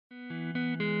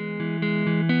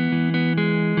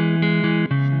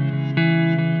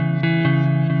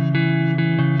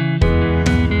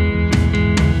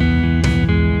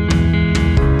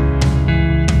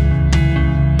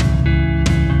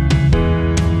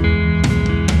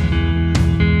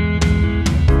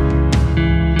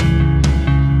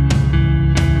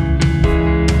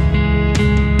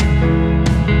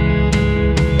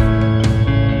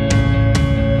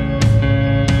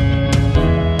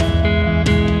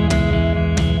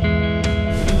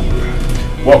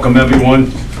Welcome, everyone.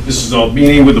 This is a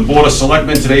meeting with the Board of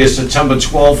Selectmen. Today is September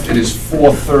 12th. It is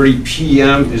 4:30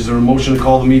 p.m. Is there a motion to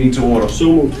call the meeting to order? So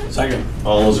moved. Second.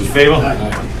 All those in favor?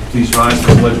 Aye. Please rise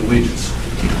for the Pledge of Allegiance.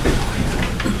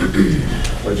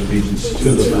 Pledge allegiance to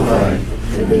the flag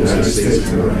of the United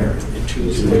States of America, to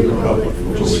the republic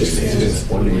for which it stands,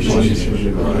 one nation,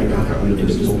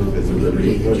 indivisible, with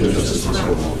liberty and justice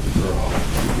for all.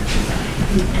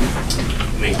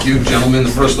 Thank you, gentlemen. The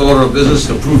first order of business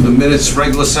to approve the minutes,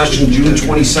 regular session June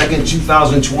 22nd,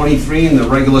 2023, and the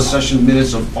regular session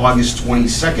minutes of August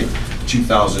 22nd,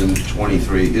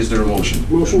 2023. Is there a motion?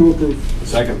 Motion to approve.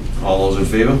 Second. All those in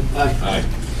favor? Aye. Aye.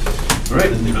 All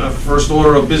right, first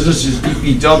order of business is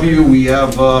DPW. We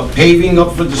have paving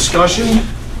up for discussion.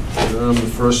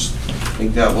 First, I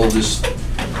think that we'll just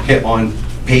hit on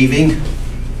paving.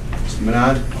 Mr.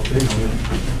 Menard? Okay.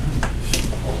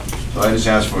 So I just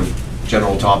asked for a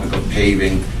general topic of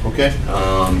paving. Okay.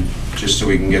 Just so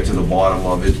we can get to the bottom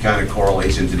of it. Kind of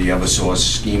correlates into the Eversource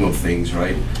scheme of things,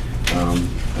 right?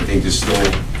 I think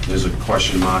there's a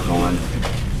question mark on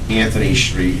Anthony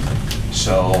Street.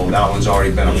 So that one's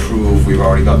already been approved. We've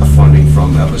already got the funding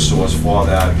from Eversource for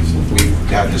that. We've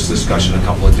had this discussion a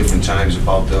couple of different times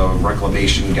about the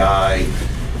reclamation guy.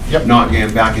 Yep. Not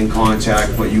getting back in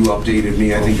contact, but you updated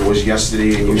me, I think it was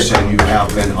yesterday, and you said you have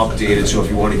been updated, so if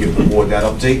you want to give the board that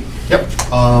update. Yep.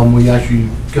 We actually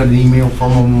got an email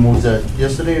from him, what was that,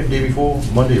 yesterday or the day before?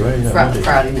 Monday, right? Yeah, Monday.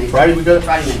 Friday night. Friday we got it?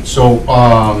 Friday night. So,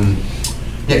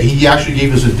 yeah, he actually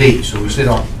gave us a date. So we said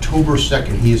October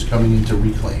 2nd, he is coming in to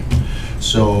reclaim.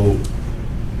 So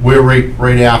we're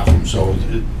right after him. So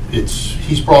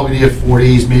he's probably there 4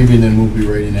 days maybe, and then we'll be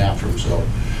right in after him.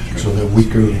 So the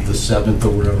week of the 7th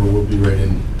or whatever, we'll be right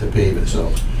in to pave it.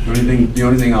 So The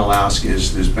only thing I'll ask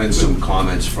is, there's been some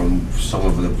comments from some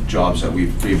of the jobs that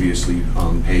we've previously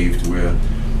paved where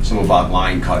some of our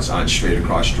line cuts aren't straight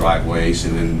across driveways,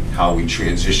 and then how we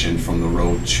transition from the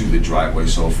road to the driveway.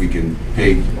 So if we can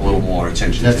pay a little more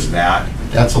attention to that.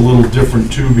 That's a little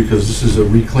different too, because this is a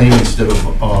reclaim instead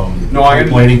of I cold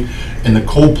planing, and the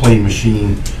cold plane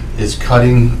machine is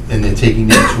cutting and they're taking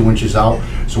that 2 inches out.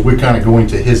 So we're kind of going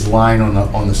to his line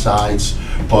on the sides,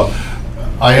 but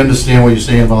I understand what you're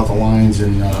saying about the lines,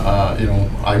 and you know,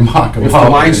 I mock them. If the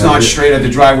line's not straight at the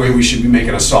driveway, we should be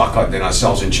making a saw cut then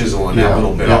ourselves and chiseling that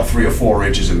little bit out 3 or 4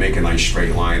 inches and make a nice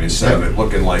straight line instead of it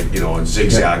looking like, you know, a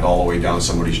zigzag all the way down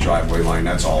somebody's driveway line.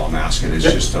 That's all I'm asking. It's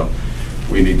just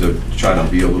we need to try to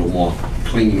be a little more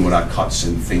clean with our cuts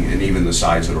and even the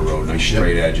sides of the road, nice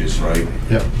straight edges, right?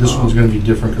 Yeah, this one's going to be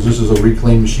different because this is a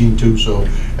reclaim machine too, so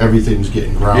everything's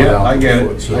getting ground out. Yeah, I get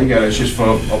it. I get it. It's just for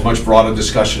a much broader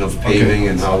discussion of paving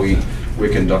and how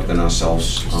we're conducting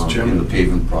ourselves in the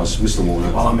paving process. Mr.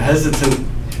 Warner. Well, I'm hesitant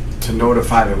to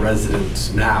notify the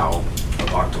residents now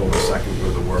of October 2nd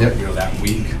for the work, you know, that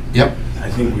week. Yep. I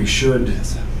think we should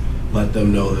let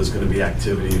them know there's going to be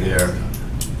activity there,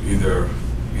 either,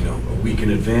 you know, a week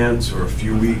in advance or a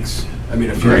few weeks. I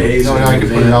mean, a few days in I can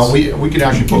put it out. advance. We can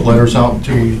actually put letters out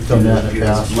too. We've done that in the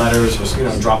past. Letters, or, you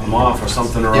know, drop them off or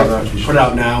something or other. Put it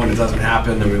out now and it doesn't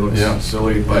happen and we look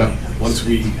silly, but once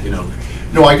we, you know.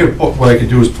 No, I could put, what I could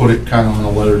do is put it kind of on a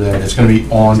letter that it's going to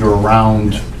be on or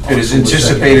around. It is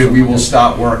anticipated we will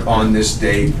start work on this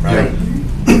date, right?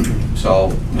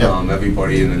 So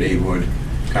everybody in the neighborhood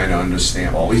kind of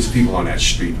understand, well, at least people on that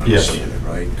street understand it,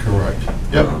 right? Correct.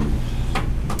 Yep.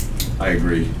 I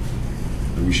agree.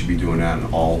 We should be doing that in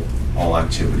all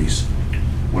activities.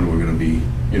 When we're going to be,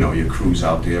 you know, your crew's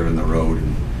out there in the road,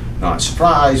 and not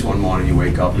surprised one morning you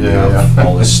wake up and you have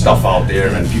all this stuff out there,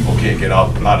 and people can't get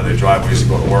out of their driveways to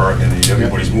go to work, and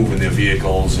everybody's moving their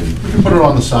vehicles. And we can put it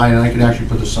on the sign, and I can actually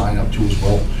put the sign up too as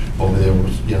well over there.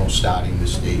 You know, starting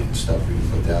this date and stuff. We can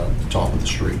put that at the top of the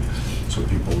street, so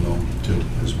people know too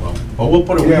as well. But we'll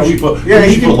put it. We put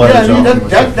letters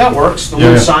out. That works. The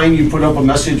little sign, you put up a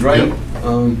message, right?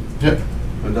 Yep.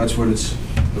 And that's what it's,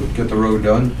 get the road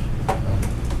done.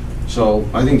 So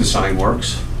I think the sign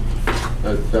works.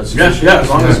 That's as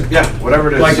long as whatever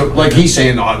it is. Like he's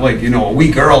saying, like, you know, a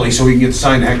week early so we can get the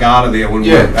sign the heck out of there when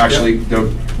we're actually,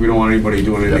 we don't want anybody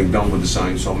doing anything dumb with the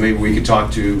sign. So maybe we could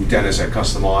talk to Dennis at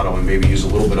Custom Auto and maybe use a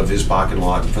little bit of his parking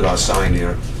lot and put our sign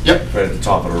there. Right at the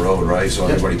top of the road, right? So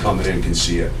everybody coming in can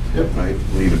see it, right?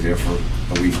 Leave it there for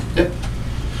a week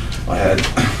ahead.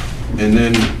 And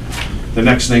then the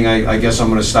next thing I guess I'm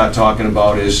gonna start talking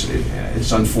about is,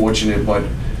 it's unfortunate, but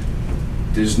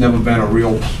there's never been a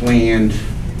real plan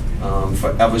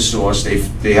for Eversource.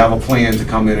 They have a plan to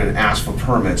come in and ask for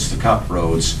permits to cut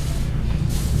roads.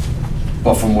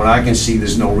 But from what I can see,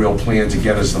 there's no real plan to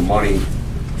get us the money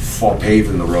for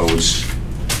paving the roads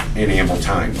in ample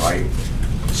time, right?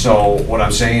 So what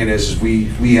I'm saying is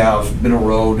we have Middle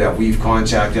Road that we've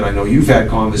contacted. I know you've had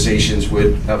conversations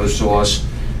with Eversource.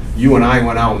 You and I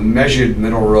went out and measured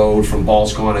Middle Road from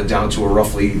Ball's Corner down to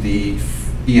roughly the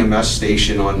EMS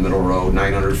station on Middle Road,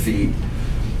 900 feet.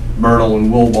 Myrtle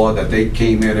and Wilbur, that they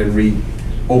came in and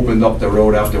reopened up the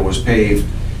road after it was paved.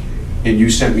 And you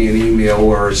sent me an email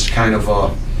where it's kind of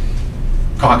a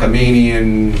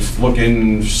cockamanian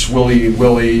looking swilly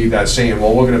willy that's saying,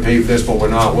 well, we're gonna pave this, but we're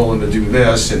not willing to do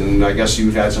this. And I guess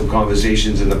you've had some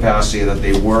conversations in the past saying that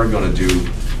they were gonna do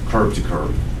curb to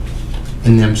curb.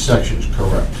 In them sections,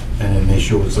 correct. And then they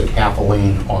show it's like half a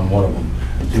lane on one of them.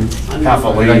 Half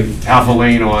a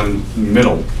lane on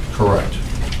Middle. Correct.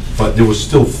 But there was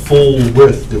still full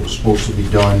width that was supposed to be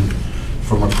done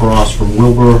from across from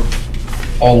Wilbur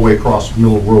all the way across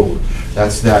Middle Road.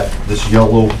 That's this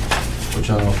yellow, which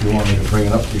I don't know if you want me to bring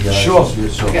it up to you guys. Sure.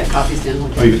 So, I got copies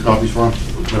down. oh, you got copies from?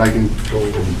 But I can go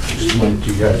and explain it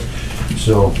to you guys.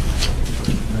 So,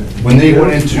 when they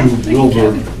went into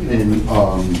Wilbur and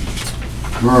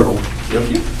Myrtle,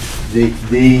 they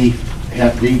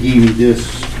gave me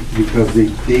this because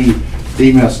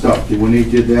they messed up. When they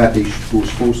did that, they were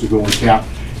supposed to go and tap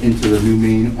into the new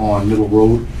main on Middle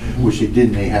Road, which they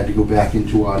didn't. They had to go back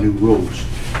into our new roads.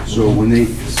 So when they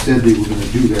said they were gonna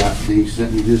do that, they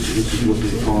sent me this. This is what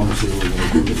they promised they were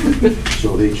gonna do.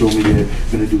 So they told me they're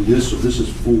gonna do this, so this is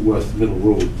full width Middle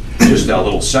Road. Just that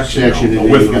little section, the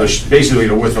width of basically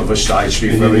the width of the side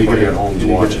street for everybody at home to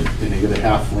watch it. And they get a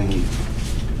half lane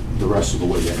the rest of the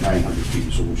way at 900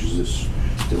 feet, so which is this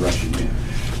direction there.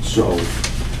 So,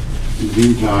 in the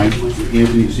meantime,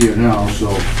 Anthony's here now,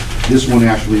 so this one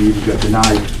actually even got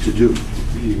denied to do.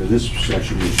 Even this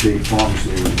section, which they promised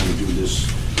they were gonna do this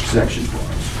section for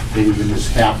us, and even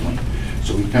this half lane.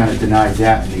 So we kind of denied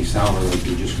that, and they sounded like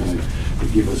they're just gonna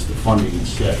give us the funding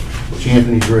instead. Which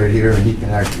Anthony's right here, and he can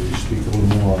actually speak a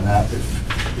little more on that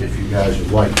if you guys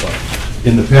would like. But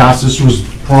in the past, this was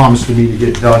promised to me to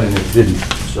get done, and it didn't,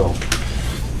 so.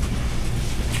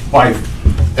 By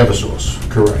Eversource,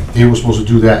 correct. They were supposed to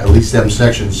do that, at least them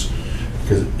sections,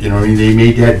 because, you know, I mean, they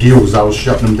made that deal, because I was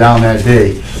shutting them down that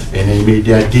day, and they made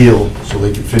that deal so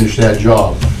they could finish that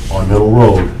job on Middle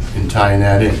Road and tying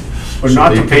that in. But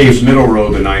not to pave Middle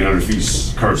Road, the 900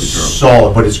 feet curb to curb.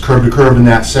 Solid, but it's curb to curb in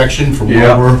that section from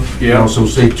Wilbur. You know, so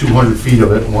say 200 feet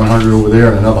of it, 100 over there,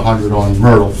 and another 100 on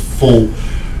Myrtle, full,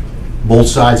 both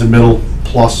sides of Middle,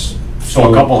 plus. So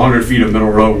a couple hundred feet of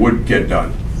Middle Road would get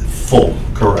done. Full,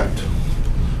 correct.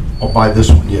 Or by this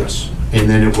one, yes. And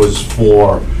then it was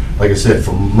for, like I said,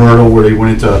 from Myrtle, where they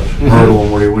went into Myrtle,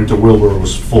 and where they went to Wilbur, it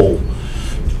was full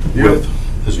width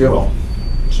as well.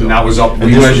 So that was up,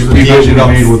 And this was the deal we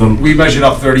made with them. we measured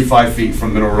up 35 feet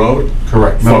from Middle Road.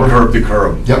 Correct. From curb to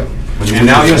curb. Yep. And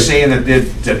now you're saying that they're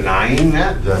denying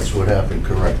that? That's what happened,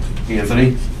 correct.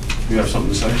 Anthony, you have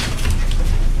something to say?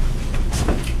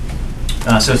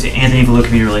 So it's Anthony Valu,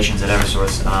 Community Relations at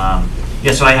Eversource.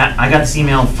 Yeah, so I got this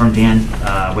email from Dan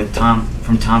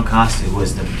from Tom Costa, who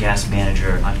was the gas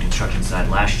manager on the construction side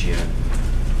last year.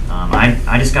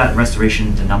 I just got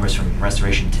the numbers from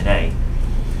Restoration today,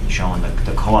 showing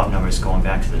the co-op numbers going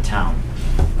back to the town.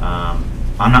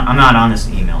 I'm not on this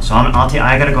email, so I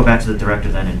got to go back to the director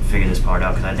then and figure this part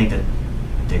out, because I think that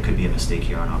there could be a mistake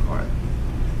here on our part.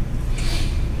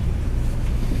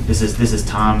 This is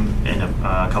Tom and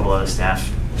a couple other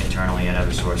staff internally at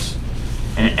Eversource.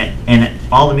 And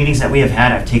all the meetings that we have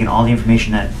had, I've taken all the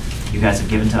information that you guys have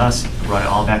given to us, brought it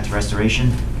all back to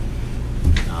Restoration.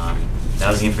 That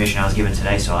was the information I was given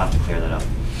today, so I'll have to clear that up.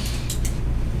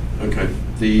 Okay.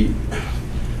 The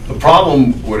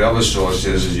problem with Eversource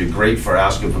is you're great for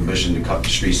asking permission to cut the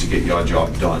streets to get your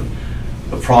job done.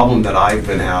 The problem that I've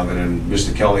been having, and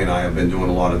Mr. Kelly and I have been doing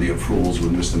a lot of the approvals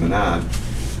with Mr. Manad,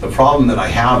 the problem that I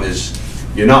have is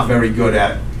you're not very good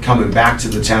at coming back to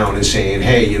the town and saying,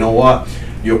 hey, you know what?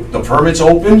 The permit's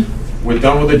open, we're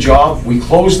done with the job, we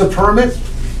close the permit,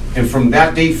 and from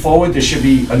that date forward, there should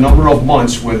be a number of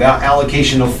months where that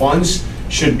allocation of funds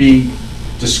should be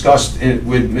discussed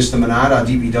with Mr. Manad, our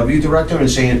DPW director, and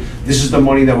saying, this is the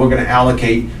money that we're gonna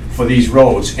allocate for these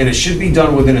roads, and it should be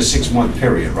done within a 6-month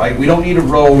period, right? We don't need a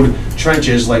road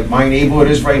trenches like my neighborhood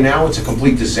is right now. It's a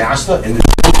complete disaster, and there's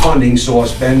no funding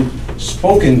source been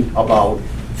spoken about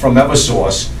from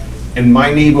Eversource, and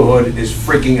my neighborhood is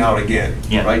freaking out again,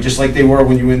 right? Just like they were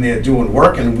when you were in there doing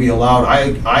work, and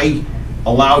I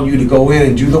allowed you to go in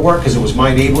and do the work because it was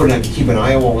my neighborhood and I could keep an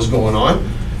eye on what was going on.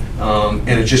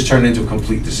 And it just turned into a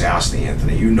complete disaster,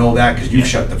 Anthony. You know that because you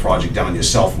shut the project down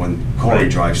yourself when Corey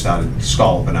Drive started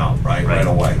scalloping out, right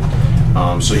away.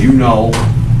 So you know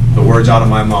the words out of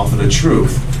my mouth are the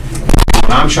truth.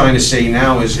 What I'm trying to say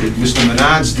now is Mr.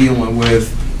 Manad's dealing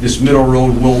with this Middle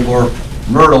Road, Wilbur,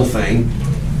 Myrtle thing,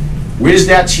 where's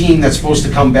that team that's supposed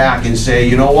to come back and say,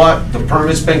 you know what, the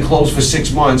permit's been closed for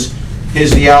 6 months,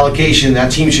 here's the allocation,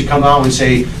 that team should come out and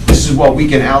say, this is what we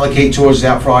can allocate towards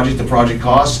that project, the project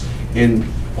costs, and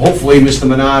hopefully Mr.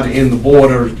 Menard and the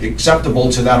board are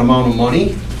acceptable to that amount of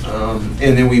money,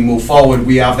 and then we move forward,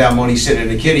 we have that money sitting in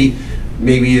the kitty,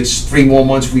 maybe it's 3 more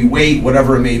months we wait,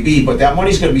 whatever it may be, but that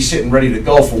money's gonna be sitting ready to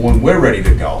go for when we're ready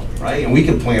to go, right? And we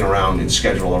can plan around and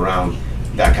schedule around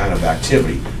that kind of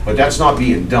activity, but that's not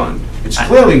being done. It's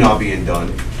clearly not being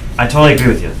done. I totally agree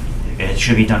with you. It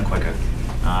should be done quicker.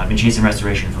 I've been chasing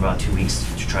restoration for about 2 weeks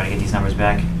to try to get these numbers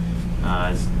back.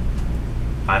 I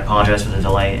apologize for the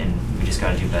delay, and we just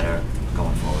gotta do better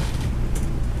going forward.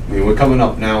 I mean, we're coming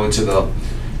up now into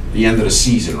the end of the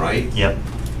season, right? Yep.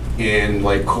 And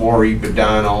like Corey,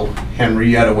 Badano,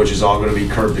 Henrietta, which is all gonna be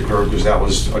curb to curb, because that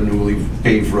was a newly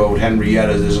paved road.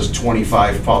 Henrietta, there's a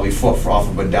 25 probably foot off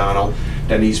of Badano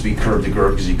that needs to be curb to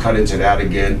curb, because he cut into that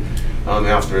again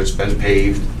after it's been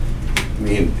paved. I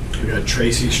mean, We got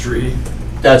Tracy Street.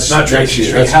 that's Not Tracy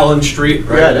Street, that's- Helen Street,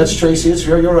 right? Yeah, that's Tracy,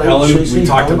 you're right. Helen, Tracy, we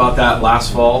talked Helen. about that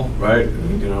last fall, right?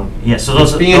 You know, Yeah, so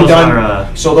those Being are,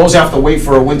 done, so those have to wait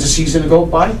for a winter season to go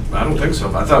by? I don't think so.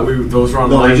 I thought those were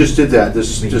No, online. I just did that,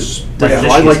 this, Yeah.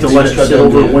 I'd like to let it Yeah. sit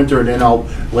over winter, and then I'll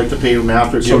like to pave them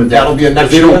after. So given that- that'll be a next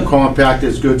If they don't year? compact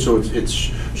as good, so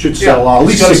should sell Yeah, out, at it's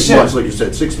least gotta 6 sit. months, like you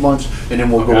said, 6 months, and then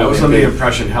we'll go. I was and under the pave.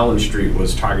 impression Helen Street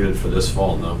was targeted for this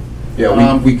fall, no?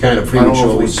 Yeah, we kind of I don't know if it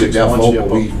prematurely was did 6 that months vote, yet,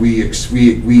 but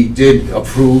we did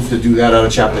approve to do that out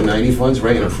of chapter 90 funds,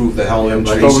 right? And approve the Helen and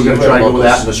I Tracy. thought we were gonna try to go with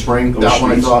that in the those- spring, those that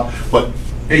one I streets. thought, but.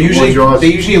 They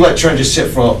usually let trenches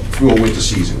sit through a winter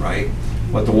season, right?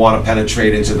 Let the water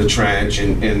penetrate into the trench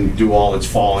and do all its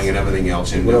falling and everything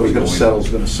else. And Whatever's gonna go in. settle is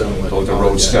gonna settle. So the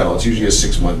roads settle, it's usually a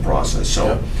 6-month process,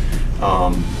 so.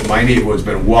 My neighborhood's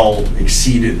been well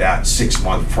exceeded that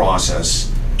 6-month process.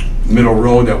 Middle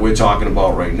Road that we're talking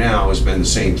about right now has been the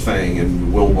same thing,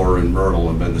 and Wilbur and Myrtle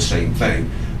have been the same thing.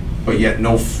 But yet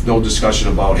no discussion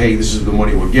about, hey, this is the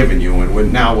money we're giving you,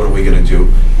 and now what are we gonna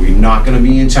do? We're not gonna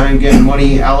be in time getting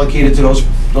money allocated to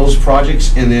those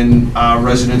projects, and then our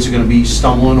residents are gonna be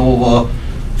stumbling over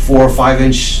 4 or 5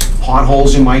 inch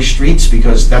potholes in my streets,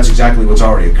 because that's exactly what's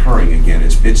already occurring again.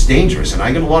 It's dangerous, and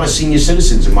I get a lot of senior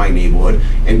citizens in my neighborhood,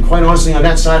 and quite honestly, on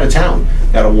that side of town,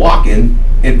 that are walking,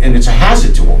 and it's a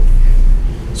hazard to them.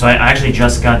 So I actually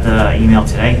just got the email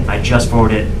today. I just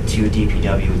forwarded it to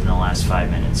DPW within the last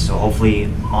 5 minutes. So hopefully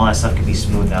all that stuff can be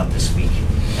smoothed out this week,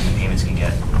 and the payments can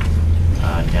get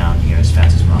down here as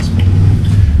fast as possible.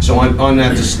 So on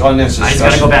that discussion. I just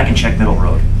gotta go back and check Middle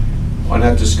Road. On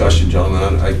that discussion,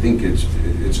 gentlemen, I think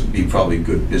it'd be probably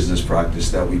good business practice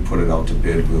that we put it out to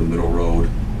bid with the Middle Road,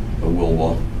 the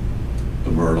Wilbur,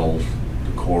 the Myrtle,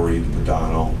 the Corey, the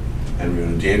Badano,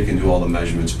 and Dan can do all the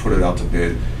measurements, put it out to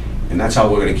bid. And that's how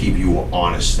we're gonna keep you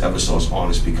honest, ever so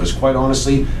honest, because quite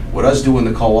honestly, with us doing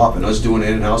the co-op and us doing it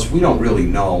in-house, we don't really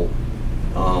know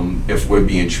if we're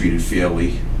being treated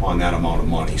fairly on that amount of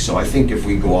money. So I think if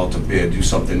we go out to bid, do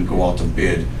something, go out to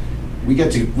bid, we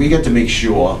get to make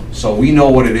sure, so we know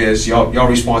what it is. You're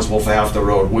responsible for half the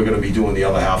road, we're gonna be doing the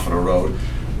other half of the road.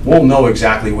 We'll know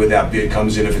exactly where that bid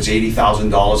comes in. If it's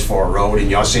 $80,000 for a road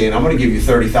and you're saying, I'm gonna give you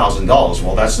 $30,000,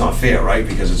 well, that's not fair, right?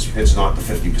 Because it's not the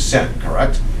 50%,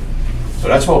 correct? So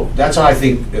that's how I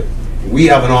think that we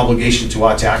have an obligation to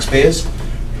our taxpayers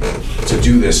to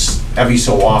do this every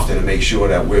so often and make sure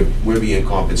that we're being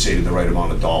compensated the right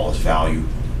amount of dollars value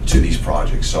to these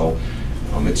projects. So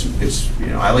it's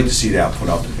I like to see that put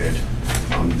out to bid.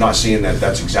 I'm not saying that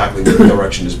that's exactly the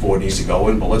direction this board needs to go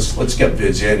in, but let's get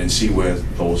bids in and see where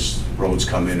those roads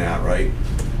come in at, right?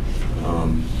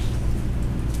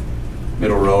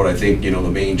 Middle Road, I think, the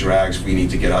main drags, we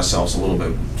need to get ourselves a little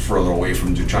bit further away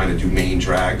from trying to do main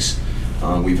drags.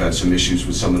 We've had some issues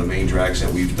with some of the main drags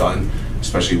that we've done,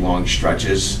 especially long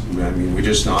stretches. I mean,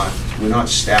 we're not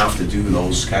staffed to do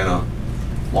those kind of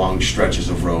long stretches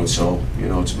of road. So,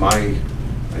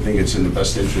 I think it's in the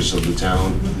best interest of the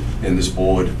town and this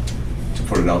board to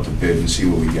put it out to bid and see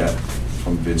what we get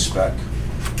from bid spec.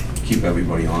 Keep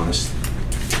everybody honest.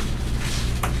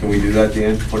 Can we do that,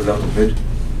 Dan? Put it out to bid?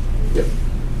 Yep.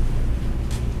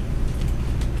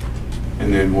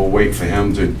 And then we'll wait for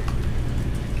him to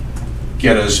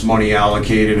get us money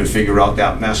allocated and figure out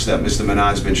that mess that Mr.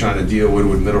 Menard's been trying to deal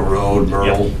with Middle Road,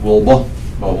 Myrtle, Wilbur.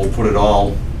 But we'll put it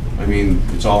all,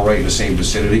 it's all right in the same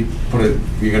vicinity.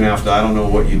 You're gonna have to, I don't know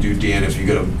what you do, Dan, if you're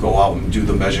gonna go out and do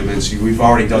the measurements. We've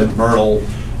already done Myrtle,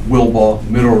 Wilbur,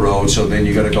 Middle Road, so then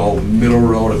you gotta go Middle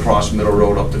Road, across Middle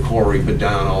Road, up to Corey,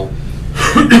 Badano,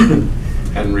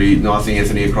 Henry, North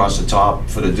Anthony across the top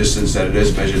for the distance that it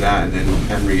is, measure that, and then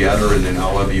Henrietta, and then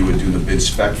however you would do the bid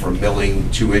spec for milling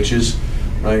 2 inches,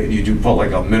 right? You do put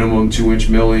like a minimum 2-inch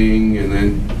milling, and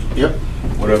then Yep.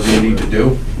 whatever you need to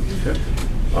do. Okay.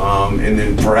 And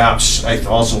then perhaps, I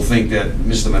also think that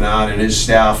Mr. Menard and his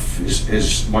staff,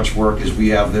 as much work as we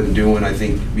have them doing, I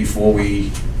think before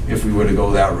if we were to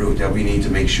go that route, that we need to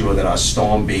make sure that our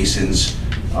storm basins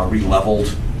are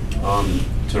re-leveled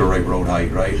to the right road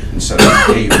height, right? Instead of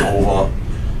paving over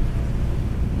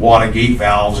water gate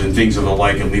valves and things of the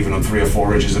like and leaving them 3 or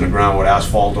 4 inches in the ground with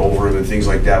asphalt over them and things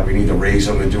like that. We need to raise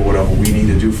them and do whatever we need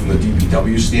to do from the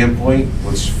DPW standpoint.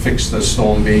 Let's fix the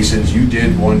storm basins. You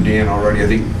did one, Dan, already, I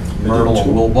think Myrtle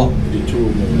and Wilbur.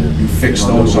 You fixed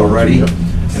those already.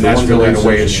 And that's really the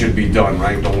way it should be done,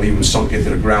 right? Don't leave them sunk into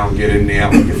the ground, get in there.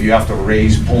 If you have to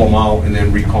raise, pull them out and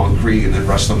then re-concrete and then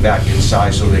rest them back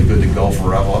inside so they're good to go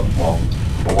forever. Well,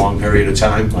 a long period of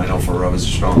time. I know forever is a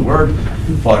strong word,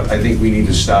 but I think we need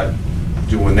to start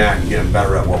doing that and getting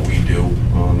better at what we do.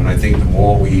 And I think the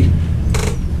more we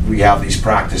have these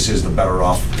practices, the better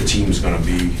off the team's gonna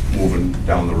be moving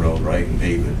down the road, right, and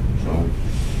paving. So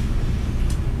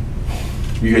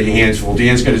you got your hands full.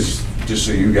 Dan's got his, just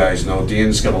so you guys know,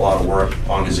 Dan's got a lot of work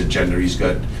on his agenda. He's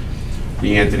got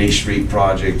the Anthony Street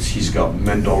project, he's got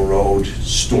Mendel Road,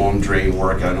 storm drain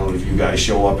work. I don't know if you guys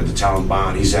show up at the town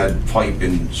barn, he's had pipe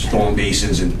and storm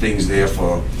basins and things there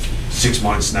for 6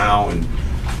 months now, and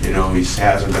you know, he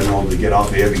hasn't been able to get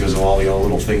out there because of all the other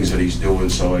little things that he's doing,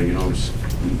 so you know,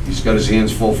 he's got his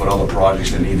hands full for other projects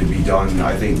that need to be done.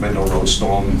 I think Mendel Road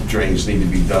storm drains need to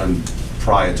be done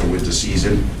prior to winter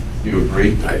season. Do you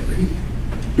agree? I agree.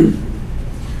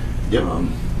 Yep.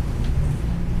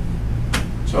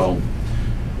 So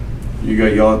you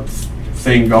got your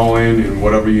thing going, and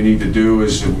whatever you need to do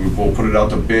is we'll put it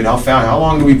out to bid. How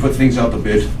long do we put things out to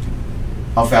bid?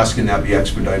 How fast can that be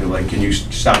expedited? Like, can you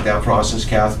start that process,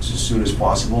 Kath, as soon as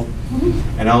possible?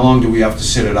 Mm-hmm. And how long do we have to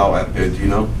sit it out at bid, do you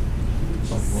know?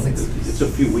 It's a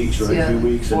few weeks, right? Yeah, A few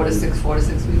weeks. 4 to 6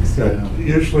 weeks. Yeah,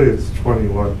 usually it's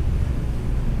 21.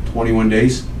 21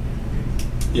 days?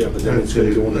 Yeah, but then it's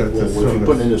gonna go in, That's well, if you as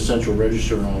put in the central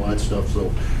register and all that stuff,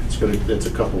 so that's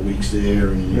a couple weeks there,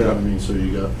 and you know what I mean, so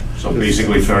you got. So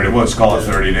basically 30, well, let's call it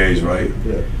 30 days, right?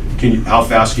 Yeah. How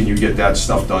fast can you get that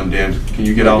stuff done, Dan? Can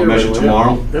you get out and measure Yeah.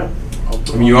 tomorrow? Yeah.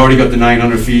 I mean, you already got the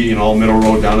 900 feet, you know, Middle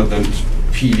Road down at the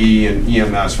PD and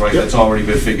EMS, right? Yep. That's already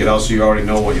been figured out, so you already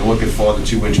know what you're looking for, the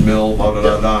 2-inch mill, blah, blah,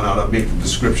 blah, blah, how to make the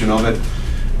description of it.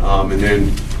 And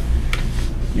then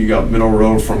you got Middle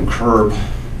Road from curb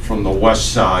from the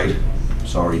west side,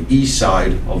 east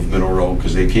side of Middle Road,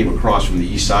 because they came across from the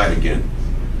east side again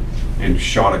and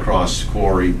shot across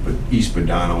Quarry, but East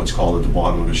Badano, it's called at the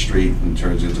bottom of the street and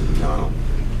turns into Badano.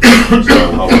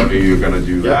 So however you're gonna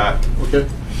do that. Okay.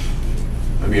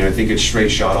 I mean, I think it's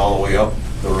straight shot all the way up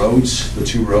the roads, the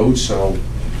 2 roads, so,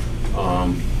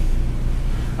 I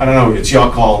don't know, it's your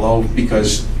call though,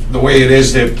 because the way it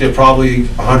is, they're probably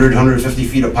 100, 150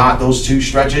 feet apart, those 2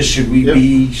 stretches. Should we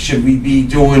be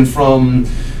doing from,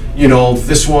 you know,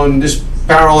 this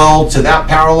parallel to that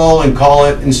parallel and call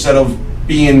it, instead of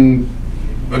being,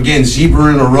 again,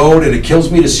 zebra in a road, and it kills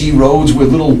me to see roads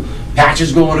with little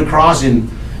patches going across, and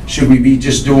should we be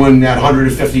just doing that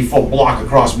 150-foot block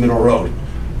across Middle Road?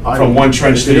 From one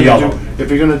trench to the other. If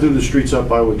you're gonna do the streets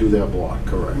up, I would do that block,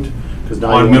 correct? 'Cause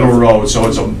now On you Middle wanna- Road, so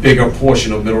it's a bigger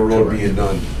portion of Middle Road being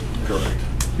done. Correct.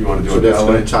 You wanna do So it that's that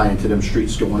gonna way? tie into them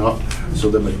streets going up, so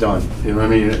them are done. You know what I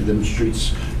mean? Them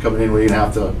streets coming in, we're gonna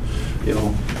have to, you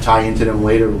know, tie into them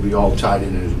later, it'll be all tied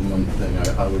in as one thing.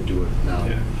 I would do it now.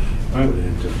 Right. Put it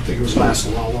into. I think it would last a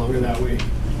lot longer that way.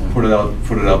 Put it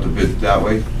out to bid that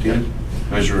way, Dan?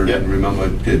 Measure it, and remember,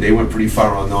 they went pretty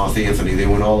far on North Anthony, they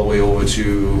went all the way over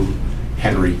to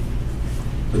Henry,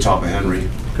 the top of Henry.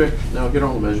 Okay, now get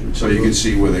all the measurements. So you can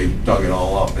see where they dug it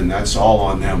all up, and that's all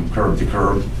on them, curb to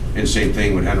curb. And same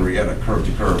thing with Henrietta, curb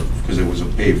to curb, because it was a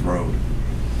paved road.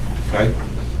 Okay?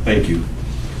 Thank you.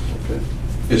 Okay.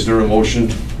 Is there a motion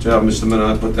to have Mr.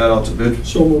 Menard put that out to bid?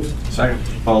 So moved. Second.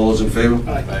 All those in favor?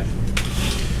 Aye.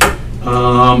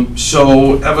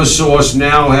 So Eversource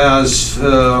now has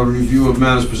a review of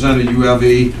matters presented.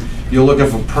 You're looking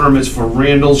for permits for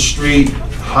Randall Street,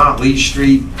 Hartley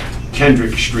Street,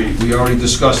 Kendrick Street. We already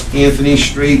discussed Anthony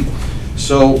Street.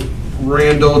 So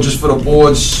Randall, just for the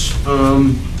board's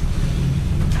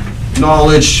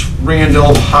knowledge,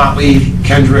 Randall, Hartley,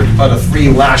 Kendrick are the 3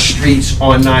 last streets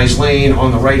on Nye Lane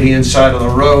on the right-hand side of the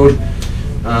road.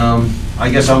 I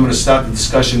guess I'm gonna start the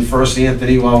discussion first,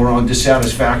 Anthony, while we're on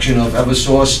dissatisfaction of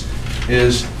Eversource,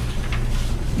 is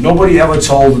nobody ever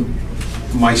told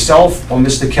myself or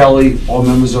Mr. Kelly or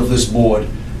members of this board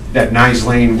that Nyes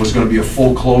Lane was gonna be a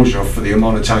full closure for the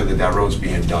amount of time that that road's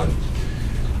being done.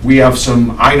 We have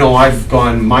some, I know I've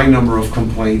gone my number of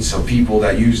complaints of people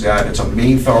that use that. It's a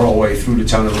main thoroughway through the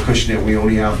town of Acushnet. We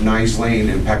only have Nyes Lane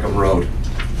and Peckham Road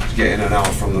to get in and out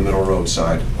from the Middle Road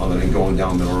side, other than going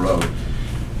down Middle Road.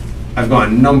 I've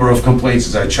gotten a number of complaints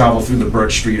as I travel through the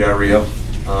Birch Street area,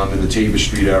 and the Tabor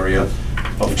Street area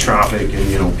of traffic and,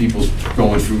 you know, people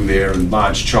going through there and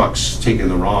large trucks taking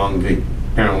the wrong,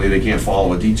 apparently they can't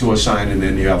follow a detour sign, and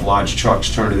then you have large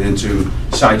trucks turning into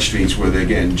side streets where they're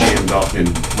getting jammed up and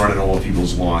running over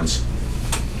people's lawns.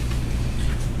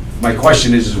 My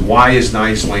question is why is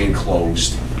Nyes Lane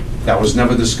closed? That was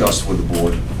never discussed with the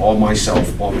board, or myself,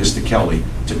 or Mr. Kelly,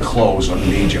 to close on a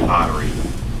major artery.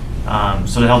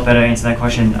 So to help better answer that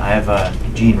question, I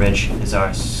have Gene Ridge is our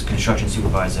construction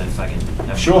supervisor, if I can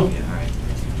have Sure. Yeah,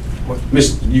 all right.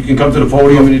 Miss, you can come to the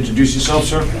podium and introduce yourself,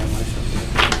 sir.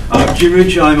 Gene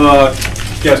Ridge, I'm a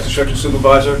gas construction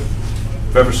supervisor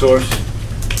of Eversource.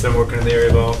 Been working in the area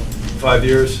about 5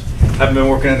 years. Haven't been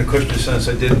working in Acushnet since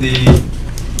I did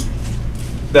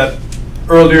that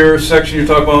earlier section you're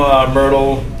talking about,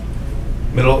 Myrtle,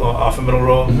 off of Middle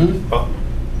Road, about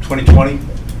 2020.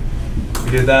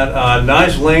 We did that.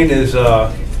 Nyes Lane is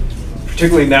a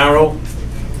particularly narrow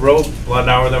road, a lot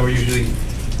narrower than we're usually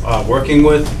working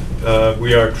with.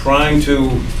 We are trying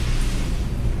to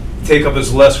take up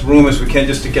as less room as we can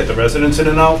just to get the residents in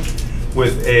and out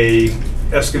with a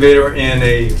excavator and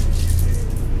a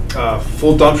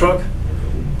full dump truck.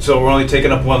 So we're only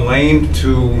taking up one lane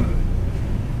to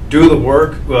do the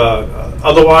work.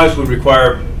 Otherwise would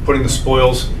require putting the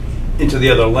spoils into the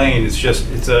other lane. It's just,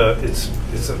 it's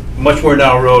a much more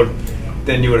narrow road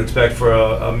than you would expect for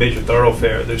a major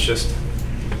thoroughfare. There's just,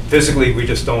 physically, we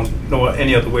just don't know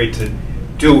any other way to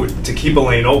do it, to keep a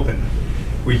lane open.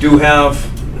 We do have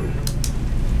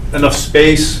enough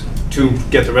space to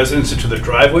get the residents into their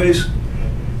driveways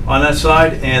on that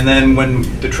side, and then when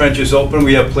the trench is open,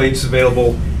 we have plates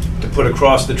available to put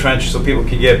across the trench so people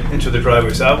can get into the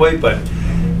driveways that way, but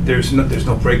there's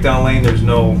no breakdown lane,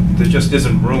 there just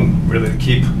isn't room really to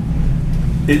keep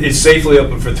it safely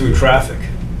open for through traffic.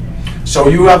 So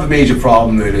you have a major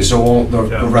problem that is all the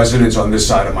residents on this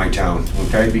side of my town,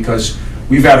 okay? Because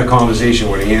we've had a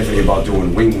conversation with Anthony about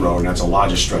doing Wing Road, and that's a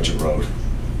larger stretch of road,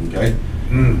 okay?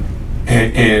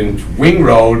 And Wing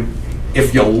Road,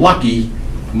 if you're lucky,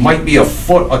 might be a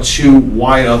foot or two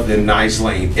wider than Nyes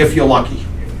Lane, if you're lucky.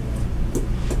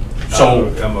 So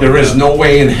there is no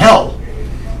way in hell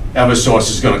Eversource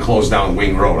is gonna close down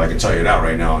Wing Road, I can tell you that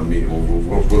right now. I mean,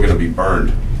 we're gonna be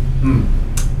burned.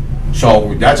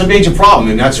 So that's a major problem,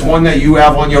 and that's one that you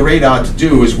have on your radar to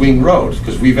do is Wing Road,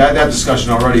 because we've had that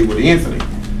discussion already with Anthony.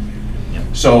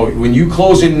 So when you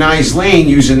close in Nyes Lane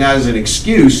using that as an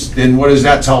excuse, then what does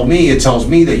that tell me? It tells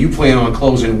me that you plan on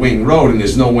closing Wing Road, and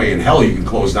there's no way in hell you can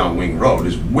close down Wing Road.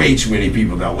 There's way too many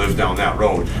people that live down that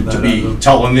road to be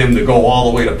telling them to go all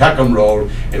the way to Peckham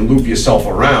Road and loop yourself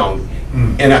around.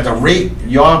 And at the rate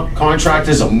your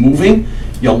contractors are moving,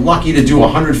 you're lucky to do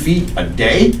 100 feet a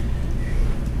day.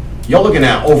 You're looking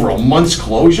at over a month's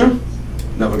closure.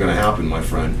 Never gonna happen, my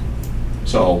friend.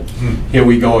 So here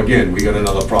we go again, we got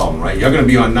another problem, right? You're gonna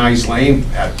be on Nyes Lane,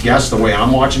 at guess the way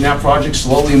I'm watching that project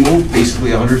slowly move,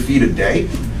 basically 100 feet a day.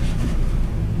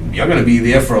 You're gonna be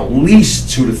there for at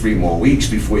least 2 to 3 more weeks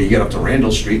before you get up to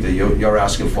Randall Street that you're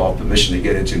asking for permission to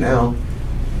get into now.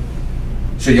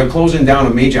 So you're closing down a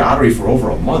major artery for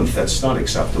over a month. That's not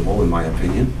acceptable, in my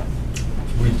opinion.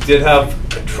 We did have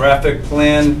a traffic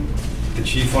plan. The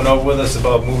chief went over with us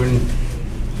about moving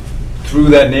through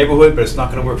that neighborhood, but it's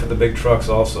not going to work for the big trucks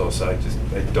also. So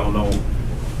I don't know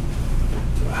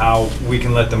how we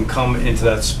can let them come into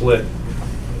that split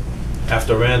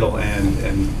after Randall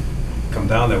and come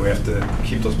down there. We have to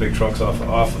keep those big trucks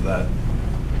off of that.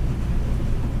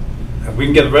 We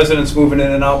can get the residents moving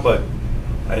in and out, but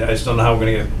I just don't know how we're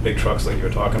going to get big trucks like you were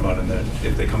talking about in there,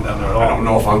 if they come down there at all. I don't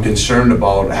know if I'm concerned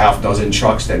about a half dozen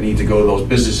trucks that need to go to those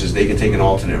businesses. They can take an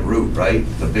alternate route, right?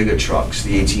 The bigger trucks,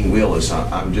 the 18-wheelers.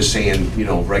 I'm just saying, you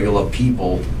know, regular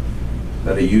people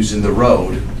that are using the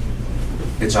road,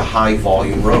 it's a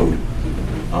high-volume road.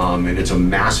 And it's a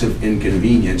massive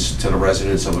inconvenience to the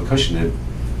residents of Acushnet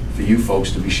for you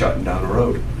folks to be shutting down the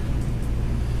road.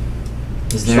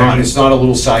 It's not a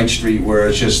little side street where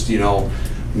it's just, you know,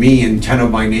 me and 10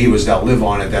 of my neighbors that live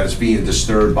on it that is being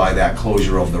disturbed by that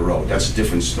closure of the road. That's a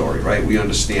different story, right? We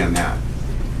understand that.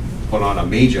 But on a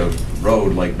major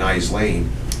road like Nyes Lane,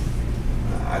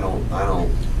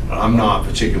 I'm not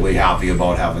particularly happy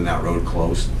about having that road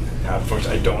closed.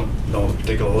 Unfortunately, I don't know the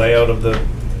particular layout of the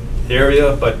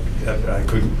area, but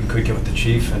we could get with the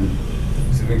chief and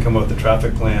we can come up with a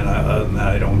traffic plan. Other than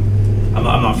that, I'm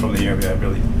not from the area, I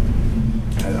really.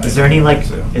 Is there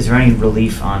any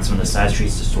relief on some of the side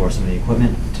streets to store some of the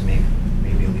equipment to maybe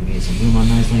alleviate some room on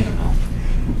Nice Lane or no?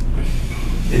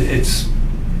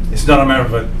 It's not a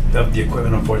matter of the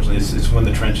equipment, unfortunately. It's when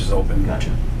the trench is open.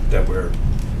 Gotcha. That we're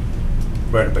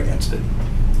right up against it.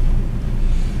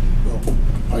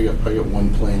 I got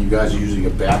one plan. You guys are using a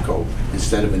backhoe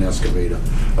instead of an excavator.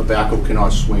 A backhoe cannot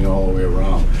swing all the way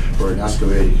around, where an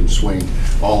excavator you can swing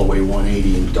all the way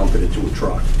 180 and dump it into a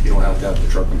truck. You don't have to have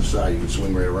the truck on the side. You can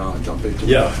swing right around and dump into it.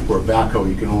 Yeah. Where a backhoe,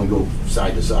 you can only go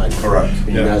side to side. Correct.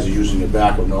 And you guys are using a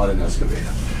backhoe, not an excavator.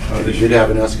 If you They did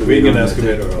have an excavator. We get an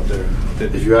excavator out there.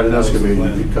 If you had an That was the excavator,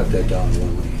 plan. you could cut that down to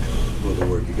 1 lane with the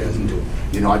work you guys are doing.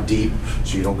 You're not deep,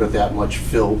 so you don't got that much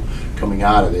fill coming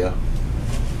out of there.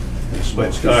 And small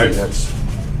But, skid, all right. that's.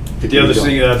 The other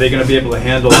thing, they're gonna be able to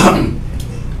handle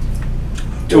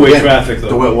two-way Again, traffic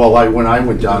though. Well, when I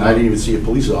went down, I didn't even see a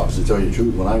police officer, to tell you the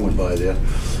truth, when I went by there,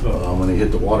 when they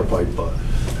hit the water pipe, but.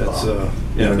 That's, you're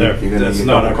yeah, gonna that's get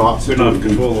not a couple our, cops we to don't do have it.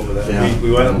 control over that.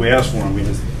 Yeah. We asked for them, we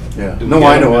just. Yeah, didn't no, get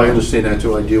I them know, I now. understand that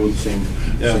too, I deal with the same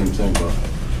Yeah. thing, but.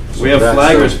 We have that's,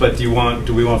 flaggers, but do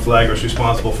we want flaggers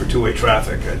responsible for two-way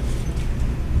traffic?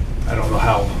 I don't know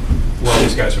how well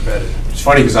these guys are vetted. It's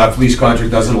funny because our police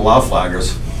contract doesn't allow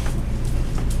flaggers.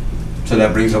 So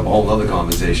that brings up a whole other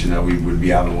conversation that we would be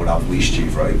having with our police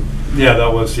chief, right? Yeah,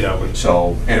 that was, yeah.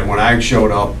 So, and when I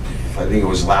showed up, I think it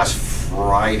was last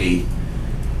Friday,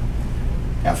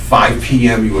 at 5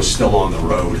 PM, you were still on the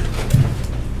road.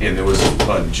 And there was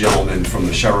a gentleman from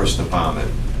the sheriff's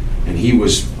department, and he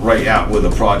was right at where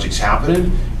the project's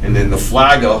happening, and then the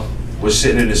flagger was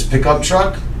sitting in his pickup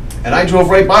truck, and I drove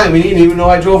right by him. He didn't even know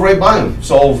I drove right by him.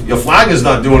 So your flagger's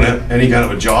not doing any kind of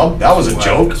a job. That was a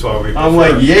joke. That's why we I'm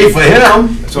prefer- like, yay for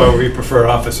him. That's why we prefer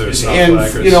officers, not And,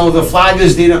 flaggers. you know, the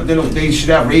flaggers, they should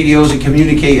have radios and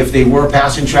communicate if they were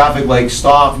passing traffic, like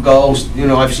stop, go, you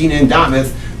know, I've seen it in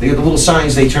Dartmouth, they get the little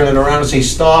signs, they turn it around and say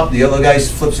stop, the other guy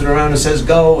flips it around and says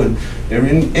go, and they're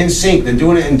in sync, they're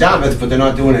doing it in Dartmouth, but they're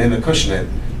not doing it in Acushnet.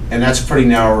 And that's a pretty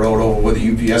narrow road over where the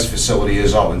UPS facility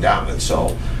is all in Dartmouth,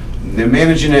 so they're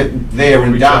managing it there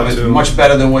in Reach out Dartmouth to- much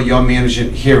better than what you're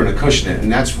managing here in Acushnet,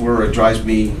 and that's where it drives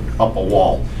me up a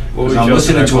wall. We'll Because reach I'm out to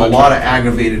listening that to a lot of contractor.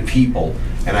 aggravated people,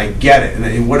 and I get it.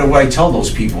 And what do I tell those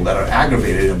people that are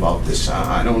aggravated about this?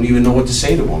 I don't even know what to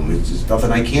say to them. There's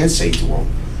nothing I can say to them.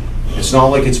 It's not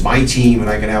like it's my team and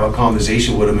I can have a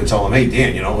conversation with them and tell them, hey,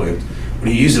 Dan, you know, what are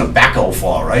you using a backhoe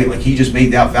for, right? Like, he just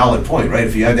made that valid point, right?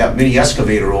 If you had that mini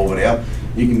excavator over there,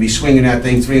 you can be swinging that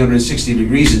thing 360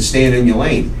 degrees and staying in your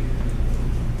lane.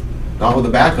 Not with a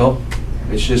backhoe.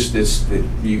 It's just,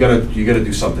 you gotta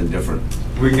do something different.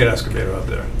 We can get excavator out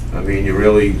there. I mean,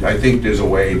 I think there's a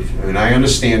way, I mean, I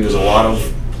understand there's a lot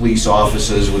of police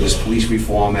officers with this Police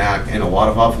Reform Act, and a lot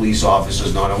of our police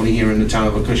officers, not only here in the town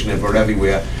of Acushnet, but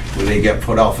everywhere, when they get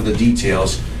put out for the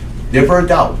details, they're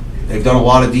burnt out. They've done a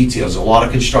lot of details, a lot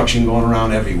of construction going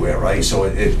around everywhere, right? So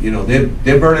you know,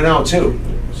 they're burning out too.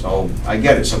 So I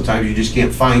get it, sometimes you just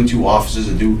can't find two officers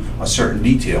to do a certain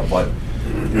detail, but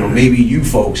you know, maybe you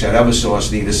folks at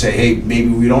Eversource need to say, hey, maybe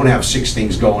we don't have 6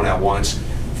 things going at once.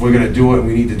 If we're gonna do it,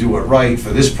 we need to do it right for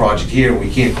this project here.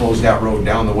 We can't close that road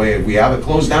down the way we have it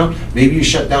closed down. Maybe you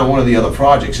shut down one of the other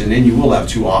projects, and then you will have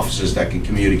 2 officers that can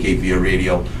communicate via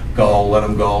radio. Go, let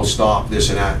them go, stop, this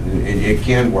and that, and it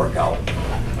can work out.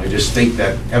 I just think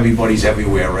that everybody's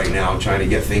everywhere right now trying to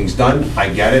get things done. I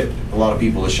get it. A lot of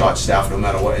people are short-staffed no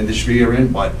matter what industry you're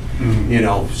in, but, you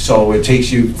know, so it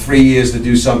takes you 3 years to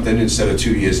do something instead of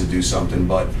 2 years to do something.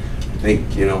 But I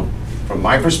think, you know, from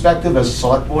my perspective as a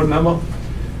select board member,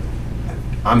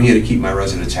 I'm here to keep my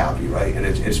residents happy, right? And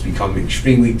it's become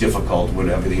extremely difficult with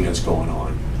everything that's going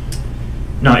on.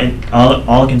 No,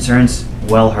 all concerns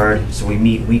well heard. So we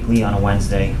meet weekly on a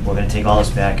Wednesday. We're going to take all this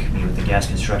back, meet with the gas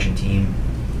construction team,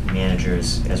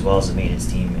 managers, as well as the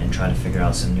maintenance team, and try to figure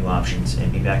out some new options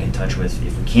and be back in touch with.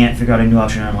 If we can't figure out a new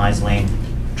option on Lies Lane,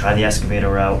 try the excavator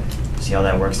route, see how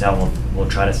that works out. We'll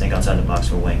try to think outside the box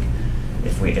for Wing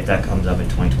if that comes up in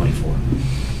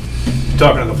 2024.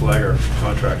 Talking to the flagger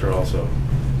contractor also.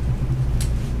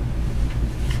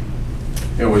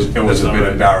 It was a That's not bit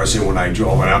right. embarrassing when I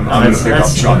drove, and I'm in a That's- pickup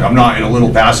that's- truck. I'm not in a little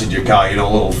passenger car, you know,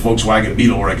 a little Volkswagen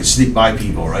Beetle where I can sneak by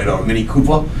people, right, or a Mini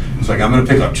Cooper. It's like I'm in a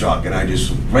pickup truck, and I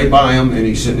just right by him, and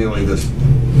he's sitting there like this.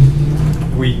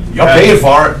 You're paying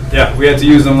for it. Yeah, we had to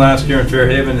use them last year in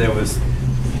Fairhaven. It was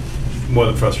more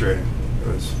than frustrating.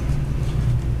 It was.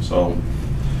 So,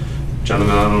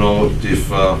 gentlemen, I don't know if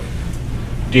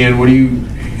Dan,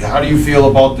 how do you feel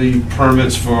about the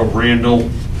permits for Randall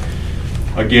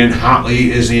Again, Hotley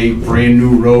is a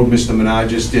brand-new road, Mr. Menard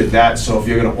just did that, so if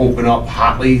you're gonna open up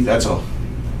Hotley, that's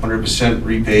 100%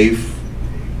 repave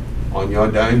on your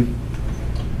dime.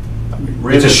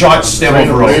 It's a short stem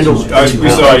of road. Randall's- We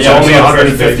saw, It's yeah, only it's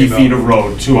 150 very feet of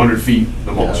road, 200 feet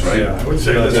the most, right? Yeah. I would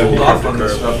say let's hold off on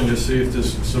this stuff and just see if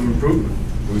there's some improvement.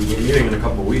 We're meeting in a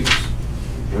couple of weeks.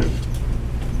 Right?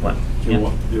 What? You Yeah.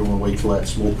 want to wait till that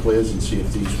smoke clears and see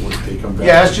if these, once they come back?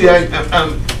 Yeah, actually,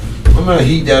 I'm gonna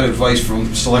heed that advice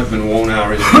from Selectman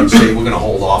Wonar and say we're gonna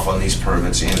hold off on these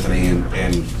permits, Anthony, and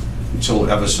until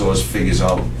Eversource figures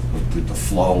out the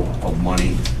flow of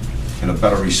money and a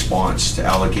better response to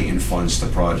allocating funds to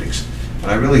projects. And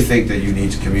I really think that you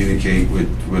need to communicate with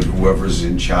whoever's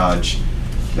in charge,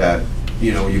 that,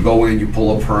 you know, you go in, you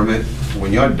pull a permit,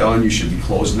 when you're done, you should be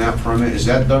closing that permit. Is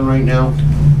that done right now?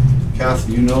 Kath,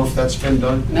 do you know if that's been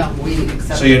done? No, we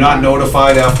accept. So you're not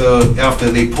notified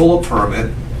after they pull a permit,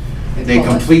 they pull it.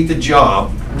 complete the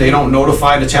job, they don't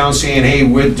notify the town saying, hey,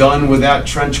 we're done with that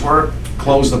trench work,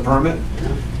 close the permit? No.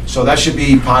 So that should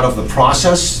be part of the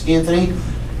process, Anthony,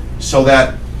 so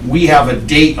that we have a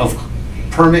date of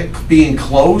permit being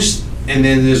closed, and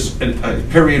then there's a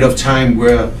period of time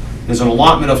where there's an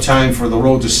allotment of time for the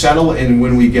road to settle, and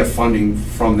when we get funding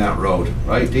from that road,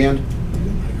 right, Dan?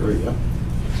 I agree, yeah.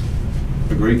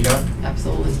 Agree, Kath?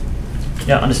 Absolutely.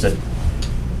 Yeah, understood.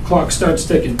 Clock starts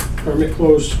ticking. Permit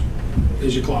closed,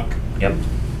 is your clock. Yep.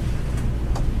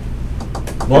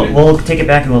 We'll take it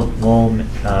back and we'll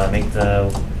make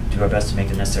do our best to make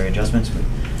the necessary adjustments.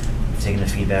 We've taken the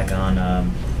feedback on a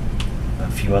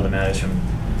few other matters from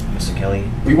Mr. Kelly.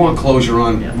 We want closure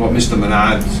on Yeah. what Mr.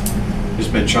 Menard has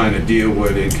been trying to deal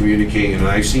with and communicating, and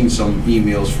I've seen some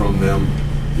emails from them.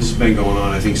 This has been going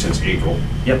on, I think, since April.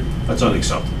 Yep, That's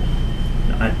unacceptable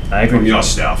I agree. from your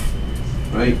staff,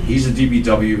 right? He's a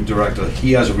DPW director,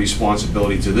 he has a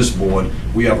responsibility to this board,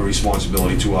 we have a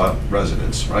responsibility to our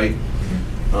residents, right?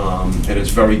 And it's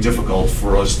very difficult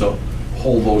for us to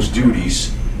hold those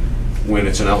duties when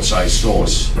it's an outside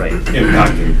source Right.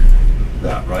 impacting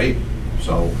that, right?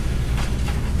 So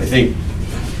I think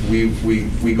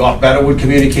we got better with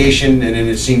communication, and then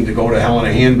it seemed to go to hell in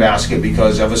a handbasket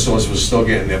because Eversource was still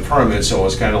getting their permits, so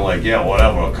it's kind of like, yeah,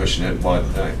 whatever, Acushnet, but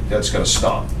that's gotta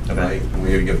stop, Okay. right? And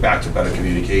we gotta get back to better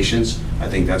communications. I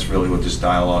think that's really what this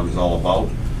dialogue is all about.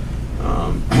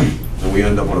 And we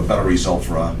end up with a better result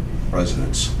for our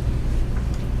residents.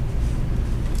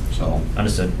 So,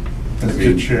 Understood. I mean,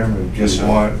 Mr. Chairman, do yes, you sir.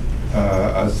 want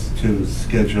us to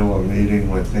schedule a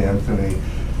meeting with Anthony,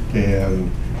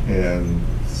 Dan, and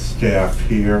staff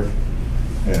here,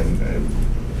 and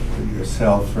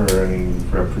yourself or any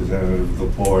representative of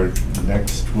the board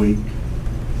next week,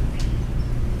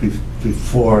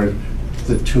 before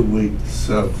the 2 weeks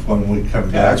of when we come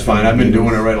back? yeah, that's fine, I've been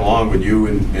doing it right along with you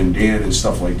and Dan and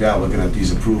stuff like that, looking at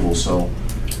these approvals, so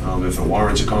if it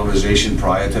warrants a conversation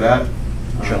prior to that,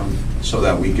 so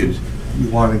that we could, You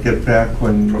want to get back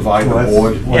when? Provide the to us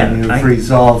board. Yeah, When I- you've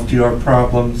resolved your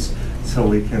problems, so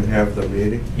we can have the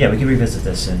meeting? Yeah, we can revisit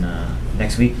this in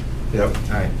next week. Yep.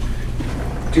 All right.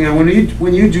 Dan,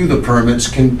 when you do the permits,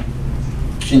 can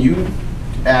you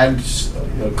add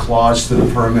a clause to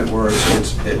the permit where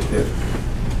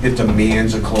it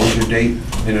demands a closure date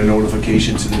and a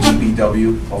notification to the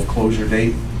DPW of closure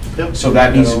date? Yep. So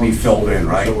that needs to be filled in,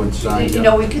 right? So it's signed, You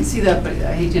know, we can see that, but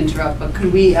I hate to interrupt, but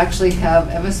could we actually have,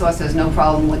 Eversource has no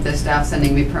problem with their staff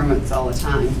sending me permits all the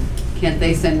time. Can't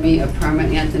they send me a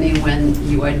permit, Anthony, when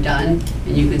you are done,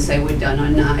 and you can say we're done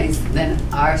on Nyes? Then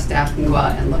our staff can go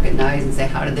out and look at Nyes and say,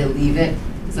 how did they leave it?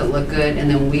 Does it look good? And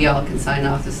then we all can sign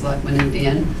off to Selectmen and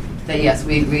Dan, that yes,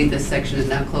 we agreed this section is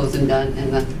now closed and done,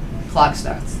 and the clock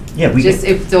starts. Yeah, we Just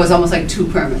can, if there was almost like 2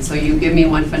 permits, so you give me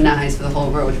one for Nyes for the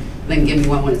whole road, then give me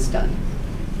one when it's done.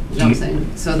 You know what I'm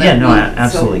saying? So that Yeah, no, we-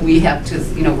 absolutely. So we have to,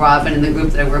 you know, Robin and the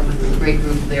group that I work with is a great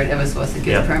group there at Eversource that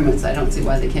Yeah. gives permits. I don't see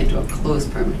why they can't do a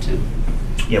closed permit too.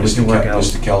 yeah, we can work out.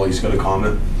 Mr. Kelly's got a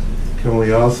comment. Can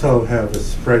we also have a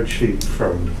spreadsheet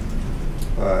from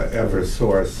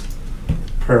Eversource,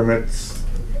 permits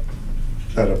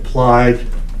that applied,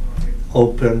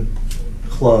 open,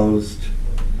 closed,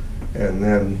 and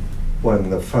then when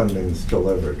the funding's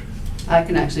delivered? I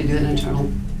can actually do that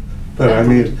internal. But I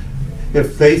mean,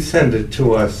 if they send it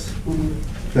to us, Mhm.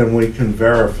 then we can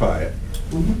verify it.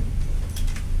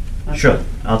 Mhm. Sure,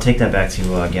 I'll take that back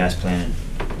to gas plan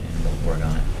and we'll work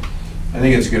on it. I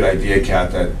think it's a good idea,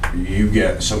 Kat, that you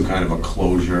get some kind of a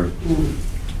closure Mhm.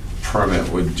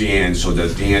 permit with Dan, so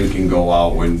that Dan can go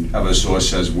out when Eversource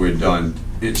says we're done.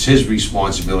 It's his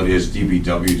responsibility as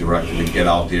DPW director to get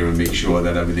out there and make sure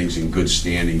that everything's in good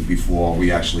standing before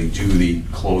we actually do the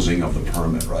closing of the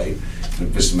permit, right? And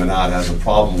if Mr. Menard has a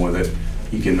problem with it,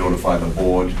 he can notify the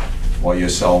board or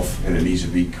yourself, and it needs to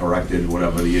be corrected,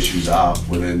 whatever the issues are,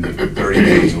 within 30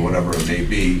 days or whatever it may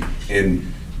be.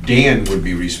 And Dan would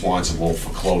be responsible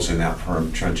for closing that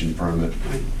trenching permit.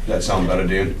 That sound better,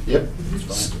 Dan? Yep,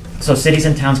 that's fine. So cities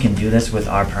and towns can do this with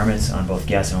our permits on both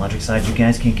gas and electric side. You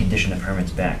guys can condition the permits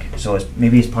back. So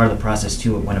maybe as part of the process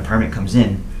too, when a permit comes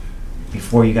in,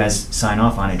 before you guys sign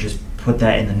off on it, just put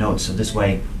that in the notes. So this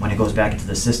way, when it goes back into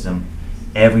the system,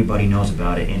 everybody knows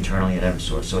about it internally at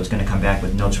Eversource. So it's gonna come back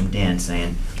with notes from Dan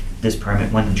saying, this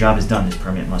permit, when the job is done, this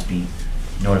permit must be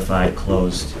notified,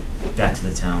 closed, back to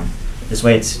the town. This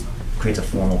way creates a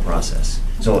formal process.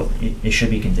 So it should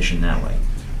be conditioned that way.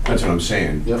 That's what I'm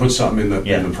saying. Yep. Put something in the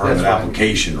Yeah, permit that's fine.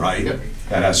 application, right? Yep.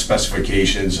 That has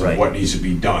specifications of Right. what needs to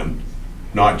be done.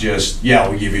 Not just, yeah,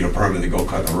 we give you the permit to go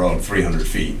cut the road 300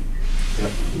 feet.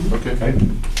 Yep, okay. Okay?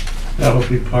 That'll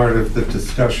be part of the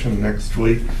discussion next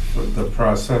week with the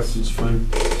process. That's fine.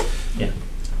 Yeah.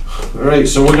 All right,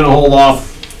 so we're gonna hold off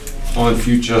on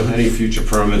any future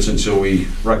permits until we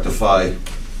rectify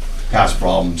past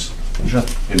problems Sure.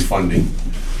 in funding.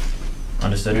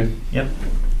 Understood? Okay. Yep.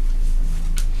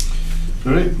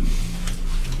 All right.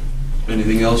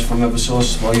 Anything else from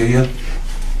Eversource while you're here?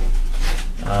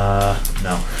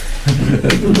 No.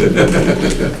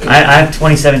 I have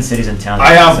 27 cities and towns.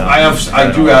 I so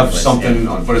do all over have the place, something,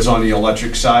 yeah. but it's on the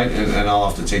electric side, and I'll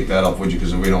have to take that up with you,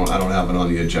 because I don't have it on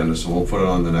the agenda, so we'll put it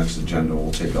on the next agenda,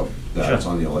 we'll take up that. Sure. It's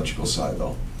on the electrical side,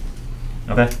 though,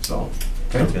 Okay, so.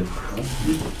 sounds Okay. good.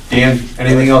 Dan,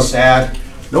 anything else to add?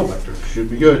 Nope, should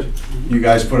be good. You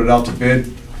guys put it out to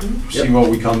bid, see Yep. what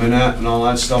we come in at and all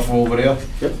that stuff over there.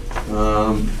 Yep.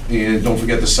 And don't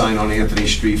forget to sign on Anthony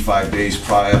Street 5 days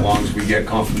prior, as long as we get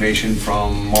confirmation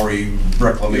from Murray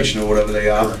Reclamation or whatever they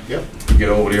are. Yep. Get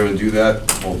over there and do that.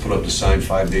 We'll put up the sign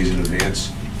 5 days in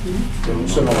advance.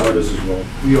 Some of letters as well.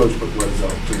 We always put letters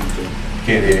out to them too.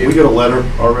 Can't hear We you. got a letter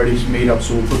already made up,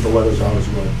 so we'll put the letters out as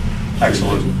well.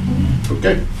 Excellent.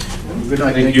 Okay. Good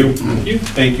night. Thank you.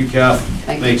 Thank you, Kath.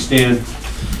 Thank you. Thanks, Dan.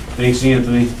 Thanks,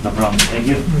 Anthony. No problem. Thank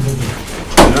you.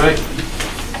 All right.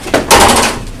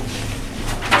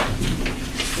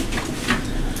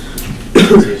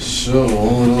 So,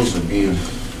 all of those are being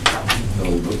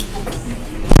held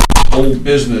up. Old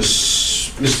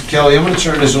business. Mr. Kelly, I'm gonna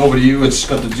turn this over to you. It's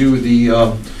got to do with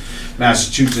the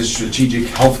Massachusetts Strategic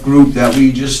Health Group that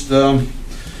we just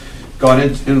got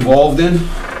involved in.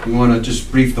 You wanna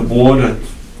just brief the board?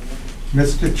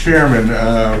 Mr. Chairman,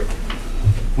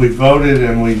 we voted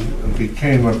and we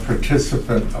became a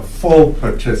participant, a full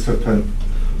participant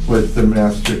with the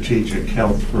Mass Strategic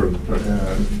Health Group,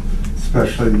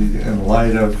 especially in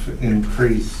light of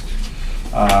increased,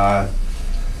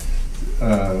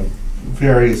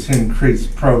 various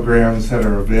increased programs that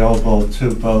are available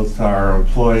to both our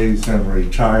employees and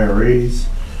retirees.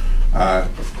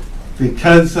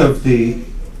 Because of the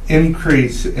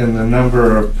increase in the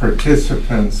number of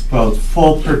participants, both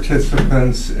full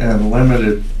participants and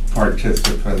limited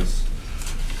participants,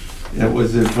 it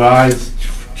was advised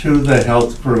to the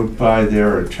health group by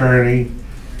their attorney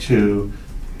to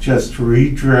just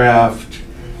redraft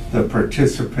the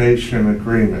participation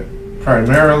agreement.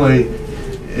 Primarily,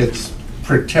 it's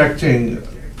protecting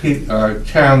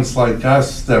towns like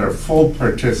us that are full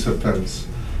participants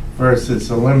versus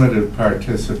the limited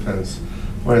participants,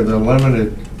 where the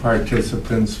limited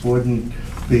participants wouldn't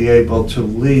be able to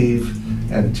leave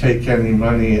and take any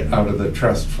money out of the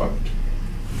trust fund.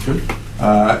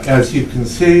 As you can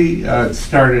see, it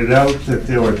started out that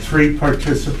there were 3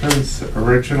 participants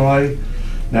originally.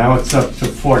 Now it's up to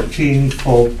 14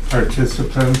 full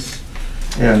participants,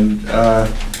 and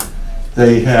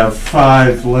they have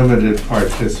 5 limited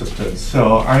participants.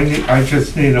 So I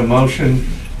just need a motion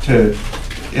to,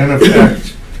 in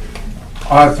effect,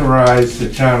 authorize the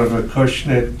town of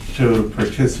Acushnet to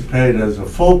participate as a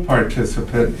full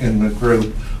participant in the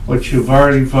group, which you've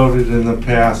already voted in the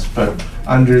past, but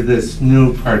under this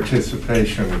new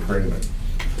participation agreement.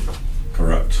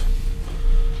 Correct.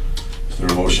 Is there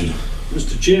a motion?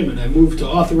 Mr. Chairman, I move to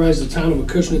authorize the town of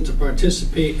Acushnet to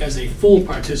participate as a full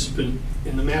participant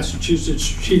in the Massachusetts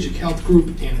Strategic Health Group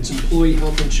and its employee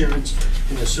health insurance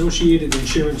and associated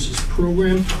insurances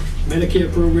program,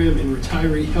 Medicare program, and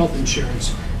retiree health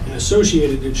insurance and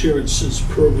associated insurances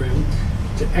program,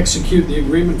 to execute the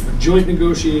agreement for joint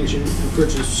negotiation and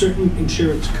purchase certain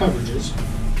insurance coverages,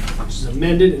 which is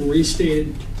amended and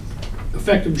restated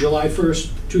effective July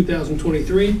 1st,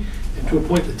 2023, and to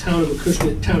appoint the town of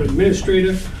Acushnet town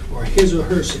administrator or his or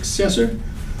her successor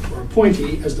or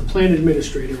appointee as the plan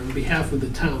administrator on behalf of the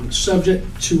town, subject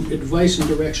to advice and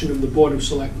direction of the Board of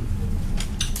Selectmen.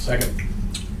 Second.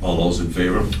 All those in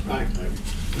favor?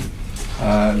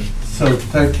 Aye. So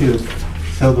thank you.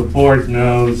 So the board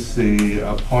knows the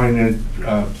appointed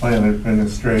plan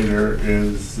administrator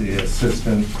is the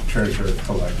assistant treasurer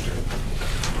collector.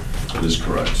 That is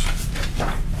correct.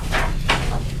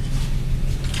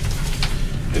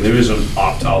 And there is an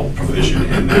opt-out provision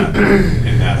in that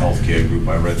healthcare group.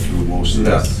 I read through most of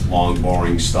that Yes. long,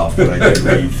 boring stuff, but I did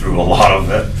read through a lot of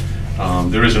it.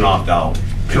 There is an opt-out.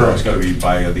 You know, it's gotta be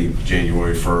by, I think,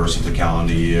 January 1st of the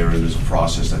calendar year, and there's a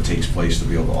process that takes place to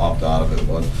be able to opt out of it,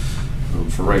 but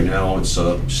for right now, it's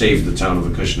saved the town of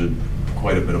Acushnet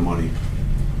quite a bit of money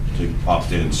to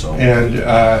opt in, so. And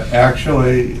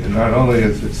actually, not only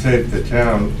has it saved the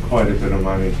town quite a bit of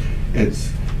money, it's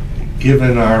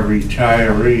given our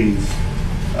retirees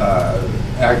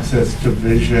access to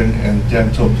vision and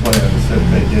dental plans that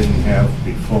they didn't have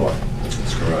before.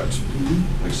 That's correct.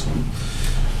 Excellent.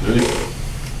 Ready?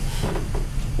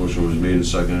 Motion was made and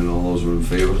seconded, all those were in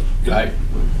favor? Aye.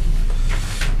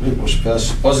 Motion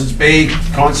passes. Buzzards Bay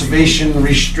Conservation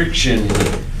Restriction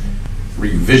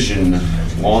Revision,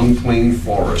 Long Plain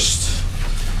Forest.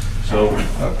 So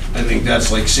I think that's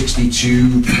like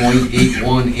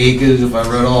 62.81 acres, if I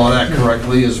read all of that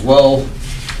correctly as well.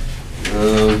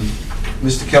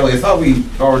 Mr. Kelly, I thought we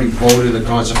already voted the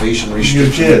conservation You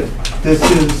restriction. did. This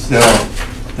is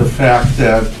the fact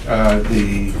that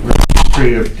the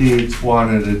Registry of Deeds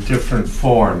wanted a different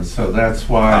form, so that's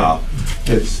why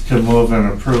it's to move and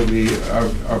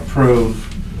approve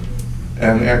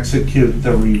and execute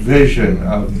the revision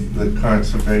of the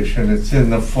conservation. It's in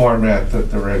the format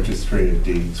that the Registry of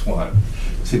Deeds want.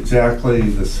 It's exactly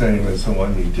the same as the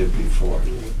one you did before.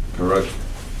 Correct.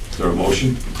 Is there a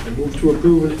motion? I move to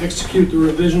approve and execute the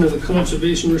revision of the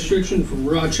conservation restriction from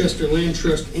Rochester Land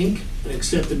Trust, Inc., and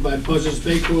accepted by Buzzards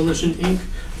Bay Coalition, Inc.,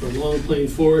 for Long Plain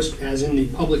Forest as in the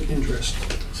public interest.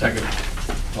 Second.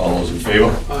 All those in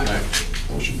favor? Aye.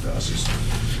 Motion passes.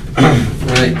 All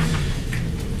right.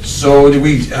 So do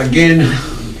we, again,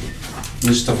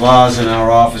 Mr. Vaz in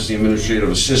our office, the administrative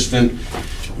assistant,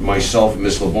 myself and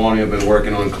Ms. Labonte have been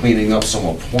working on cleaning up some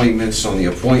appointments on the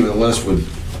appointment list with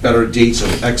better dates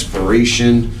of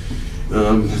expiration.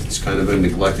 It's kind of been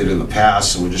neglected in the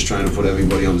past, so we're just trying to put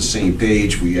everybody on the same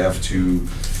page. We have to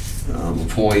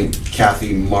appoint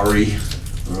Kathy Murray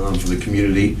for the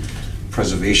Community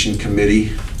Preservation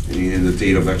Committee, and the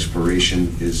date of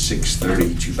expiration is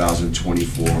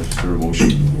 6/30/2024. Is there a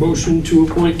motion? Motion to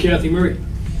appoint Kathy Murray.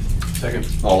 Second.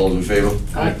 All those in favor?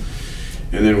 Aye.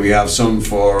 And then we have some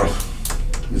for,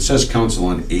 it says Council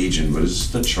on Aging, but is this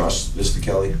the trust, Mr.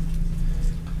 Kelly?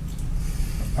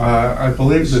 I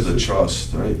believe This is the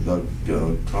trust, right?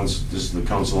 This is the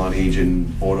Council on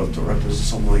Aging Board of Directors or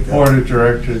something like that? Board of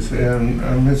Directors, and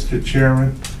Mr.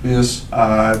 Chairman, Yes.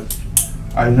 I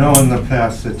know in the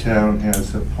past the town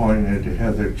has appointed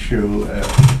Heather Chu,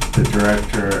 the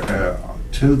director,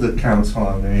 to the Council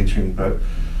on Aging, but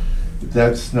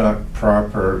that's not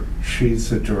proper. She's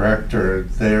the director,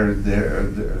 they're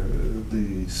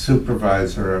the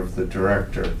supervisor of the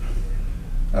director,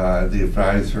 the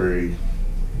advisory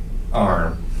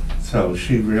arm. So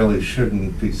she really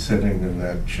shouldn't be sitting in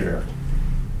that chair.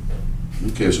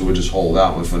 Okay, so we'll just hold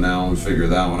that one for now and figure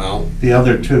that one out. The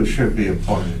other two should be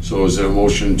appointed. So is there a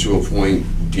motion to appoint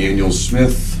Daniel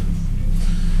Smith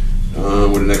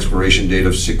with an expiration date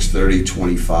of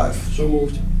 6/30/25? So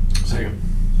moved. Second.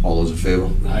 All those in favor?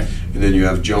 Aye. And then you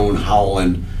have Joan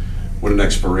Howland with an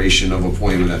expiration of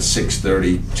appointment at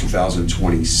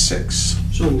 6/30/2026.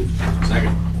 So moved.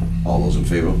 Second. All those in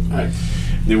favor? Aye.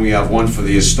 Then we have one for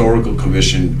the Historical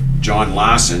Commission, John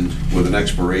Lassen, with an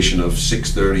expiration of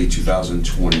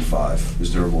 6/30/2025. Is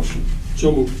there a motion?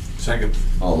 So moved. Second.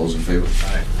 All those in favor?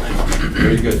 Aye.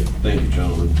 Very good. Thank you,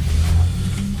 gentlemen.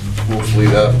 Hopefully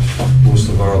that, most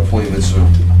of our appointments are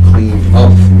cleaned up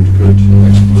with good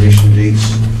expiration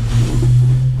dates.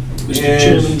 Mr. And-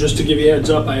 Chairman, just to give you a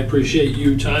heads up, I appreciate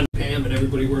you, Tom, Pam, and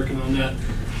everybody working on that,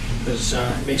 because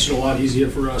it makes it a lot easier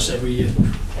for us every year.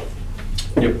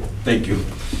 Yep, thank you.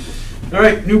 All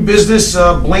right, new business,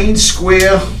 Blaine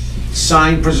Square,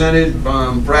 sign presented,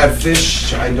 Brad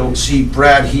Fish. I don't see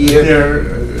Brad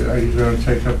here. Are you going to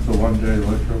take up the one-day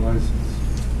liquor license?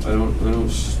 I don't,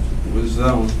 where's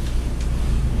that one?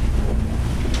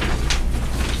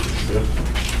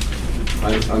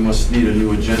 I must need a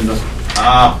new agenda.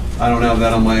 I don't have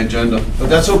that on my agenda, but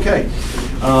that's okay.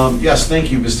 Yes, thank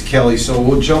you, Mr. Kelly. So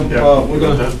we'll jump, we're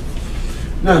gonna,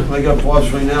 no, I got Bob's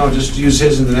right now, just use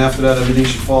his, and then after that, everything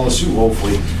should follow suit,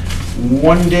 hopefully.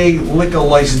 One-day liquor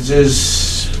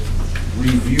licenses,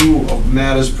 review of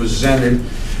matters presented.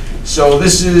 So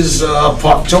this is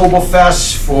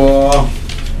Poptoberfest for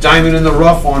Diamond in the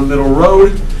Rough on Middle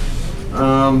Road.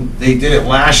 They did it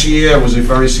last year, it was a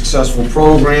very successful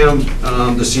program.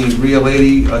 The Sangria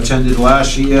lady attended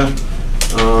last year.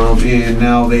 And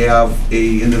now they have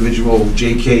a individual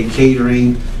JK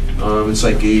Catering. It's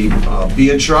like a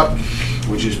beer truck,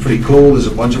 which is pretty cool. There's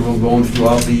a bunch of them going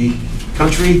throughout the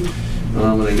country.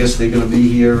 And I guess they're gonna be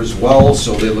here as well,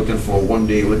 so they're looking for a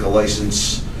one-day liquor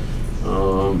license.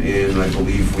 And I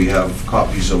believe we have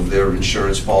copies of their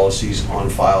insurance policies on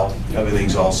file.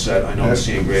 Everything's all set. I know the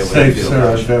Sangria lady did it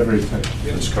last year. Everything.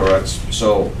 That's correct.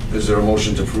 So is there a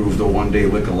motion to approve the one-day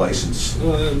liquor license?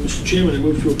 Mr. Chairman, I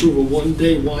move to approve a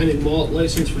one-day wine and malt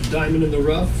license for Diamond in the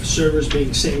Rough, servers being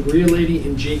Sangria Lady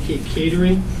and JK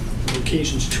Catering,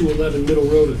 locations 211 Middle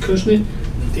Road, Acushnet,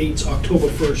 the date's October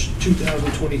 1st,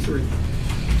 2023.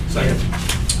 Second.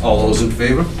 All those in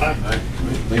favor? Aye.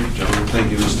 Thank you, gentlemen.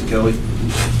 Thank you, Mr. Kelly.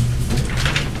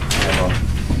 I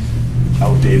have a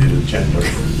outdated agenda.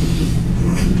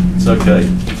 It's okay.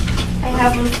 I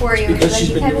have one for you. Because she's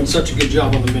Would you been have doing it? such a good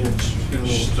job on the minutes.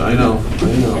 I know.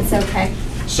 It's okay.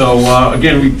 So,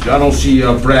 again, I don't see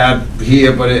Brad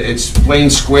here, but it's Blaine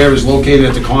Square is located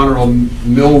at the corner of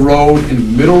Mill Road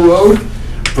and Middle Road,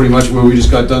 pretty much where we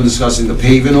just got done discussing the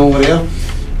paving over there.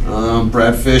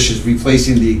 Brad Fish is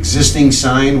replacing the existing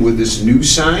sign with this new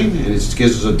sign, and it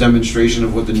gives us a demonstration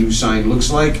of what the new sign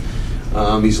looks like.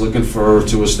 He's looking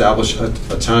to establish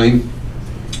a time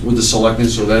with the selectmen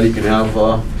so that he can have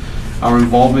our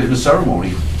involvement in the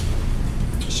ceremony.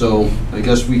 So I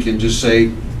guess we can just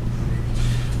say,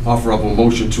 offer up a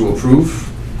motion to approve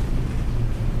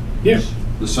Yes.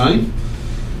 the sign.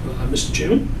 Mr.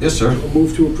 Chairman? Yes, sir. I'll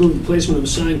move to approve the placement of a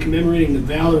sign commemorating the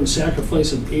valor and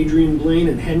sacrifice of Adrian Blaine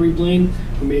and Henry Blaine,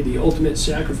 who made the ultimate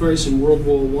sacrifice in World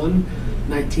War I,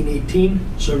 1918,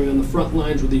 serving on the front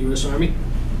lines with the U.S. Army.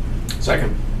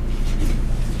 Second.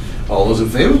 All those in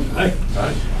favor? Aye.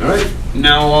 Aye. All right.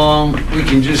 Now,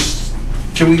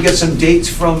 can we get some dates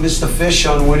from Mr. Fish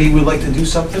on when he would like to do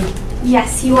something?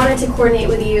 Yes, he wanted to coordinate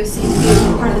with you so you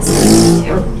could be part of the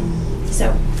ceremony too.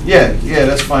 So, Yeah,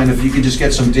 that's fine. If you could just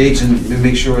get some dates and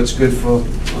make sure it's good for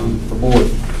the board.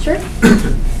 sure.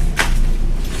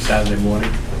 Saturday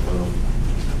morning.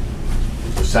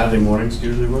 Saturday mornings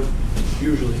usually work?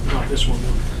 Usually, not this one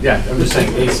though. Yeah, I'm just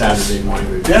saying a Saturday morning.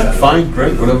 would be Yeah, better. fine,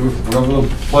 great, whatever the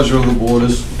pleasure of the board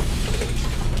is.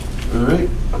 All right.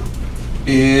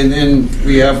 And then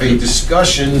we have a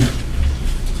discussion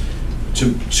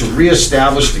to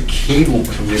reestablish the cable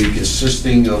committee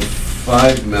consisting of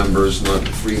 5 members, not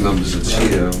 3 members that's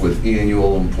here, with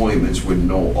annual appointments with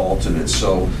no alternates.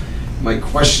 So my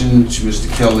question to Mr.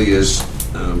 Kelly is,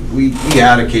 we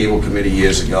had a cable committee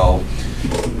years ago.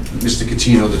 Mr.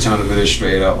 Catino, the town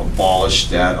administrator, abolished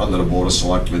that under the Board of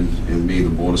Selectmen and made the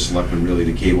Board of Selectmen really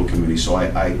the cable committee. So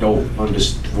I don't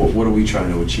understand, what are we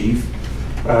trying to achieve?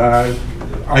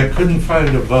 I couldn't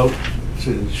find a vote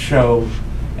to show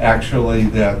actually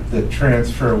that the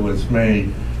transfer was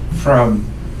made from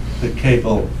the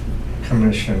cable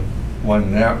commission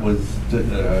when that was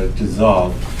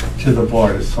dissolved to the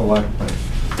Board of Selectmen.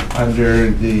 Under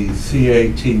the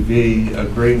CATV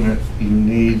agreement, you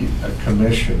need a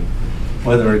commission,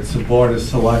 whether it's the Board of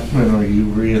Selectmen or you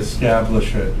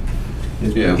reestablish it.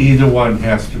 Yeah. Either one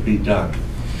has to be done.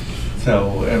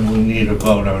 So, and we need a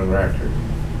vote on record.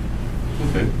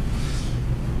 Okay.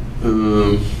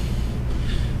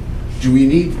 Do we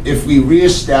need, if we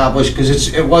reestablish,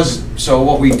 because so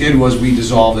what we did was we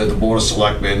dissolved at the Board of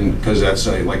Selectmen, because that's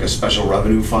like a special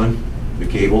revenue fund, the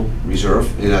cable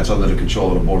reserve, and that's under the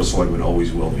control of the Board of Selectmen,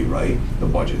 always will be, right? The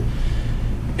budget.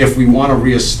 If we want to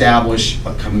reestablish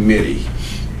a committee,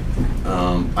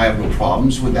 I have no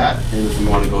problems with that. And if we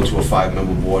want to go to a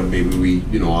 5-member board, maybe we,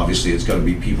 obviously it's got to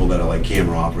be people that are like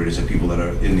camera operators and people that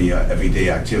are in the everyday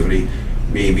activity.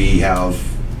 Maybe have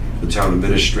the town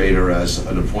administrator as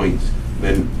an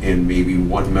appointment and maybe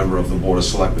 1 member of the Board of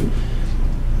Selectmen.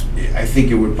 I think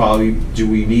it would probably, do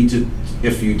we need to,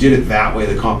 if you did it that way,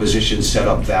 the composition set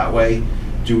up that way,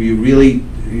 do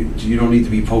you don't need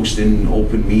to be posting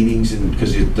open meetings and,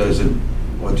 because it doesn't,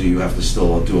 or do you have to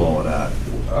still do all of that?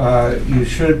 You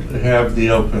should have the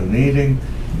open meeting.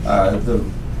 The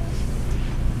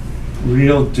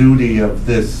real duty of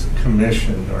this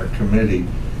commission or committee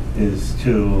is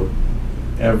to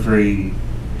every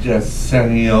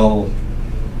decennial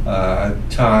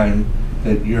time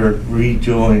that you're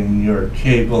redoing your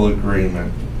cable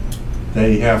agreement,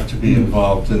 they have to be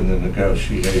involved in the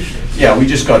negotiations. Yeah, we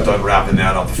just got done wrapping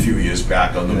that up a few years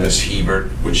back under Miss Hebert,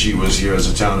 when she was here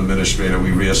as a town administrator.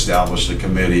 We reestablished the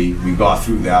committee. We got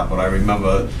through that, but I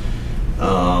remember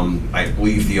I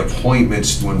believe the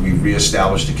appointments, when we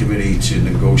reestablished the committee to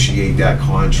negotiate that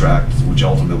contract, which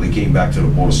ultimately came back to the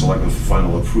Board of Selectmen for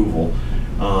final approval,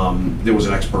 there was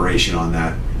an expiration on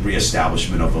that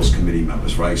reestablishment of those committee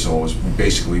members, right? So it was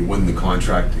basically when the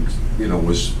contract,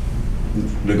 was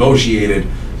negotiated,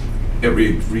 it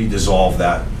re-dissolved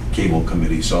that cable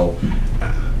committee. So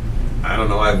I don't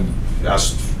know, I've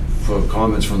asked for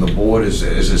comments from the board. Is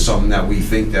it something that we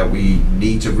think that we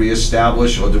need to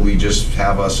reestablish, or do we just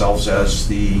have ourselves as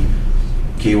the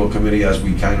cable committee as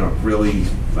we kind of really,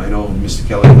 I know Mr.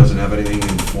 Kelly doesn't have anything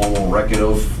in formal record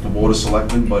of the Board of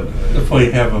Selectmen, but if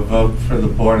we have a vote for the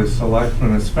Board of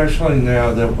Selectmen, especially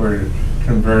now that we're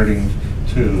converting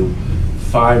to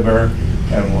fiber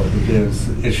and there's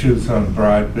issues on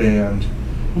broadband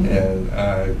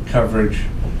and coverage,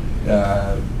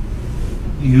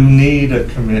 you need a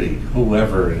committee,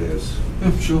 whoever it is.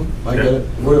 yeah, sure, I Yeah. get it.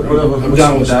 Whatever. I'm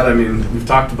down with that. I mean, we've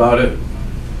talked about it.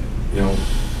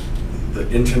 The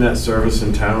internet service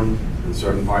in town, in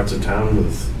certain parts of town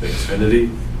with Xfinity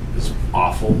is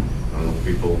awful. I don't know if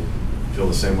people feel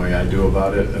the same way I do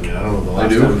about it. I mean, I don't know the last I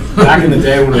do. time. Back in the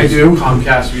day when I it was do.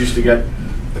 Comcast, we used to get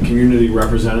a community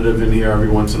representative in here every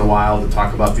once in a while to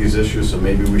talk about these issues, so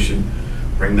maybe we should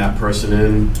bring that person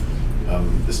in,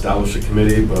 establish a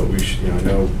committee, but we should, I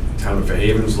know Town of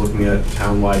Fairhaven's looking at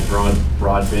townwide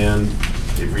broadband.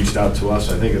 They've reached out to us.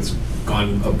 I think it's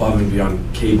gone above and beyond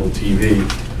cable TV.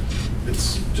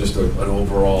 It's just an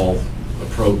overall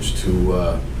approach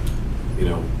to,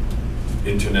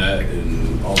 internet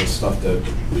and all the stuff that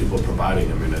people are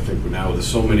providing. I mean, I think now there's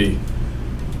so many,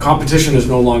 competition is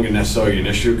no longer necessarily an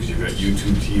issue because you've got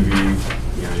YouTube TV,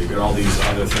 you've got all these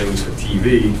other things for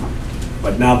TV,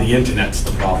 but now the internet's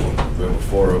the problem. Where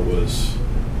before it was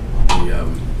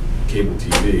the cable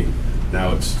TV,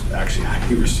 now it's actually how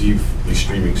you receive these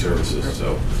streaming services.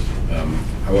 So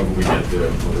however we get there,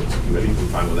 whether it's a committee, I'm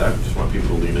fine with that. Just want people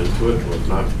to lean into it, or if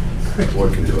not, the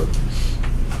board can do it.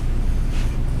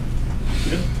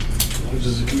 As long as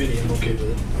it's a committee, I'm okay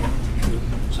with it.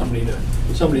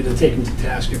 Somebody to take them to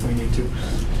task if we need to.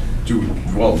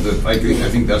 I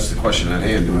think that's the question at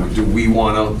hand. Do we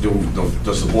want to,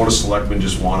 does the Board of Selectmen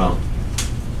just want to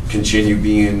continue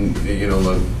being,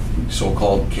 the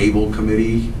so-called cable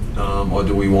committee? Or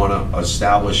do we want to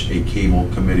establish a cable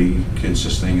committee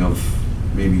consisting of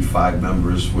maybe 5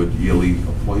 members with yearly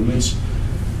appointments?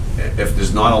 If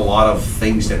there's not a lot of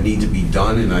things that need to be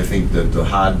done, and I think that the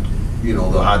hard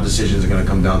decisions are going to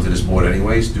come down to this board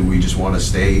anyways, do we just want to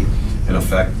stay, in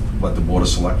effect, let the Board of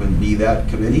Selectmen be that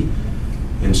committee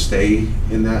and stay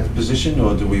in that position?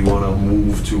 Or do we want to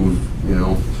move to,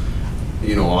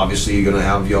 obviously you're going to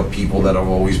have your people that have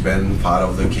always been part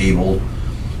of the cable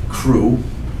crew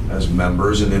as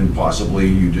members, and then possibly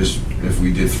if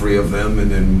we did 3 of them,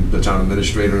 and then the town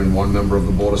administrator and 1 member of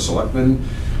the Board of Selectmen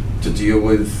to deal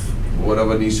with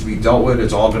whatever needs to be dealt with,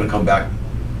 it's all going to come back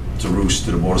to roost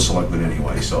to the Board of Selectmen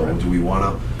anyway. So do we want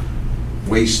to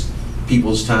waste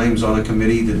people's times on a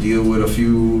committee to deal with a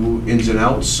few ins and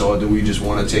outs, or do we just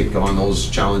want to take on those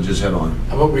challenges head on?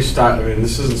 How about we start, I mean,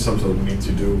 this isn't something we need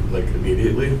to do like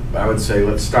immediately, but I would say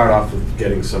let's start off with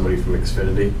getting somebody from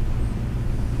Xfinity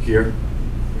here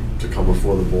to come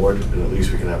before the board, and at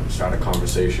least we can start a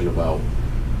conversation about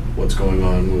what's going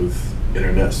on with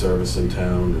internet service in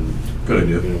town and Good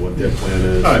idea. What their plan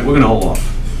is. All right, we're going to hold off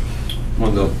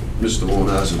when Mr. Moon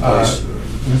has in place.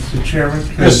 Mr. Chairman?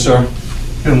 Yes, sir.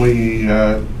 Can we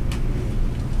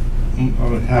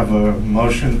have a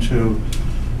motion to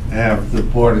have the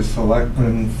Board of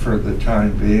Selectmen for the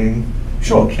time being?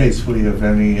 Sure. In case we have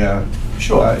any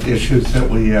issues that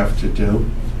we have to do?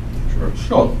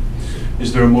 Sure.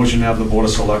 Is there a motion to have the Board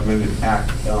of Selectmen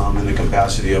act in the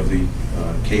capacity of the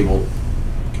cable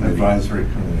committee? Advisory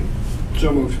Committee.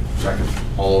 So moved. Second.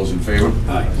 All those in favor?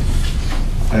 Aye.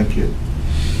 Thank you.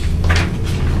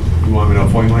 You want me to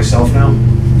appoint myself now?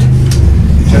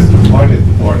 You just appointed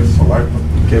the Board of Selectmen.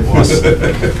 Okay, boss.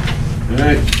 All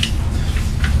right.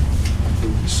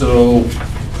 So,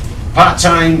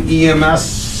 part-time EMS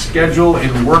schedule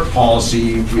and work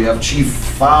policy. We have Chief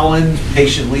Fallon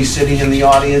patiently sitting in the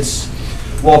audience.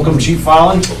 Welcome, Chief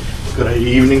Fallon. Good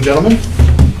evening, gentlemen.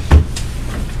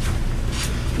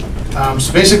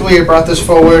 So basically, I brought this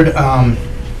forward.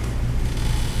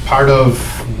 Part of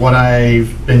what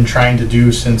I've been trying to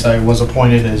do since I was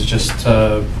appointed is just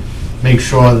to make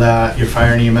sure that your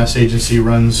fire and EMS agency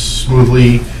runs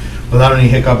smoothly, without any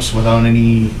hiccups, without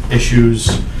any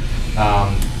issues.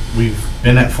 We've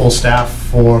been at full staff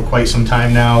for quite some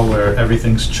time now, where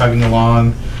everything's chugging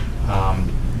along.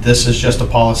 This is just a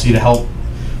policy to help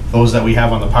those that we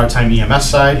have on the part-time EMS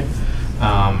side.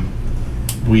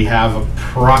 We have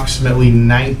approximately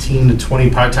 19 to 20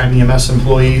 part-time EMS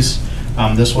employees.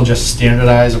 This will just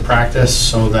standardize a practice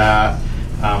so that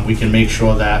we can make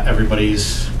sure that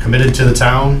everybody's committed to the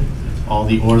town, all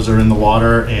the oars are in the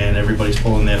water, and everybody's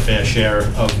pulling their fair share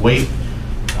of weight.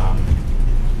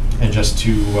 And just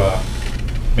to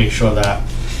make sure that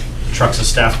trucks are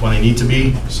staffed when they need to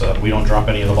be, so that we don't drop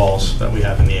any of the balls that we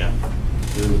have in the air.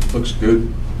 Looks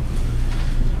good.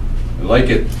 I like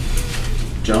it.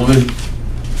 Gentlemen,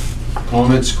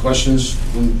 comments, questions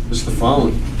from Mr.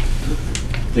 Fallon?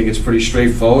 I think it's pretty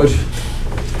straightforward.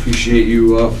 Appreciate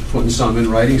you putting something in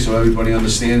writing so everybody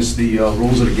understands the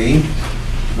rules of the game,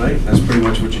 right? That's pretty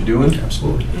much what you're doing.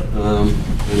 Absolutely.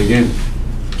 And again,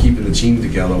 keeping the team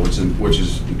together, which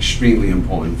is extremely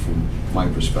important from my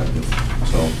perspective.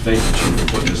 So thank you, Chief, for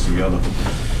putting this together.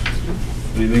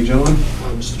 Anything, gentlemen?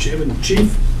 Mr. Chairman,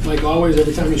 Chief, like always,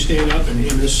 every time you stand up and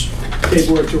hand this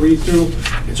paperwork to read through,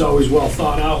 it's always well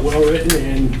thought out, well written,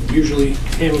 and usually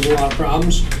handles a lot of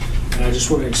problems. And I just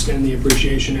want to extend the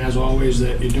appreciation, as always,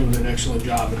 that you're doing an excellent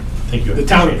job. Thank you. The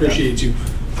town appreciates you.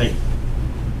 Thank you.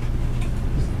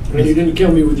 And you didn't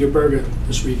kill me with your burger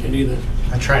this weekend either.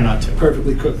 I try not to.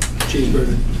 Perfectly cooked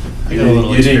cheeseburger. I got a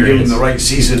little You didn't give him experience. the right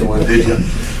seasoned one, did you?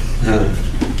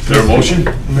 Is there a motion?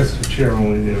 Mr.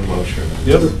 Chairman, we need a motion.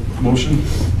 Yep. Motion?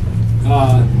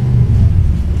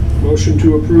 Motion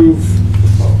to approve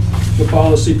the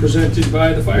policy presented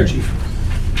by the fire chief.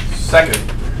 Second.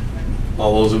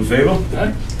 All those in favor?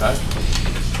 Aye.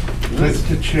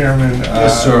 Mr. Chairman.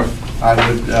 Yes, sir. I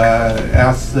would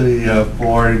ask the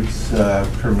board's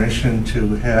permission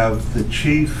to have the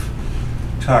chief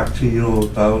talk to you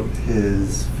about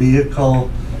his vehicle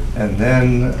and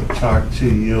then talk to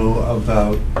you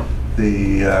about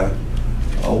the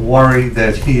worry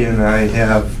that he and I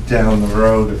have down the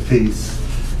road a piece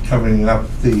coming up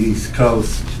the East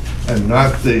Coast, and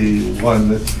not the one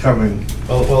that's coming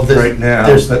Well, right now.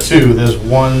 there's but two. There's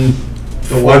one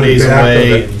the 4 one days back of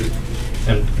away it.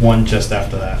 and one just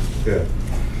after that. Yeah.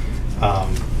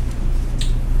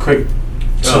 Quick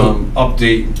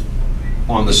update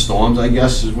on the storms, I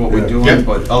guess, is what we're doing. Yep.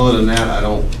 But other than that,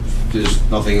 there's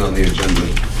nothing on the agenda.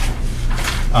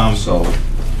 So,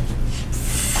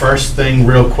 First thing,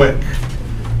 real quick,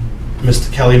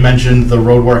 Mr. Kelly mentioned the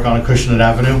road work on Acushnet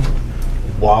Avenue.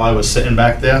 While I was sitting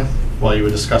back there, while you were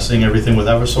discussing everything with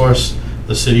Eversource,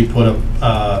 the city put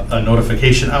a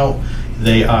notification out.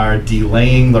 They are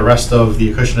delaying the rest of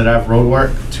the Acushnet Ave road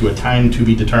work to a time to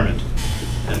be determined,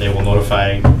 and they will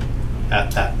notify at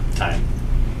that time.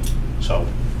 So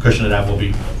Acushnet Ave will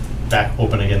be back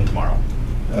open again tomorrow.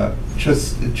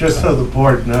 Just so the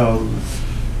board knows,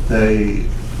 they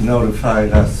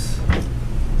notified us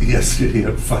yesterday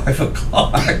at 5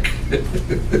 o'clock.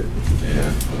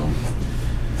 yeah. Well,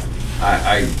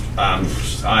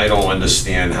 I don't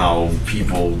understand how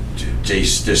people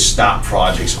just stop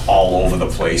projects all over the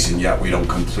place and yet we don't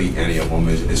complete any of them.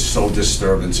 It's so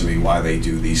disturbing to me why they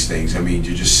do these things. I mean,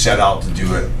 you just set out to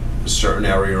do it a certain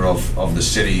area of the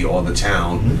city or the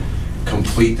town,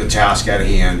 complete the task at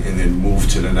hand, and then move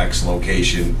to the next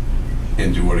location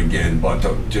and do it again. But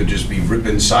to just be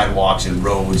ripping sidewalks and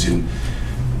roads, and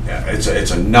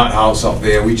it's a nut house up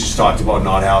there. We just talked about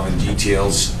not having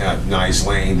details at Nice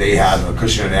Lane. They have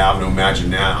Acushnet Avenue.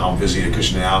 Imagine that, how busy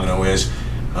Acushnet Avenue is.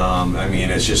 I mean,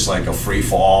 it's just like a free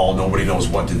fall. Nobody knows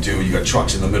what to do. You got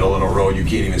trucks in the middle of the road. You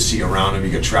can't even see around them.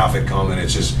 You got traffic coming.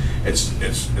 It's just,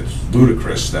 it's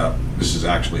ludicrous that this is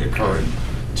actually occurring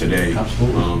today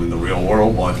in the real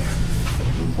world. But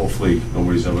hopefully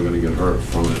nobody's ever going to get hurt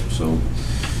from it. So,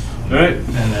 all right. And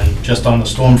then just on the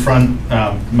storm front,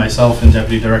 myself and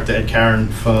Deputy Director Ed Karen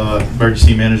for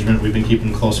Emergency Management, we've been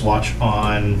keeping close watch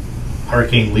on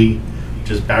Hurricane Lee,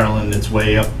 which is barreling its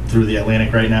way up through the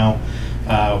Atlantic right now.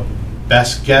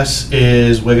 Best guess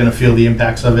is we're going to feel the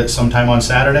impacts of it sometime on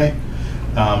Saturday.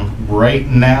 Right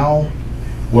now,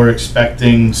 we're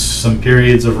expecting some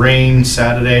periods of rain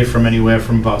Saturday from anywhere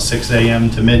from about 6 a.m.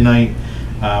 to midnight.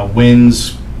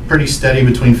 Winds pretty steady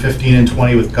between 15 and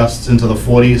 20 with gusts into the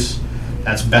 40s.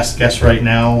 That's best guess right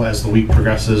now. As the week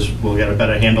progresses, we'll get a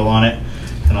better handle on it.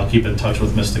 And I'll keep in touch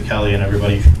with Mr. Kelly and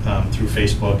everybody through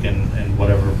Facebook and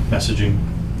whatever messaging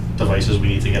devices we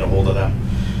need to get a hold of them.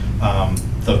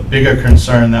 The bigger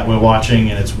concern that we're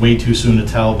watching, and it's way too soon to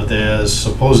tell, but there's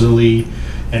supposedly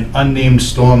an unnamed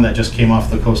storm that just came off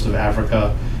the coast of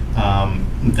Africa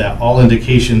that all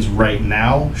indications right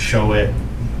now show it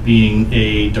being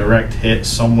a direct hit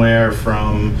somewhere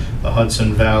from the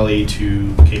Hudson Valley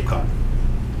to Cape Cod.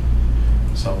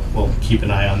 So we'll keep an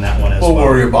eye on that one as well. We'll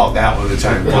worry about that when the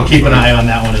time comes. We'll keep an eye on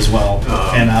that one as well.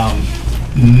 And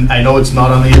I know it's not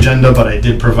on the agenda, but I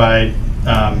did provide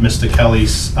Mr. Kelly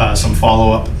some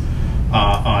follow-up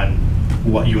on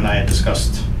what you and I had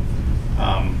discussed.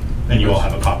 And you all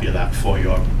have a copy of that for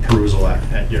your perusal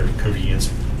at your convenience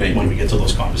when we get to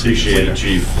those conversations Appreciate later. it,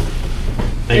 Chief.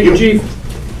 Thank you, Chief.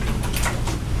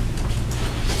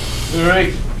 All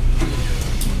right.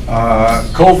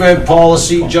 COVID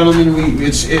policy, gentlemen,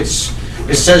 it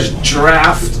says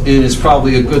draft, and it's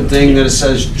probably a good thing that it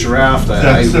says draft.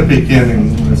 That's the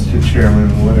beginning, Mr. Chairman.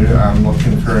 I'm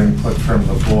looking for input from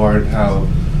the board, how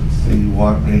you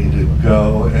want me to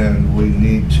go, and we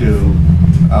need to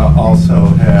also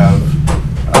have,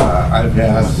 I've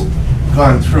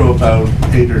gone through about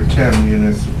 8 or 10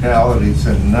 municipalities,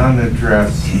 and none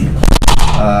address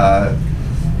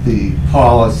the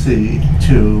policy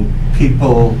to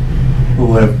people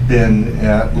who have been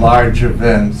at large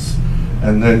events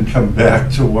and then come back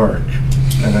to work.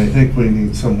 And I think we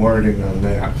need some wording on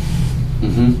that.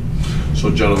 Mm-hmm.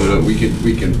 So gentlemen, we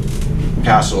can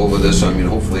pass over this. I mean,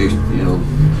 hopefully, you know,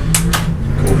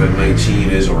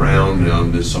 COVID-19 is around.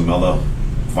 There's some other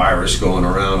virus going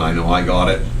around. I know I got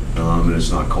it, and it's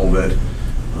not COVID.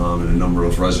 And a number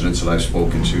of residents that I've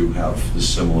spoken to have the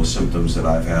similar symptoms that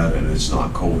I've had, and it's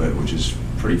not COVID, which is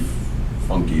pretty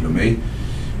funky to me.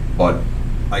 But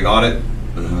I got it.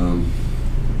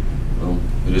 Well,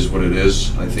 it is what it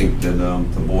is. I think that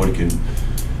the board can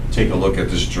take a look at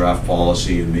this draft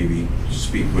policy and maybe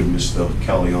speak with Mr.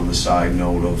 Kelly on the side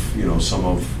note of, you know, some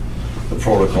of the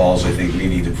protocols I think we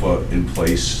need to put in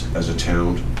place as a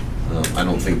town. I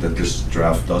don't think that this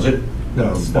draft does it.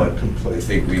 No, it's but not complete. I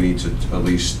think we need to at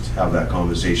least have that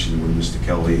conversation with Mr.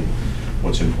 Kelly,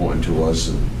 what's important to us,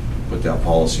 and put that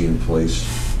policy in place.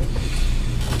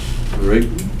 All right,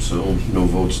 so no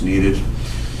votes needed.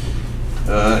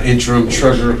 Interim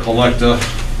treasurer collector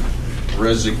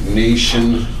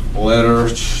resignation letter.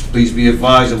 Please be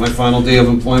advised that my final day of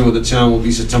employment with the town will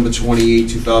be September 28,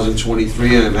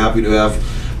 2023. I am happy to have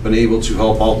been able to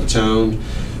help out the town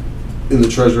in the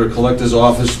treasurer collector's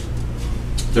office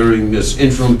during this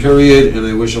interim period, and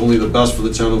I wish only the best for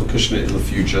the town of Acushnet in the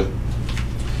future.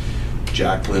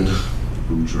 Jacqueline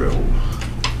Boudreau.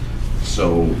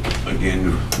 So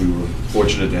again, we were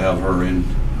fortunate to have her in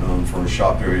for a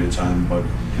short period of time, but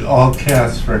all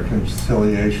caste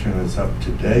reconciliation is up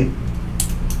to date,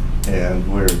 and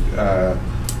we're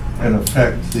in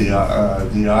effect the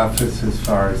office as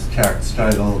far as tax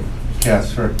title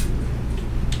caste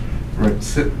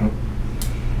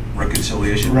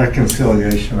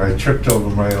reconciliation. I tripped over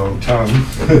my own tongue.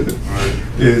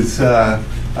 Is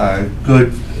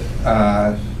good.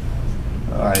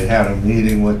 I had a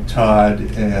meeting with Todd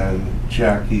and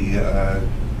Jackie,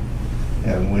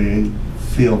 and we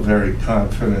feel very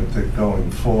confident that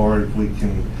going forward we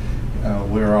can,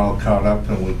 we're all caught up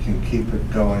and we can keep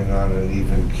it going on an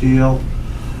even keel.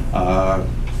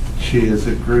 She has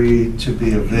agreed to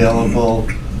be available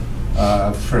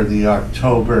for the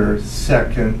October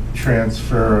 2nd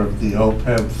transfer of the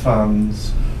OPEB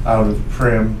funds out of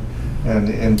PRIM and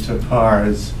into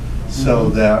PARS, so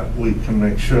that we can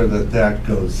make sure that that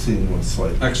goes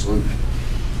seamlessly. excellent.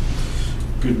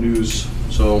 Good news.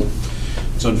 So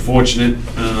it's unfortunate.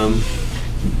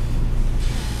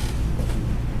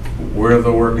 Where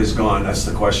the work is gone, that's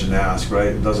the question to ask, right?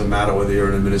 It doesn't matter whether you're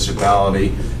in a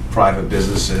municipality, private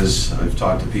businesses. I've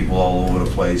talked to people all over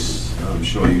the place. I'm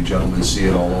sure you gentlemen see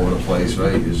it all over the place,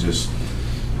 right? It's just,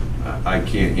 I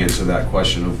can't answer that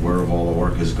question of where all the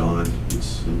work has gone.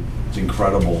 It's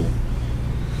incredible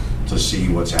to see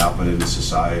what's happening in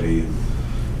society.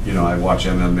 You know, I watch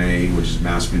MMA, which is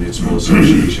Mass Municipal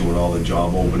Association, with all the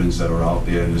job openings that are out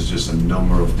there, and there's just a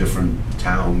number of different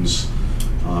towns,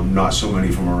 not so many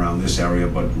from around this area,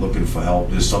 but looking for help.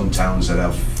 There's some towns that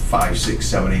have 5, 6,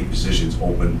 7, 8 positions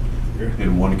open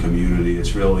in one community.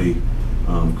 It's really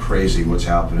crazy what's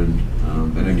happening.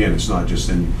 And again, it's not just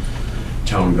in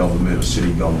town government or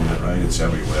city government, right? It's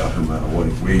everywhere. No matter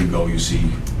where you go, you see,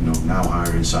 you know, now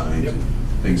hiring signs, and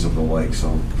things of the like.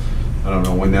 So I don't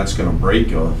know when that's going to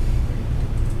break. Or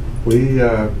We,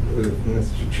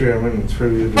 Mr. Chairman,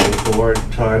 through you to the board,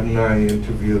 Todd and I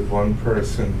interviewed one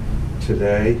person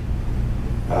today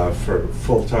for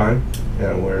full-time,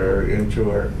 and we're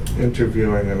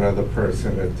interviewing another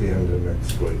person at the end of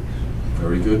next week.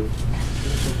 very good.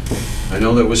 I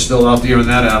know that we're still out there in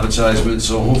that advertisement,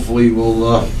 so hopefully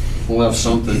we'll have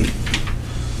something.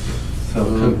 So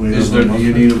could we Is have a there? Do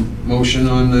you motion? need a motion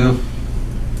on there?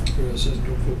 It says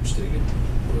no votes taken.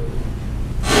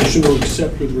 Motion to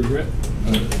accept with regret.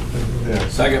 Yeah.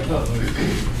 Second.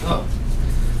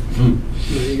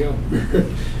 There you go.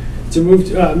 To move,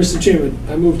 Mr. Chairman,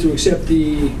 I move to accept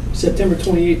the September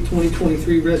 28,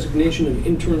 2023 resignation of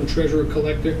interim treasurer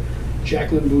collector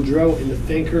Jacqueline Boudreau, and to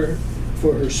thank her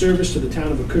for her service to the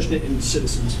town of Acushnet and its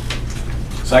citizens.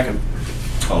 Second.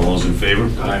 All those in favor?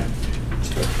 Aye.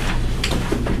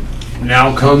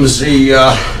 Now comes the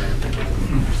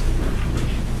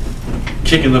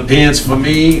kick in the pants for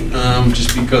me,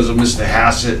 just because of Mr.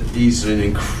 Hassett. He's an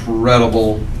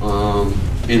incredible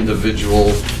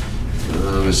individual.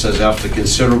 It says, after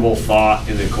considerable thought,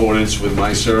 in accordance with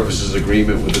my services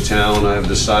agreement with the town, I have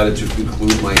decided to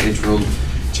conclude my interim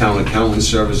town accountant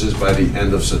services by the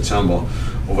end of September.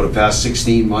 Over the past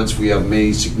 16 months, we have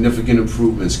made significant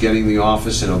improvements, getting the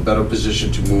office in a better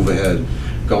position to move ahead.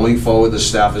 Going forward, the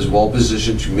staff is well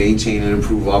positioned to maintain and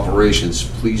improve operations.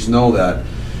 Please know that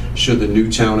should the new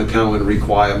town accountant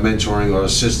require mentoring or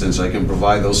assistance, I can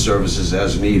provide those services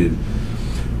as needed.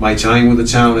 My time with the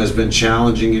town has been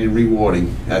challenging and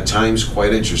rewarding, at times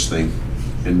quite interesting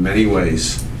in many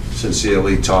ways.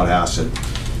 Sincerely, Todd Hassett.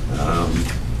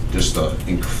 Just an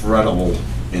incredible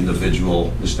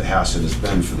individual Mr. Hassett has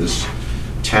been for this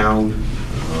town.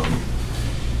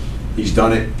 He's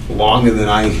done it longer than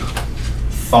I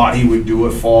thought he would do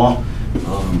it for.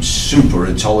 Super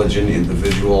intelligent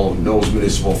individual, knows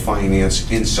municipal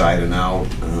finance inside and out.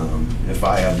 If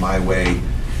I had my way,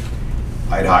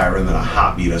 I'd hire him in a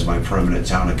heartbeat as my permanent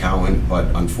town accountant, but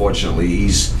unfortunately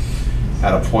he's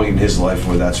at a point in his life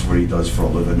where that's what he does for a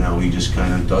living now. He just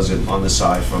kind of does it on the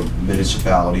side for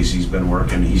municipalities. He's been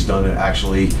working, he's done it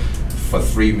actually for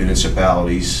 3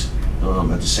 municipalities at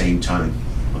the same time,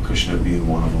 Acushnet being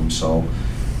one of them. So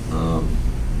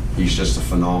he's just a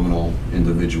phenomenal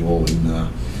individual,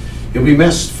 and he'll be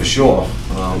missed for sure.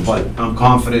 But I'm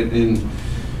confident in,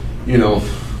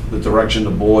 the direction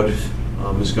the board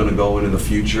is going to go in the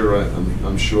future.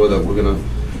 I'm sure that we're going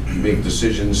to make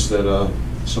decisions that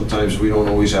sometimes we don't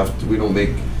always have to, we don't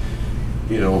make,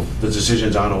 the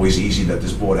decisions aren't always easy that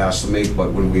this board has to make,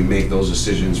 but when we make those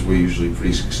decisions, we're usually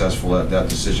pretty successful at that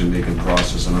decision-making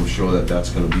process, and I'm sure that that's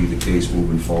going to be the case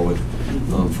moving forward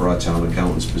for our town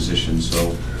accountant's position.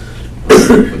 So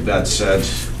with that said,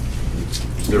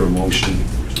 is there a motion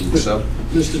to accept?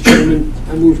 Mr. Chairman,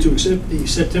 I move to accept the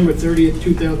September 30th,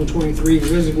 2023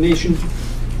 resignation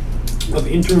of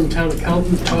interim town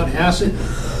accountant Todd Hassett,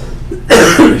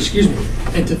 excuse me,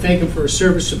 and to thank him for his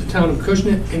service to the town of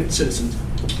Acushnet and its citizens.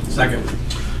 Second.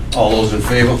 All those in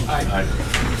favor? Aye.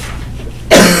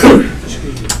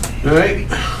 All right.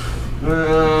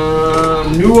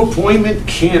 New appointment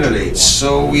candidates.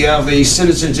 So we have a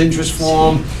citizens interest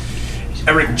form.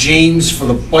 Eric James for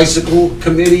the bicycle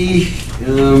committee.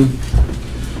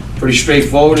 Pretty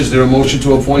straightforward. Is there a motion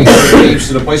to appoint Eric James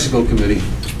to the bicycle committee?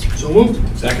 So moved.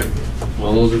 Second.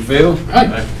 All those in favor? Aye.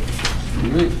 All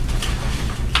right.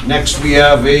 Next, we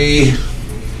have a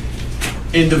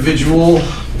individual.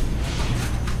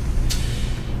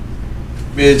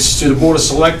 It's to the Board of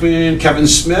Selectmen, Kevin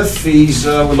Smith. He's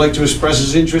would like to express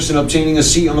his interest in obtaining a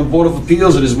seat on the Board of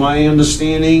Appeals. It is my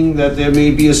understanding that there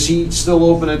may be a seat still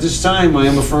open at this time. I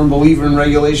am a firm believer in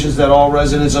regulations that all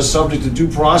residents are subject to due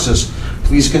process.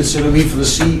 Please consider me for the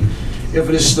seat if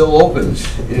it is still open.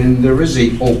 And there is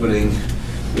an opening.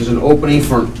 There's an opening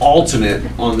for an alternate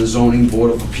on the Zoning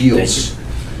Board of Appeals.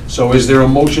 So is there a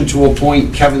motion to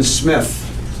appoint Kevin Smith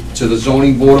to the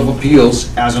Zoning Board of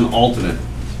Appeals as an alternate?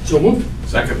 So moved.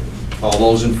 Second. All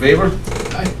those in favor?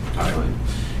 Aye. Aye.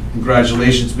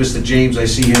 Congratulations, Mr. James. I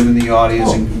see him in the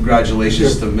audience, and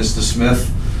congratulations to Mr. Smith.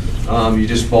 You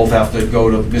just both have to go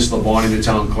to Ms. Labonte, the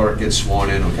town clerk, get sworn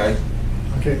in, okay?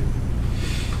 Okay.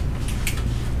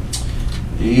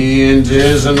 And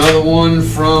there's another one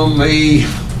from a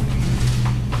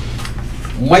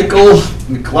Michael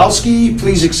Miklowski.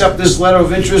 Please accept this letter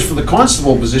of interest for the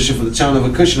constable position for the town of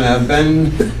Acushnet. I've been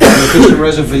an Acushnet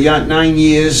resident for 9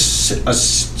 years, a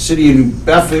city of New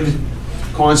Bedford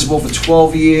constable for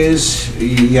 12 years.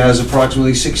 He has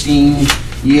approximately 16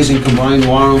 years in combined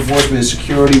law enforcement and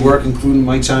security work, including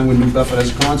my time with New Bedford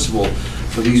as a constable.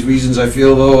 For these reasons, I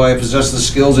feel though I possess the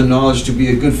skills and knowledge to be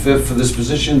a good fit for this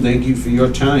position. Thank you for your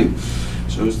time.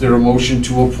 So is there a motion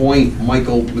to appoint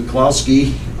Michael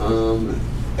Miklowski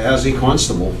as a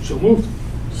constable? So moved.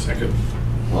 Second.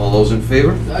 All those in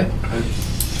favor? Aye.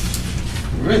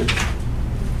 All right.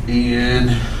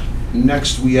 And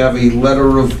next we have a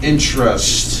letter of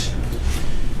interest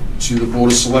to the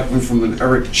Board of Selectmen from an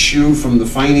Eric Chu from the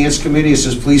Finance Committee. It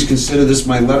says, please consider this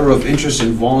my letter of interest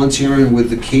in volunteering with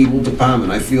the cable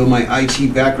department. I feel my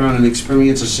IT background and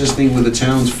experience assisting with the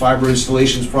town's fiber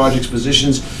installations projects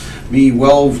positions me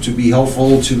well to be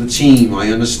helpful to the team.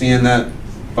 I understand that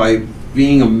by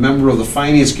being a member of the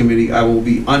Finance Committee, I will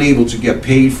be unable to get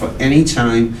paid for any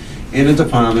time in a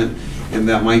department, and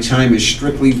that my time is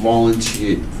strictly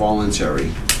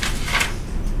voluntary.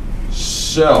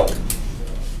 So,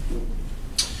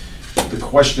 the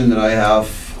question that I have,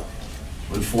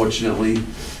 unfortunately,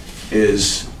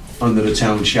 is under the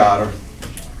town charter.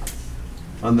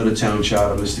 Under the town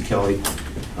charter, Mr. Kelly,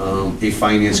 a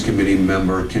finance committee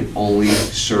member can only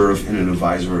serve in an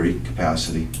advisory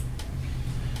capacity.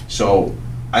 So,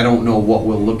 I don't know what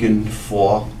we're looking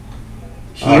for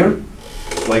here.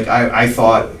 Like, I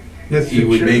thought he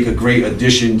would make a great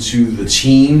addition to the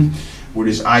team with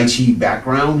his IT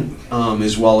background,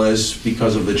 as well as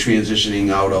because of the transitioning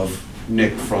out of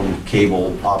Nick from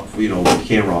cable,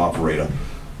 camera operator.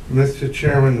 Mr.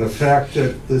 Chairman, the fact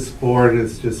that this board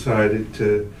has decided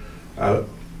to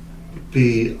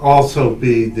also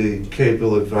be the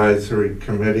Cable Advisory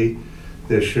Committee,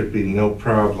 there should be no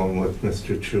problem with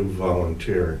Mr. Chu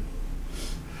volunteering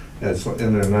as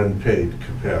in an unpaid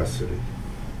capacity.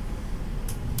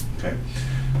 Okay,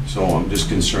 so I'm just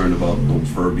concerned about the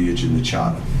verbiage in the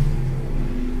charter.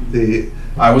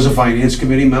 I was a finance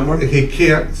committee member. He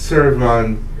can't serve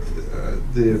on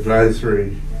the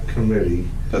advisory committee.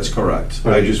 That's correct.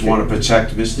 I just want to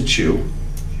protect Mr. Chu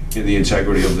and the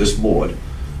integrity of this board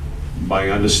by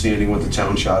understanding what the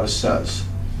town charter says.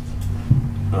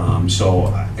 So,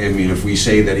 I mean, if we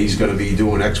say that he's going to be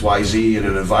doing X, Y, Z in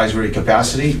an advisory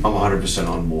capacity, I'm 100%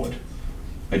 on board.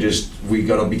 We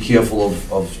got to be careful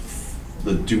of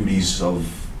the duties of,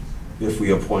 if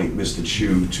we appoint Mr.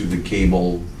 Chu to the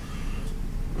cable,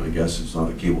 I guess it's not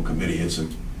a cable committee, it's a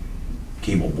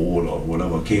cable board or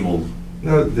whatever, cable.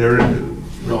 No, there is.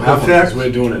 We don't have one, because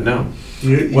we're doing it now.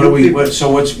 What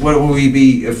will we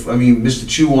be, if, I mean, Mr.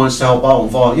 Chu wants to help out and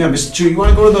volunteer, yeah, Mr. Chu, you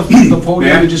want to go to the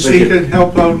podium and just... He could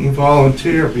help out and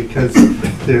volunteer, because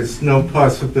there's no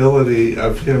possibility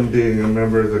of him being a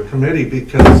member of the committee,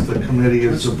 because the committee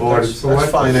is the board of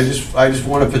selectmen. That's fine, I just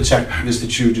want to protect Mr.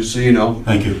 Chu, just so you know.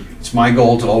 Thank you. It's my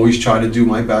goal to always try to do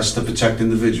my best to protect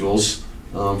individuals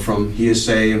from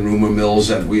hearsay and rumor mills,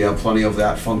 that we have plenty of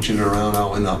that functioning around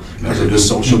out in the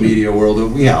social media world that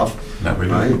we have.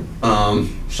 Right?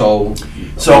 So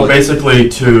basically,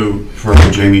 for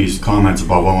Jamie's comments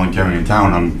about volunteering in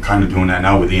town, I'm kind of doing that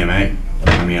now with EMA.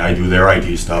 I mean, I do their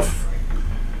IT stuff.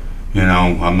 You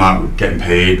know, I'm not getting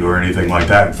paid or anything like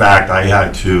that. In fact, I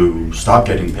had to stop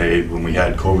getting paid when we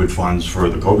had COVID funds for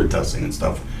the COVID testing and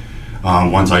stuff.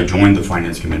 Once I joined the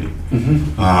finance committee.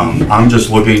 I'm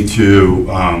just looking to,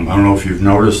 I don't know if you've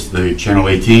noticed the Channel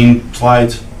 18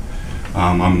 slides.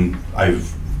 I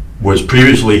was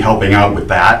previously helping out with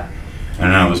that,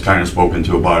 and I was kind of spoken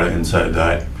to about it and said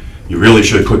that you really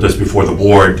should put this before the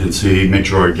board and make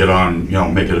sure it get on,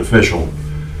 make it official,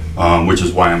 which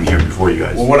is why I'm here before you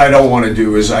guys. Well, what I don't want to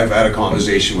do is, I've had a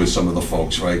conversation with some of the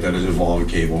folks, right, that is involved in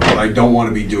cable. What I don't want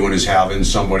to be doing is having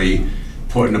somebody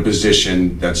put in a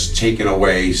position that's taking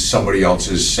away somebody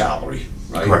else's salary,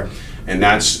 right? Correct. And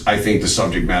that's, I think, the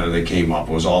subject matter that came up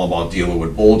was all about dealing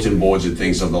with bulletin boards and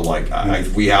things of the like.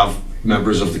 We have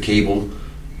members of the cable,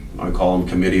 I call them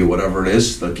committee or whatever it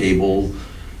is, the cable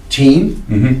team,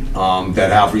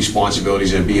 that have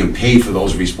responsibilities and being paid for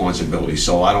those responsibilities.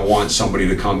 So I don't want somebody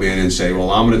to come in and say,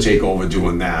 well, I'm going to take over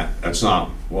doing that. That's not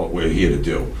what we're here to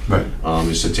do. Right.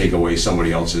 Is to take away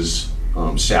somebody else's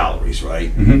salaries, right?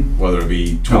 Whether it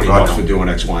be $20 for doing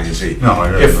X, Y, and Z. No,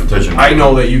 I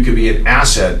know that you could be an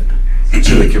asset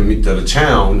to the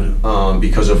town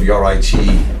because of your IT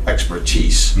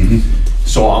expertise.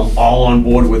 So I'm all on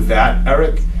board with that,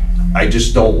 Eric. I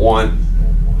just don't want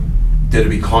there to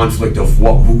be conflict of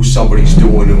who somebody's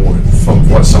doing and from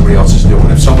what somebody else is doing.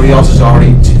 If somebody else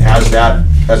already has that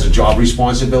as a job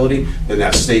responsibility, then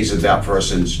that stays at that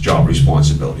person's job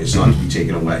responsibility. It's not to be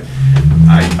taken away.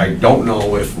 I don't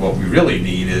know if what we really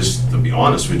need is, to be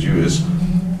honest with you, is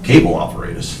cable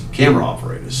operators, camera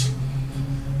operators.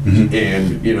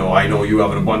 And I know you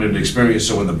have an abundant experience,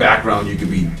 so in the background you could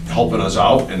be helping us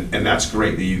out, and that's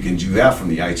great that you can do that from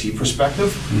the IT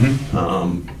perspective.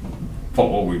 But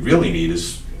what we really need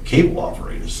is cable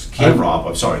operators, camera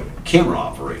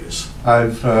operators.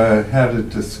 I've had a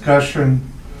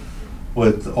discussion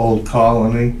with Old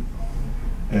Colony,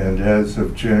 and as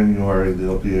of January,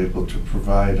 they'll be able to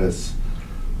provide us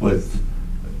with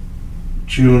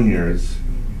juniors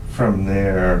from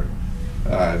their,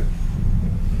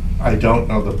 I don't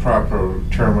know the proper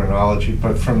terminology,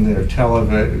 but from their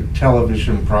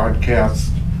television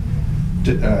broadcast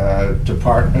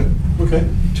department. Okay.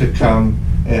 To come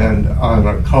and on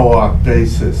a co-op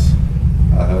basis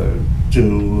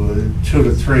do 2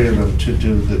 to 3 of them to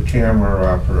do the camera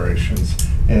operations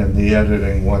and the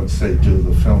editing once they do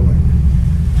the filming.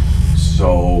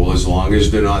 So as long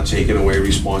as they're not taking away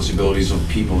responsibilities of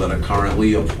people that are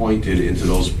currently appointed into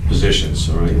those positions,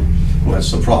 all right? Well,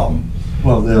 that's the problem.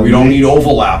 Well, they'll We don't need- need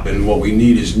overlap, and what we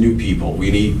need is new people.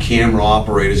 We need camera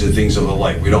operators and things of the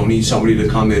like. We don't need somebody to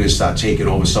come in and start taking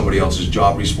over somebody else's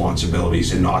job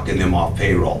responsibilities and knocking them off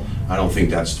payroll. I don't think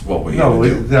that's what we're No,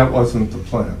 here to do. that wasn't the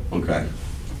plan. Okay.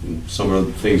 Some of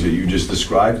the things that you just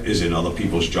described is in other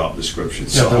people's job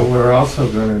descriptions, Yeah, but so. we're also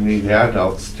gonna need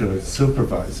adults to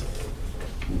supervise it.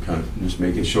 Okay, just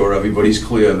making sure everybody's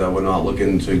clear that we're not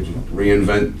looking to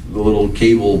reinvent the little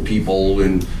cable people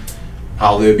and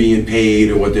how they're being paid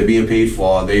and what they're being paid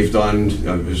for. They've done,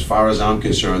 as far as I'm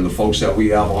concerned, the folks that we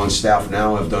have on staff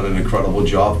now have done an incredible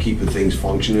job keeping things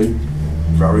functioning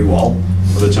very well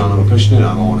for the town of Acushnet.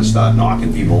 I don't want to start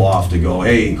knocking people off to go,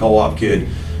 hey, co-op kid,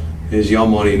 here's your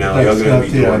money now, you're That's gonna not be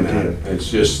the doing idea. that. It's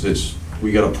just,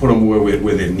 we gotta put them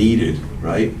where they're needed,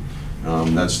 right?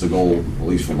 That's the goal, at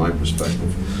least from my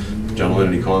perspective. Gentlemen,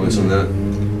 any comments on that?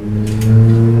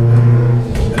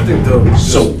 I think though,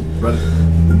 So-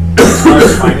 as far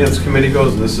as finance committee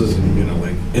goes, this isn't,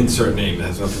 like, insert name, it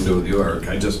has nothing to do with you, Eric.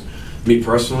 Me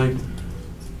personally,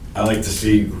 I like to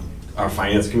see our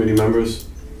finance committee members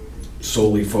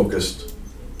solely focused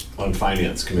on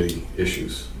finance committee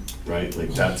issues, right?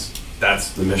 Like, that's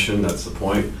the mission, that's the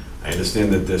point. I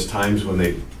understand that there's times when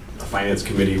a finance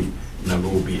committee member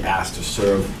will be asked to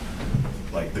serve,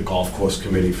 like the golf course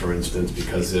committee, for instance,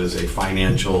 because there's a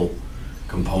financial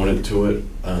component to it.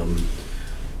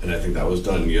 And I think that was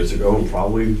done years ago, and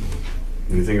probably,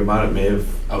 when you think about it, may have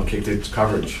outkicked its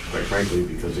coverage, quite frankly,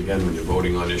 because again, when you're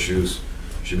voting on issues,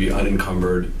 should be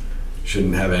unencumbered,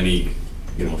 shouldn't have any,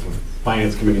 if a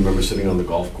finance committee member sitting on the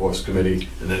golf course committee,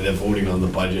 and then they're voting on the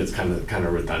budget, it's kind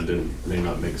of redundant, may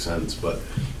not make sense, but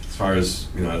as far as,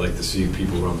 I'd like to see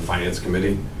people who are on the finance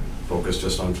committee focus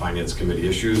just on finance committee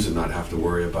issues and not have to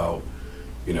worry about,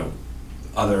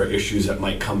 other issues that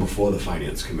might come before the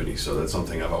finance committee. So that's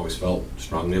something I've always felt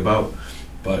strongly about.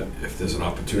 But if there's an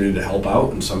opportunity to help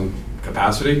out in some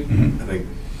capacity, I think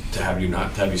to have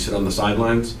you sit on the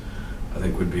sidelines, I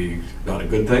think would be not a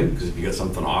good thing, because if you got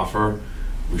something to offer,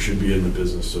 we should be in the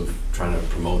business of trying to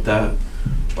promote that.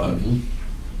 But in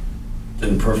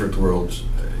the perfect world,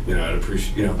 I'd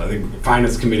appreciate, I think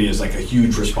finance committee is like a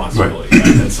huge responsibility.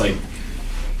 Right? That's like,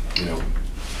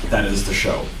 that is the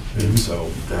show. And so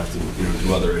they have to,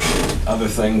 do other issues, other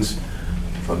things,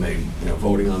 from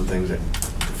voting on things I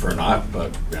prefer not,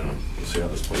 but, we'll see how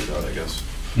this plays out, I guess.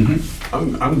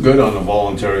 I'm good on a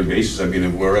voluntary basis. I mean,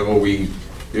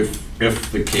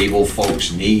 if the cable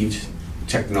folks need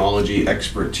technology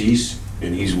expertise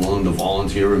and he's willing to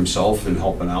volunteer himself and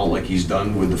helping out like he's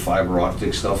done with the fiber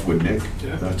optic stuff with Nick,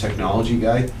 the technology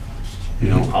guy,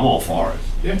 I'm all for it.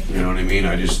 Yeah. You know what I mean?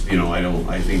 I just,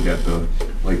 I think that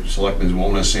like Selectman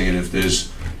Wona's saying, if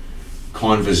there's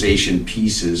conversation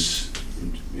pieces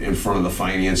in front of the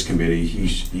finance committee, he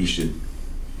should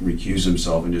recuse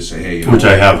himself and just say, hey. Which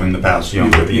I have in the past, You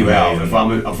have. If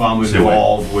I'm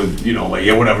involved with,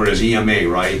 whatever it is, EMA,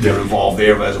 right? They're involved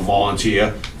there as a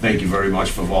volunteer. Thank you very much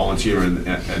for volunteering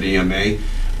at EMA.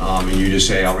 And you just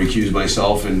say, I'll recuse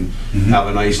myself and have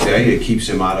a nice day. It keeps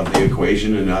him out of the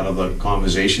equation and out of the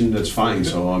conversation. That's fine.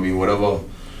 So, whatever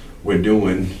we're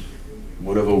doing,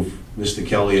 whatever, Mr.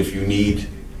 Kelly, if you need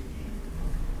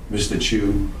Mr.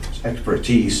 Chu's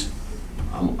expertise,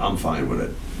 I'm fine with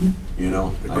it.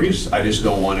 I just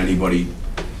don't want anybody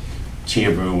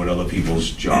tampering with other people's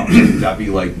jobs. That'd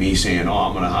be like me saying, oh,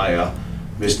 I'm gonna hire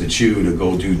Mr. Chu to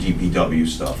go do DPW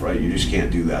stuff, right? You just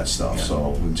can't do that stuff, so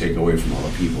we take away from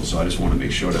other people. So I just want to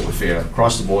make sure that we're fair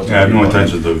across the board. Yeah, I have no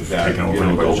intention of taking over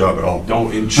anybody's job at all.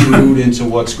 Don't intrude into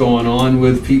what's going on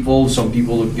with people. Some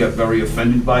people get very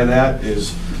offended by that,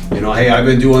 hey, I've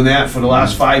been doing that for the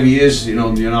last 5 years, you're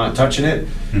not touching it.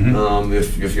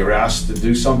 If you're asked to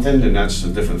do something, then that's a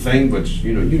different thing, but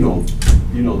you know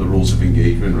the rules of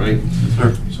engagement, right?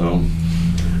 Sure. So,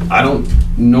 I don't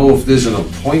know if there's an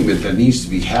appointment that needs to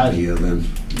be had here then.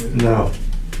 No.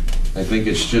 I think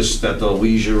it's just at the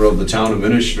leisure of the town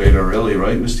administrator, really,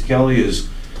 right, Mr. Kelly, is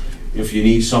if you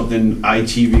need something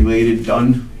IT related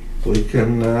done, We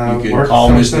can you can work call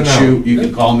something Mr. Chu. out. You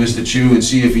can call Mr. Chu and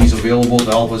see if he's available to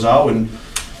help us out, and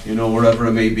wherever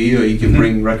it may be, or he can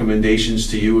bring recommendations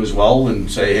to you as well, and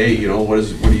say, hey, what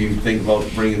do you think about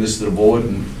bringing this to the board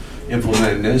and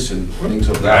implementing this and things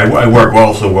of that. I work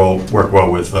well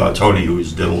with Tony,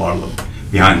 who's did a lot of the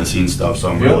behind the scenes stuff, so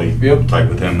I'm really tight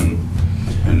with him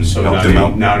and So helped him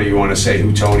out. now do you want to say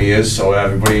who Tony is, so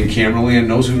everybody in Camerland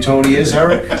knows who Tony is,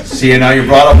 Eric? See, now you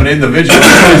brought up an individual.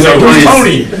 Who's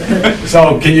Tony?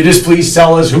 So can you just please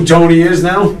tell us who Tony is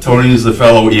now? Tony is the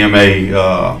fellow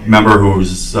EMA member who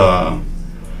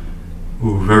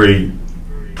very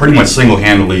pretty much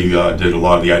single-handedly did a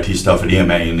lot of the IT stuff at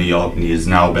EMA, and he has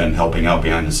now been helping out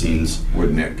behind the scenes With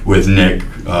Nick.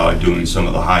 Doing some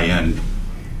of the high-end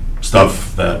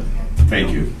stuff that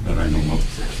Thank you. that I know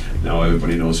of. Now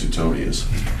everybody knows who Tony is.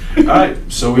 All right,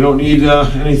 so we don't need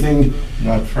anything,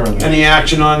 Not further. any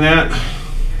action on that.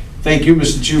 Thank you,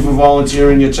 Mr. Chu, for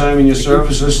volunteering your time and your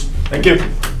services. Thank you.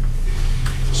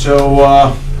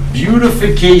 So,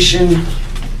 beautification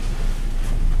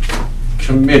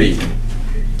committee.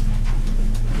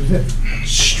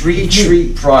 Street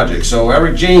tree project. So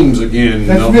Eric James again.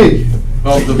 That's me.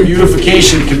 Well, the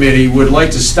beautification committee would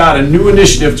like to start a new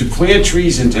initiative to plant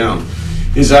trees in town.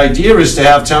 His idea is to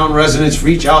have town residents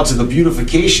reach out to the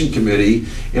beautification committee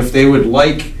if they would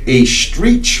like a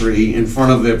street tree in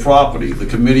front of their property. The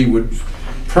committee would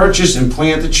purchase and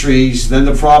plant the trees, then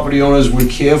the property owners would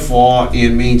care for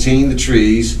and maintain the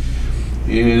trees.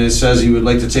 And it says he would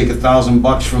like to take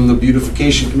 $1,000 from the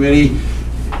beautification committee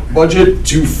budget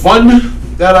to fund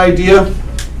that idea.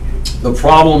 The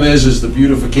problem is the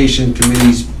beautification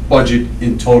committee's budget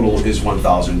in total is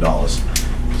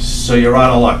 $1,000. So you're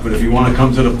out of luck, but if you want to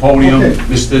come to the podium, Okay.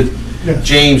 Mr. Yeah.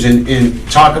 James,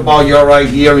 and talk about your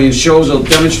idea, and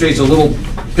demonstrates a little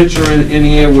picture in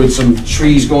here with some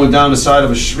trees going down the side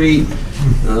of a street.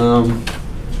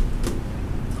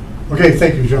 Okay,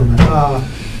 thank you, gentlemen.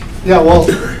 Yeah, well,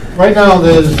 right now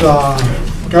there's,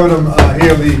 Governor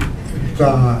Haley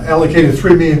allocated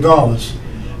 $3 million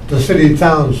to the city and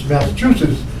towns,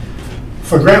 Massachusetts,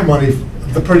 for grant money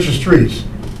to purchase trees.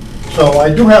 So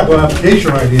I do have an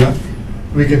application right here.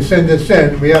 We can send this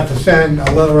in. We have to send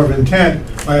a letter of intent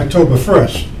by October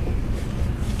 1st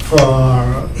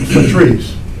for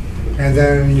trees. And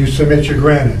then you submit your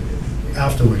grant in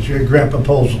afterwards, your grant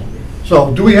proposal.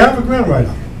 So do we have a grant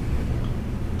writer?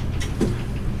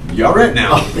 You're it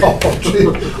now. Oh, gee,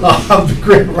 I'm the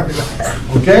grant writer.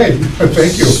 Okay,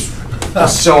 thank you.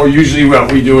 So usually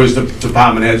what we do is the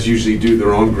department heads usually do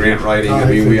their own grant writing. I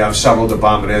mean, we have several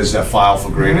department heads that file for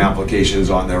grant applications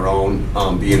on their own.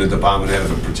 Being a department head,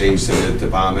 if it pertains to the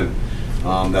department,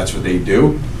 that's what they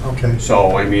do. Okay.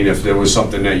 So, I mean, if there was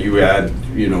something that you had,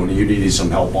 you needed some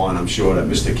help on, I'm sure that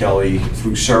Mr. Kelly,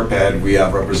 through Serped, we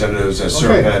have representatives at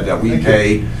Okay. Serped that we Thank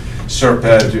pay. Serped,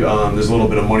 there's a little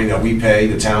bit of money that we pay,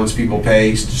 the townspeople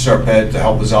pay Serped to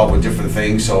help us out with different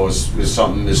things. So it's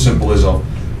something as simple as a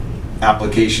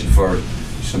application for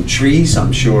some trees.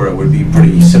 I'm sure it would be a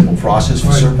pretty simple process for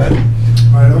Right. Serped.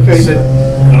 Right, okay. I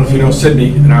don't know if you know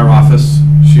Sydney in our office.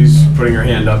 She's putting her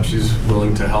hand up. She's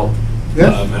willing to help.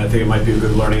 Yes. And I think it might be a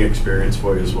good learning experience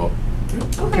for you as well.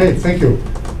 Okay, thank you.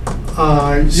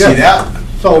 See yeah, that?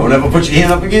 So, Don't ever put your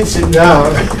hand up against it. yeah,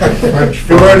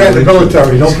 you're right in the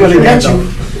military, don't put your hands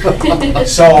up.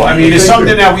 So, I mean, it's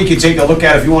something that we could take a look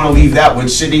at if you want to leave that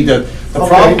with Sydney. The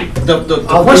problem, the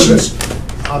I'll do questions,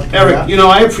 I'll do Eric, that.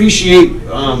 I appreciate,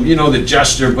 the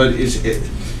gesture, but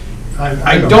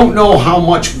I know. don't know how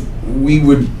much we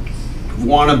would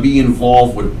want to be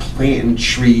involved with planting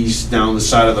trees down the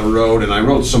side of the road, and I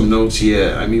wrote some notes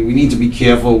here. I mean, we need to be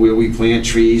careful where we plant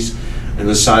trees in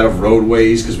the side of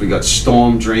roadways, because we got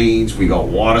storm drains, we got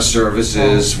water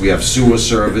services, we have sewer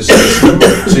services.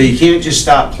 So you can't just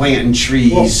stop planting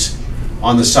trees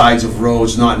on the sides of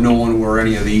roads, not knowing where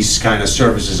any of these kind of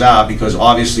services are, because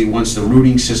obviously once the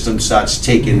routing system starts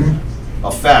taking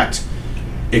effect,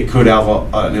 it could have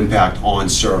an impact on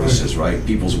services, right?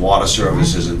 People's water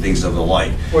services and things of the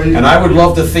like. And I would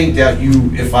love to think that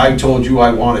if I told you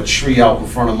I want a tree out in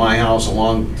front of my house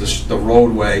along the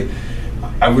roadway,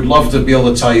 I would love to be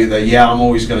able to tell you that, yeah, I'm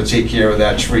always gonna take care of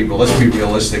that tree, but let's be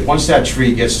realistic. Once that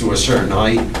tree gets to a certain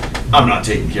height, I'm not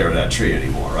taking care of that tree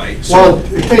anymore, right? So,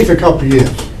 Well, it takes a couple of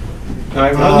years. I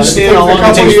understand how long it It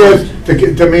takes a takes. couple of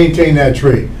years to maintain that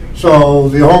tree. So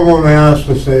the homeowner has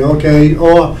to say, okay,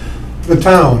 or the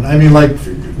town, I mean, like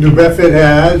New Bedford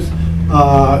has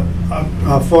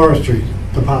a forestry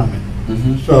department.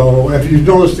 So if you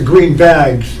notice the green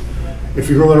bags, if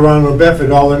you go around New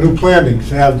Bedford, all the new plantings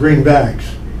have green bags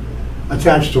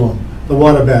attached to them, the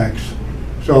water bags.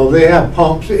 So they have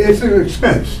pumps, it's an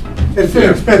expense. It's an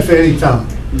expense for any town.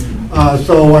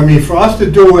 So, I mean, for us to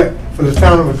do it, for the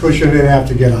town of Acushnet, they'd have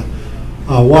to get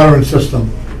a watering system,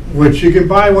 which you can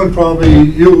buy one probably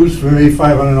used for maybe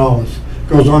 $500.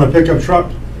 Goes on a pickup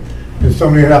truck, and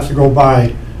somebody would have to go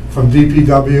buy from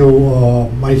DPW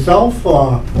or myself,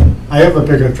 or I have a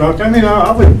pickup truck. I mean,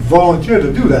 I would volunteer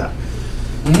to do that.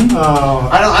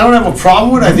 I don't have a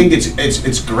problem with it. I think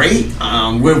it's great.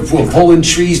 We're pulling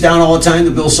trees down all the time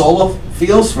to build solar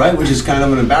fields, right? Which is kind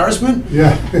of an embarrassment.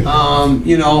 Yeah.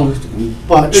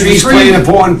 But trees play an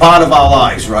important part of our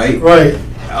lives, right? Right.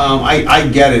 I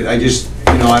get it. I just,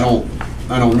 I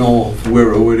I don't know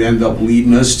where it would end up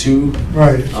leading us to.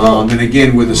 Right. And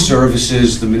again, with the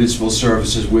services, the municipal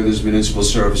services, where there's municipal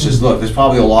services, look, there's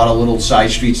probably a lot of little side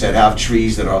streets that have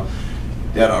trees that are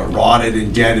rotted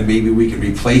and dead, and maybe we could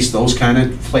replace those kind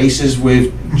of places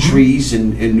with trees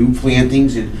and new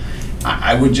plantings. And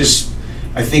I would just,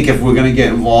 I think if we're gonna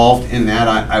get involved in that,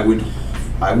 I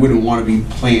wouldn't wanna be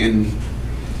planting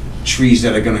trees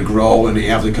that are gonna grow and they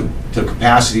have the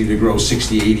capacity to grow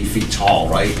 60, 80 feet tall,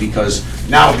 right? Because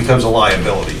now it becomes a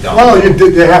liability, don't it?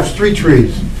 Well, they have street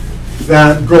trees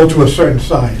that grow to a certain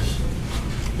size.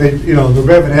 They, you know, the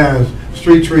Reverend has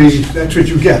street trees, that's what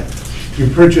you get. You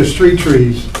purchase street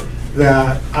trees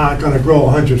that aren't gonna grow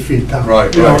 100 feet down.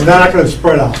 Right, You know, right. they're not gonna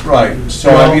spread out. Right,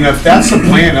 so I mean, if that's the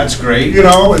plan, that's great. You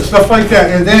know, and stuff like that,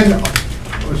 and then,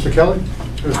 Mr. Kelly,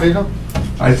 you say something?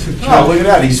 I Oh, suggest, look at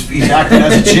that, he's acting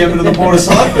as the chairman of the board of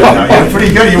selectmen now. You're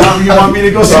pretty good. You want me to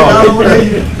go sit down over there?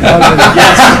 Yes,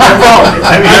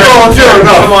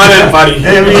 come on in, buddy.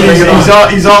 I mean,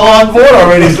 he's all on board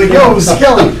already. He's like, yo, Mr.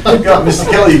 Kelly, Mr.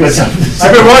 Kelly, you got something to say?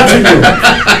 I've been watching you.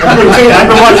 I've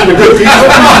been watching the good people.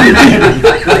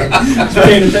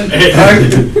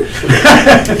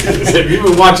 If you've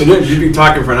been watching it, you'd be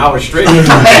talking for an hour straight.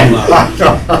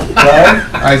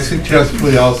 I suggest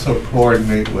we also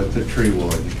coordinate with the tree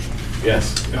warden.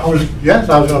 Yes. I was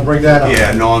gonna bring that up.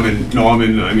 Yeah,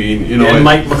 Norman, I mean, you know. And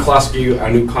Mike McCluskey, our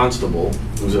new constable,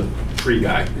 who's a tree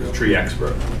guy, who's a tree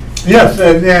expert. Yes,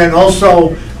 and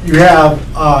also you have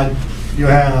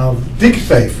dig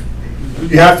safe.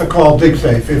 You have to call dig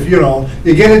safe. If, you know,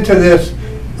 you get into this,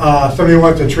 somebody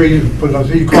wants a tree, put on,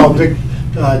 you call dig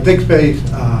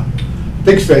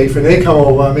safe, and they come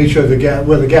over, make sure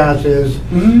where the gas is,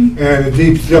 and the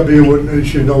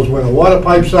DPW knows where the water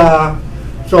pipes are.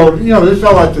 So, you know, there's a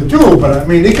lot to do, but I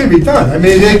mean, it can be done. I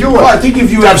mean, they do it. Well, I think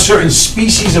if you have certain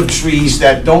species of trees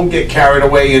that don't get carried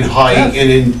away in height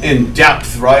and in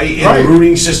depth, right? And Right. the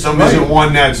rooting system isn't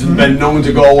one that's been known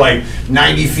to go like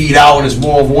 90 feet out, and it's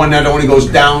more of one that only goes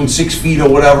down 6 feet or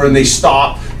whatever, and they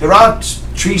stop. There are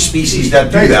tree species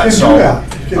that do They that, can so. do that.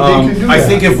 They can do I that.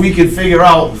 think if we could figure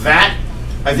out that,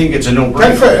 I think it's a That's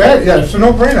no-brainer. it, yeah, it's a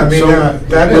no-brainer. I mean, So,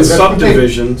 that with is. that's what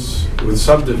they-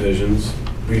 subdivisions,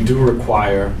 we do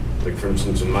require, like for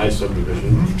instance, in my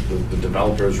subdivision, the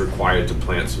developer is required to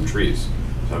plant some trees.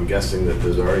 So I'm guessing that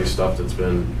there's already stuff that's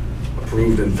been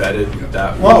approved and vetted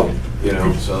that Well- way, you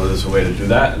know, so there's a way to do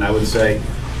that. And I would say,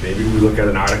 maybe we look at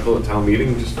an article at town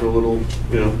meeting, just for a little,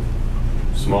 you know,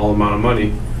 small amount of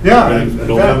money. Yeah. And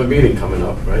don't have a meeting coming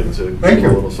up, right, to Thank do a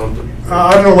you. little something.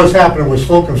 I don't know what's happening with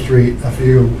Slocum Street, if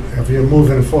you're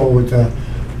moving forward to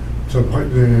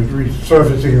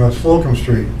resurfacing of Slocum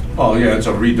Street. Oh, yeah, it's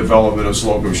a redevelopment of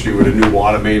Slocum Street with a new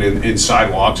water main and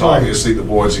sidewalks. Right. Obviously, the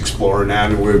board's exploring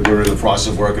that, and we're in the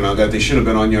process of working on that. They should have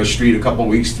been on your street a couple of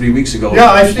weeks, 3 weeks ago.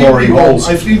 Yeah, I've seen pouring people, holes.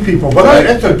 but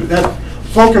Right. that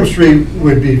Slocum Street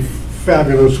would be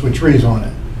fabulous with trees on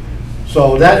it.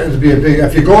 So that would be a big,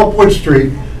 if you go up Wood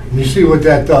Street, and you see what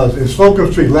that does, in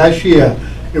Slocum Street last year,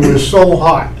 it was so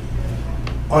hot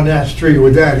on that street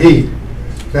with that heat,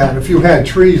 that if you had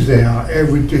trees there, it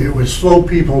would slow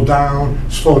people down,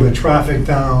 slow the traffic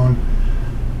down,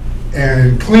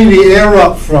 and clean the air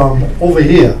up from over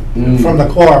here, from the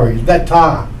quarry, the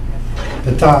tar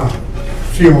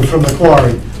fumes from the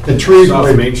quarry. The trees South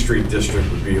would, Main Street district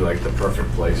would be like the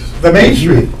perfect place. the Main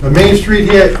Street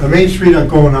here, the Main Street are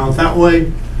going out that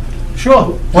way.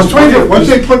 Sure. Once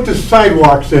they put the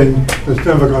sidewalks in, it's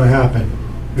never gonna happen.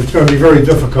 It's gonna be very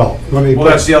difficult. Well,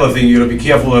 that's the other thing, you gotta be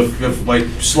careful if like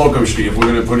Slocum Street, if we're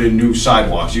gonna put in new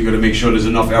sidewalks, you gotta make sure there's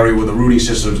enough area where the rooting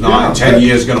system's not in 10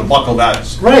 years gonna buckle that.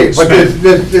 Right, but spent.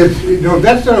 there's, you know,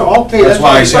 that's an all. That's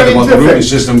why I said about the rooting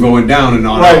system going down and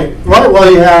not Right, out. right, well,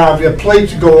 you have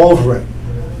plates go over it.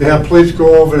 You have plates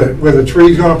go over it, where the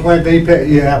tree's gonna plant,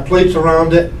 you have plates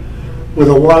around it, where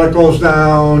the water goes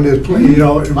down, you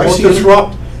know, it won't seen it.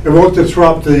 disrupt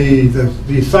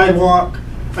the sidewalk.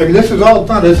 I mean, this is all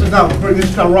done, this is not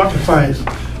rocket science.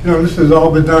 You know, this has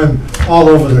all been done all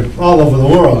over the Well,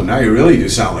 world. now you really do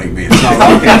sound like me. It's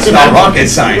not rocket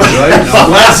science, right? I'm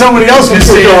glad somebody else can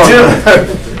say it too.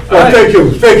 Well,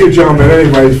 thank you, gentlemen,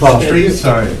 anyways, Tree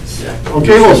science.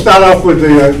 Okay, we'll start off with the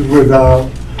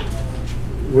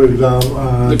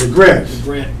grants.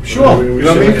 Grant. Sure. We You know should what I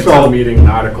like mean? a So- town meeting, an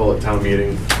article at town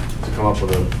meeting to come up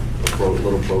with a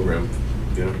little program,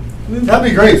 you know? That'd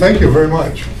be great, thank you very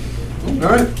much. All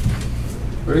right,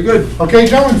 very good. Okay,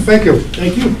 gentlemen, thank you.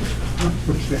 Thank you.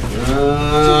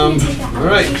 All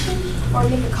right. Or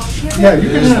make a copy of it? Yeah, you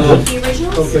can have it. The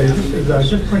originals? Okay, this is, I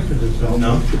just printed this out.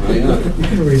 No? You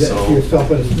can read that So- for yourself,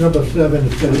 but it's number 7,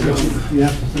 it says, you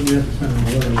have to send a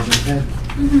letter with a pen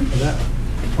for that.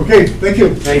 Okay, thank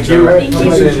you. Thank you. Thank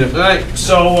you. All right,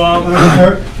 so,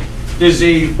 there's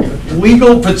a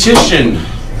legal petition.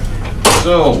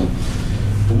 So,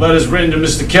 the letter's written to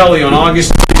Mr. Kelly on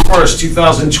August 1st,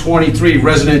 2023.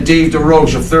 Resident Dave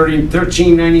DeRoche of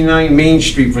 1399 Main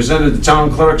Street presented the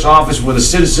town clerk's office with a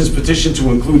citizen's petition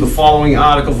to include the following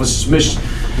article for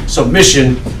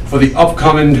submission for the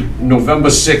upcoming November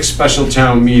 6th special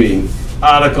town meeting.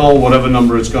 Article, whatever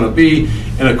number it's going to be,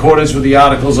 in accordance with the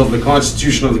articles of the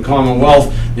Constitution of the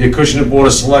Commonwealth, the Acushnet Board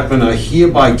of Selectmen are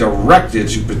hereby directed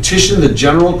to petition the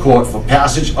General Court for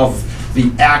passage of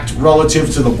the act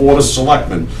relative to the Board of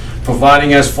Selectmen,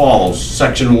 providing as follows.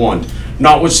 Section 1.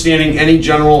 Notwithstanding any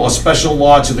general or special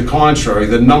law to the contrary,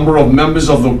 the number of members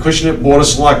of the Acushnet Board of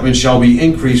Selectmen shall be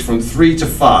increased from 3 to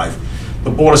 5. The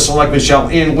Board of Selectmen shall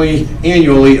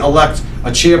annually elect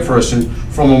a chairperson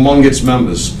from among its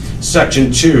members.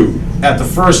 Section 2. At the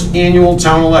first annual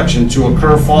town election to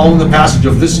occur following the passage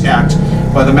of this act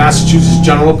by the Massachusetts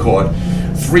General Court,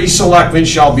 3 selectmen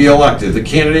shall be elected. The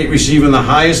candidate receiving the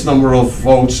highest number of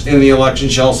votes in the election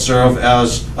shall serve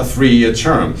as a 3-year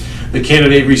term. The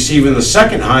candidate receiving the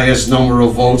second highest number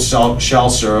of votes shall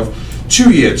serve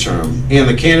 2-year term, and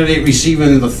the candidate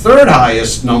receiving the third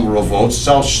highest number of votes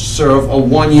shall serve a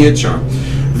 1-year term.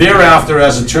 Thereafter,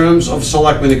 as the terms of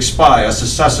selectmen expire,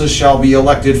 successors shall be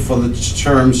elected for the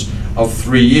terms of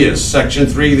 3 years. Section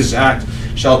 3, this act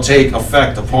shall take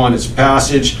effect upon its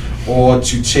passage or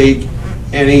to take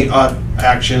any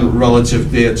action relative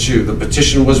thereto. The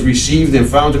petition was received and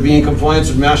found to be in compliance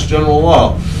with Mass General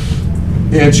Law,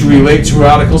 and to relate to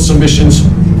article submissions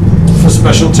for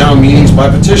special town meetings by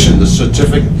petition. The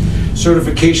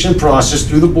certification process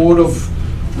through the Board of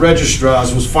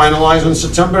Registrars was finalized on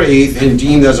September 8th and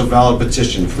deemed as a valid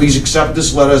petition. Please accept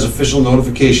this letter as official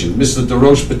notification. Mr.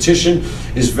 DeRoche's petition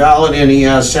is valid and he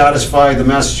has satisfied the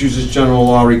Massachusetts General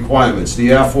Law requirements.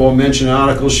 The aforementioned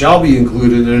article shall be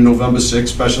included in a November 6th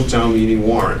special town meeting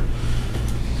warrant.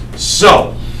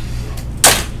 So,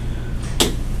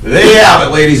 there you have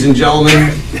it, ladies and gentlemen.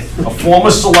 A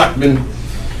former selectman,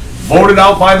 voted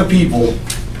out by the people,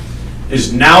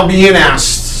 is now being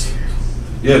asked,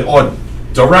 or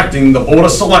directing the Board of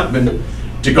Selectmen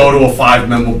to go to a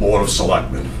 5-member Board of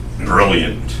Selectmen.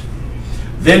 Brilliant.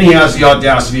 Then he has the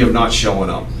audacity of not showing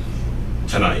up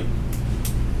tonight.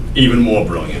 Even more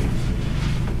brilliant.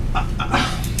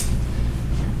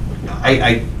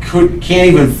 I can't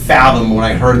even fathom when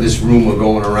I heard this rumor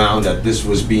going around that this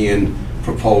was being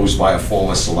proposed by a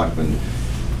former selectman.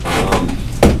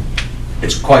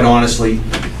 It's quite honestly,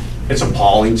 it's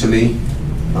appalling to me.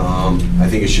 I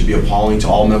think it should be appalling to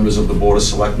all members of the Board of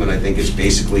Selectmen. I think it's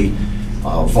basically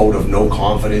a vote of no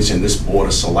confidence in this Board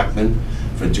of Selectmen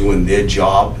for doing their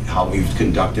job, how we've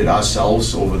conducted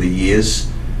ourselves over the years.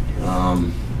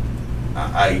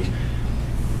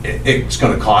 It's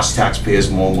going to cost taxpayers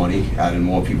more money, adding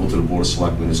more people to the Board of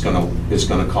Selectmen. It's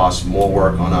going to cost more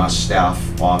work on our staff,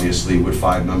 obviously, with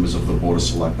 5 members of the Board of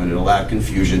Selectmen. It'll add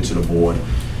confusion to the board.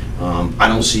 I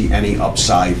don't see any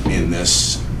upside in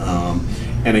this.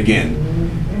 And again,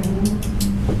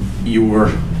 you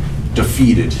were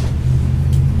defeated,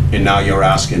 and now you're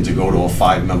asking to go to a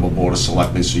 5-member Board of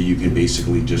Selectmen so you can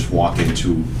basically just walk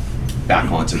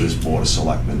back onto this Board of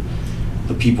Selectmen.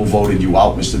 The people voted you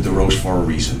out, Mr. DeRoche, for a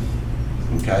reason,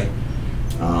 okay?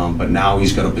 But now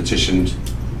he's got a petition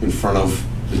in front of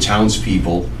the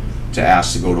townspeople to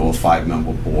ask to go to a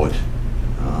 5-member board.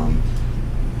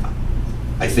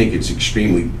 I think it's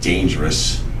extremely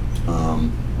dangerous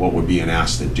what we're being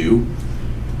asked to do.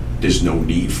 There's no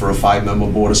need for a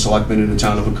 5-member Board of Selectmen in the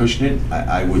town of Acushnet.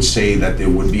 I would say that there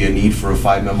would be a need for a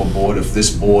 5-member board if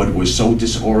this board was so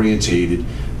disorientated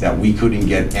that we couldn't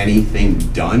get anything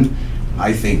done.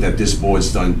 I think that this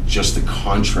board's done just the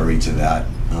contrary to that.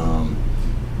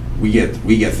 We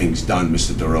get things done,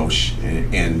 Mr. DeRoche,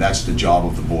 and that's the job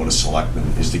of the Board of Selectmen,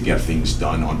 is to get things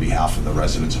done on behalf of the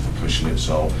residents of Acushnet.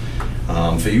 So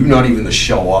for you not even to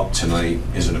show up tonight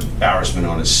is an embarrassment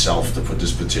on itself, to put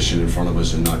this petition in front of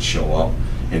us and not show up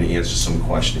and answer some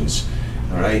questions,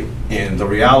 all right? And the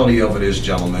reality of it is,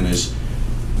 gentlemen, is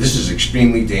this is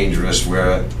extremely dangerous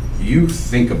where you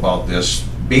think about this.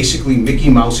 Basically, Mickey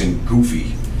Mouse and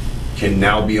Goofy can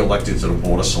now be elected to the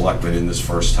Board of Selectmen in this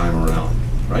first time around,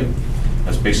 right?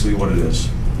 That's basically what it is,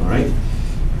 all right?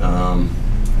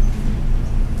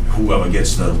 Whoever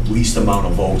gets the least amount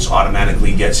of votes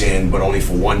automatically gets in, but only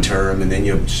for 1 term, and then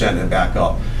you're setting it back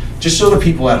up. Just so the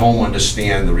people at home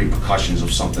understand the repercussions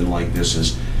of something like this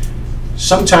is,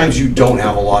 sometimes you don't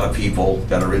have a lot of people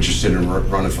that are interested in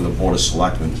running for the Board of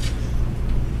Selectmen.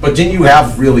 But then you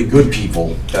have really good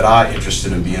people that are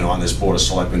interested in being on this Board of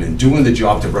Selectmen and doing the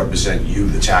job to represent you,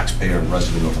 the taxpayer and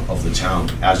resident of the town,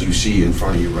 as you see in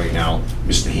front of you right now,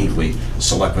 Mr. Hinckley,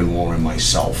 Selectman Warren,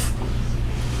 myself.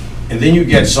 And then you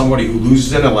get somebody who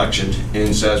loses an election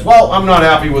and says, well, I'm not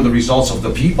happy with the results of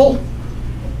the people,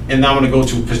 and now I'm gonna go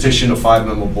to petition a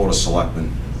 5-member Board of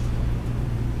Selectmen.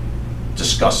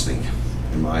 Disgusting,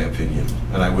 in my opinion.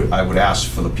 And I would ask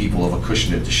for the people of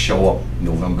Acushnet to show up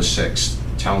November 6th,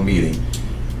 town meeting,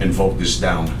 and vote this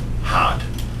down hard.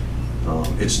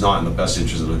 It's not in the best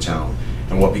interest of the town.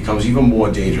 And what becomes even more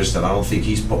dangerous that I don't think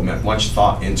he's put much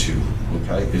thought into,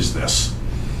 okay, is this.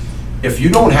 If you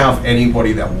don't have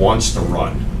anybody that wants to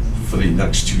run for the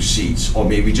next 2 seats, or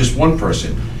maybe just one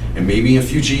person, and maybe in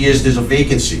future years there's a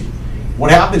vacancy,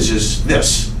 what happens is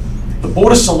this. The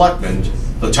Board of Selectmen,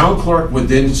 the town clerk would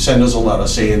then send us a letter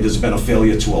saying there's been a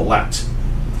failure to elect.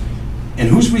 And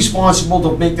who's responsible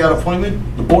to make that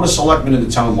appointment? The Board of Selectmen and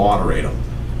the town moderator.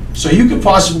 So you could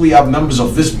possibly have members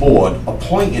of this board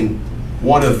appointing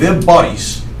one of their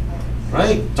buddies,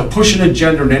 right, to push an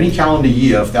agenda in any calendar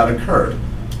year if that occurred,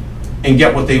 and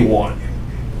get what they want.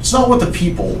 It's not what the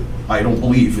people, I don't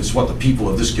believe, it's what the people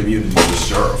of this community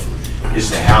deserve, is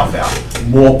to have that.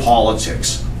 More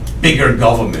politics, bigger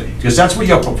government, because that's what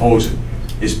you're proposing,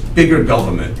 is bigger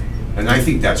government. And I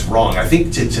think that's wrong. I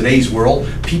think in today's world,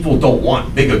 people don't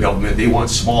want bigger government, they want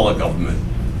smaller government,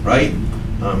 right?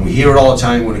 We hear it all the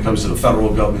time when it comes to the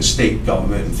federal government, state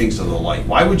government, and things of the like.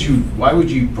 Why would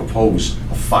you propose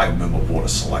a 5-member Board of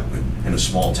Selectmen in a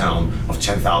small town of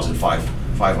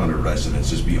 10,500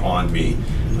 residents? Is beyond me.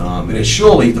 And it's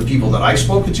surely the people that I've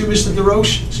spoken to, Mr.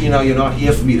 DeRoche, so you know you're not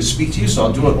here for me to speak to you, so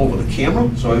I'll do it over the camera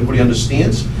so everybody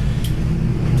understands.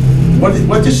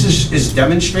 What this is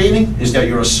demonstrating is that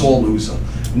you're a sore loser.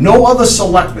 No other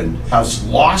selectman has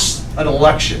lost an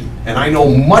election, and I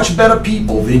know much better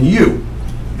people than you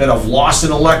that have lost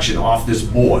an election off this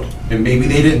board. And maybe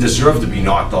they didn't deserve to be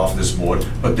knocked off this board,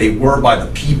 but they were by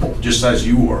the people, just as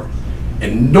you were.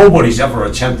 And nobody's ever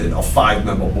attempted a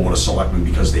 5-member Board of Selectmen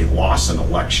because they lost an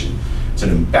election. It's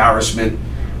an embarrassment,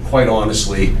 quite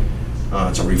honestly.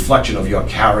 It's a reflection of your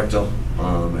character.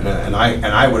 And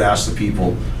I would ask the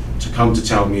people to come to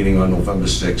town meeting on November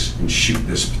 6th and shoot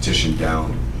this petition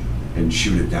down, and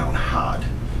shoot it down hard.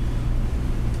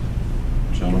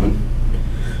 Gentlemen?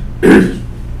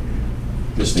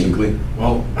 Mr. Hinckley?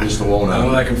 Well, Mr. Wona? I don't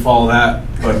know that I can follow that,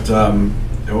 but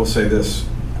I will say this.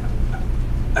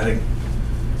 I think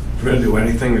if we're going to do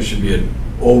anything, there should be an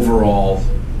overall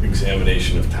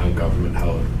examination of town government,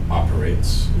 how it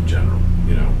operates in general.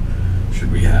 You know,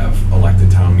 should we have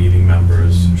elected town meeting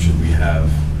members? Should we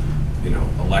have, you know,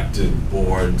 elected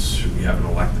boards? Should we have an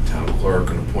elected town clerk,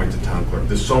 an appointed town clerk?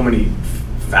 There's so many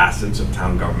facets of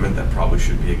town government that probably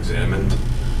should be examined.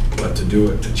 But to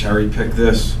do it, to cherry pick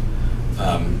this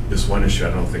one issue,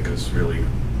 I don't think is really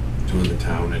doing the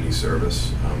town any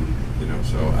service. You know,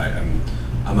 so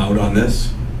I'm out on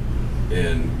this,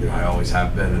 and you know, I always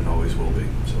have been and always will be.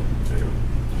 So anyway.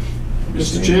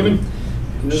 Mr. Chairman,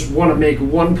 I just want to make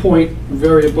one point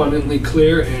very abundantly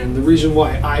clear, and the reason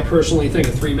why I personally think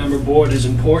a 3-member board is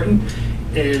important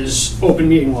is open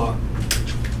meeting law.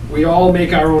 We all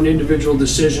make our own individual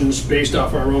decisions based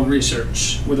off our own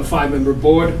research. With a 5-member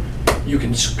board, you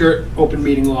can skirt open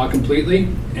meeting law completely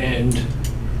and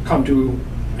come to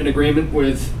an agreement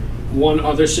with one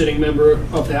other sitting member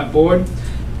of that board,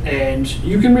 and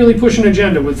you can really push an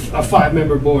agenda with a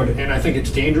 5-member board, and I think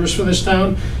it's dangerous for this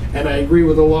town, and I agree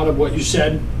with a lot of what you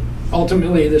said.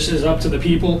 Ultimately, this is up to the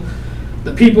people.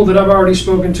 The people that I've already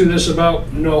spoken to this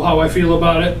about know how I feel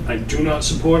about it. I do not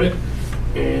support it,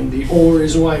 and the only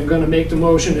reason why I'm going to make the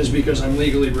motion is because I'm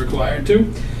legally required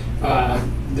to.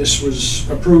 This was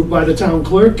approved by the town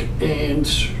clerk, and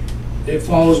it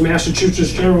follows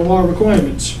Massachusetts general law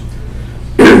requirements.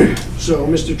 So,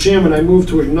 Mr. Chairman, I move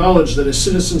to acknowledge that a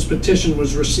citizen's petition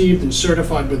was received and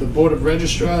certified by the Board of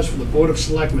Registrars for the Board of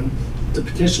Selectmen to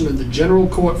petition in the general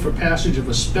court for passage of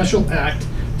a special act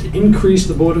to increase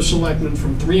the Board of Selectmen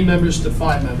from 3 members to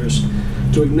 5 members,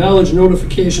 to acknowledge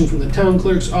notification from the town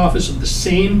clerk's office of the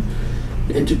same,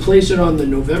 and to place it on the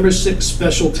November 6th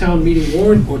special town meeting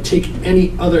warrant or take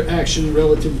any other action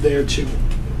relative thereto.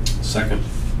 Second.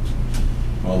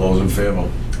 All those in favor?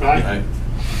 Aye.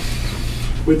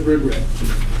 With regret.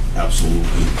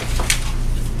 Absolutely.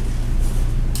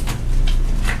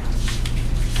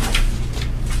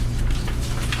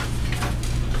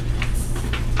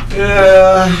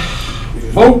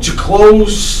 Vote to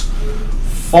close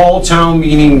fall town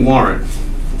meeting warrant.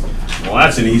 Well,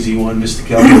 that's an easy one, Mr.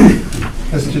 Kelly.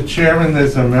 Mr. Chairman,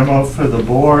 there's a memo for the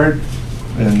board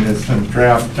And there's some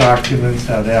draft documents.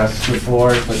 I'd ask the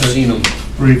board I've seen them.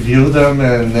 review them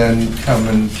and then come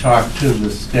and talk to the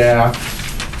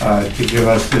staff to give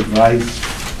us advice.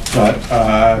 But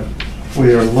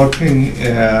we are looking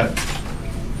at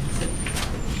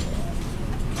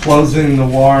closing the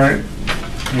warrant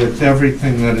with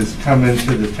everything that has come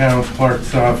into the town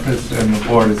clerk's office and the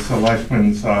Board of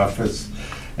Selectmen's office.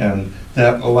 And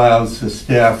that allows the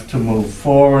staff to move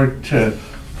forward, to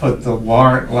put the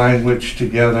warrant language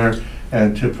together,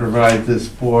 and to provide this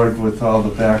board with all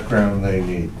the background they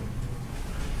need.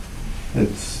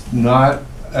 It's not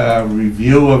a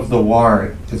review of the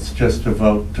warrant, it's just a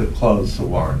vote to close the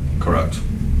warrant. Correct.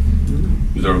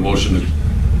 Is there a motion to?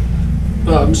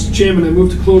 Mr. Chairman, I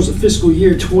move to close the fiscal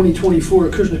year 2024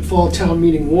 Acushnet Fall Town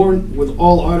Meeting warrant with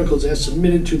all articles as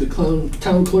submitted to the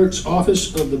Town Clerk's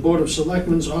Office of the Board of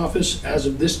Selectmen's Office as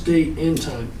of this date and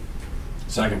time.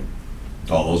 Second.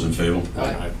 All those in favor?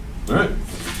 Aye. All right.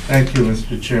 Thank you,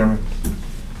 Mr. Chairman.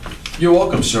 You're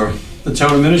welcome, sir. The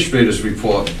town administrator's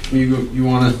report. You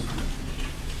want to?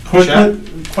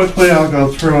 Quickly, I'll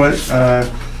go through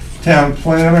it. Town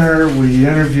planner, we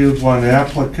interviewed one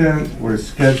applicant. We're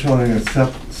scheduling a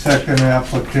second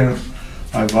applicant.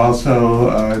 I've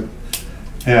also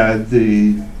had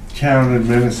the town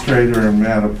administrator in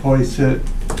Mattapoisett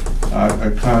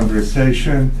a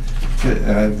conversation.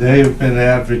 They have been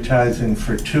advertising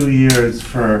for 2 years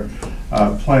for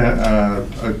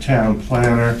a town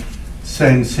planner,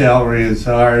 same salary as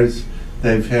ours.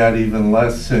 They've had even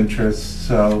less interest,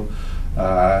 so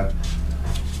I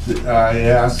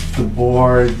asked the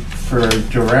board for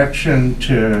direction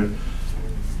to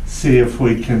see if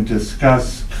we can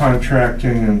discuss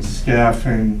contracting and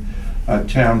staffing a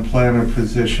town planner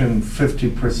position,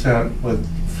 50%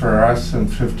 for us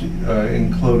and 50,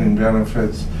 including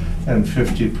benefits, and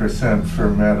 50% for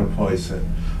Mattapoisett.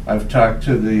 I've talked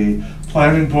to the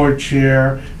planning board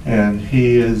chair and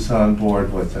he is on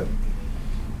board with it.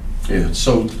 Yeah,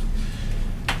 so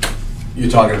you're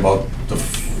talking about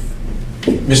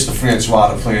Mr.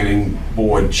 Francois, the planning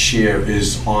board chair,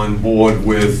 is on board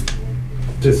with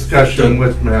discussion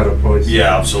with Mattapoisett.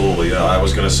 Yeah, absolutely. I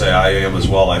was gonna say I am as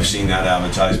well. I've seen that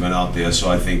advertisement out there, so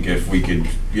I think if we could,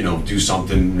 do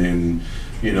something and,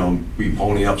 we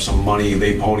pony up some money,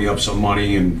 they pony up some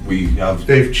money, and we have.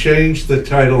 They've changed the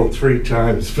title 3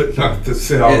 times, but not the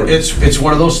salary. It's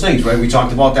one of those things, right? We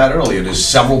talked about that earlier. There's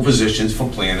several positions for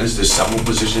planners. There's several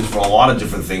positions for a lot of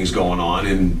different things going on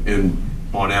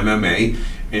on MMA,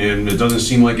 and it doesn't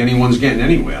seem like anyone's getting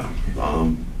anywhere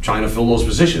trying to fill those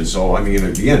positions. So, I mean,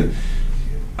 again,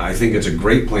 I think it's a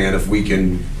great plan if we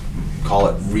can call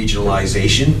it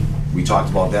regionalization. We talked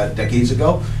about that decades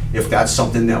ago. If that's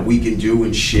something that we can do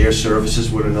and share services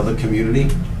with another community,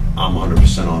 I'm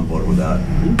 100% on board with that.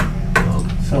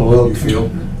 So, you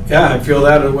feel? Yeah, I feel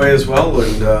that way as well.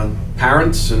 And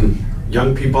parents and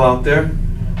young people out there,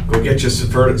 go get your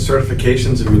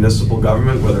certifications in municipal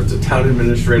government, whether it's a town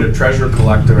administrator, treasurer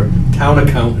collector, town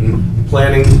accountant,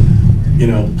 planning, you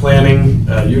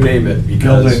name it,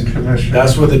 because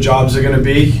that's where the jobs are going to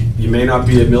be. You may not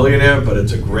be a millionaire, but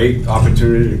it's a great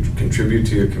opportunity to contribute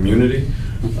to your community.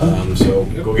 So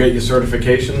go get your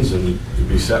certifications and you'll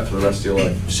be set for the rest of your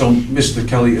life. So, Mr.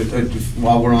 Kelly,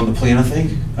 while we're on the planner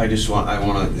thing, I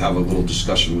want to have a little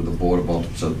discussion with the board about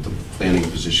the planning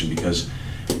position, because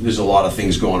there's a lot of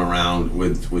things going around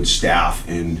with staff,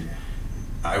 and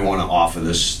I want to offer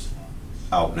this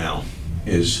out now.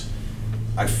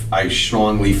 I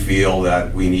strongly feel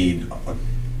that we need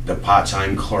the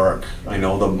part-time clerk. I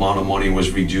know the amount of money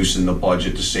was reduced in the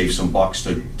budget to save some bucks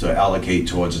to allocate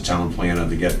towards a town planner,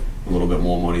 to get a little bit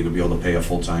more money to be able to pay a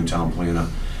full-time town planner.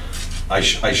 I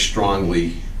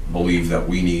strongly believe that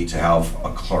we need to have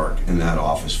a clerk in that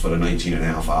office for the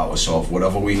 19.5 hours. So if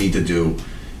whatever we need to do,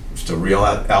 if the real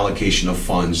allocation of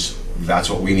funds, that's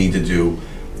what we need to do.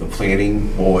 The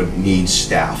planning board needs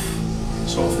staff.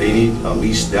 So if they need at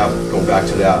least go back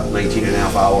to that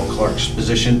 19.5 hour clerk's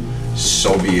position,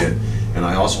 so be it. And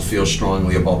I also feel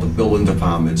strongly about the building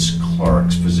department's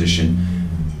clerk's position,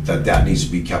 that needs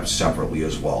to be kept separately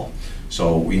as well.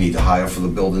 So we need to hire for the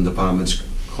building department's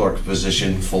clerk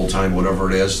position, full-time, whatever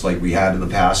it is, like we had in the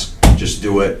past. Just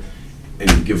do it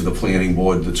and give the planning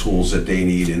board the tools that they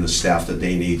need and the staff that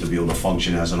they need to be able to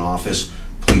function as an office.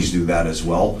 Please do that as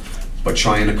well. But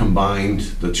trying to combine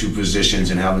the 2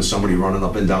 positions and having somebody running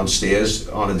up and down stairs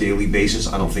on a daily basis,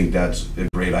 I don't think that's a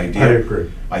great idea. I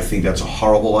agree. I think that's a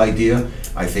horrible idea.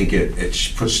 I think it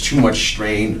puts too much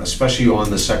strain, especially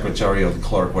on the secretary or the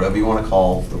clerk, whatever you want to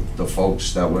call the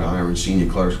folks that we're hiring, senior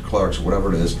clerks,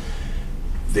 whatever it is.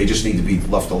 They just need to be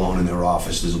left alone in their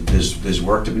office. There's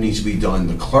work that needs to be done.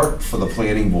 The clerk for the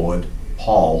planning board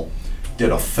Paul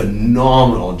did a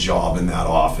phenomenal job in that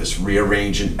office,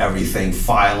 rearranging everything,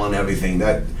 filing everything.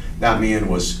 That man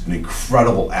was an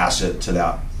incredible asset to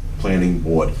that planning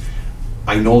board.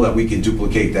 I know that we can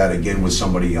duplicate that again with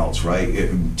somebody else, right?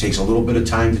 It takes a little bit of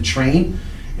time to train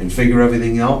and figure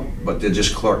everything out, but they're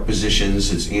just clerk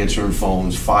positions, it's answering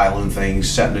phones, filing things,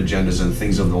 setting agendas and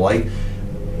things of the like.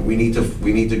 We need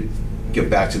to get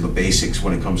back to the basics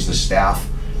when it comes to staff.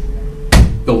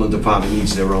 Building department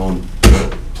needs their own,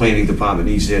 planning department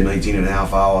needs their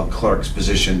 19.5-hour clerk's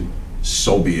position,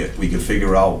 so be it. We can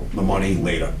figure out the money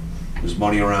later. There's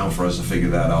money around for us to figure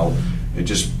that out.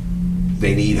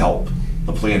 They need help,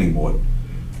 the planning board.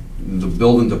 The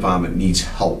building department needs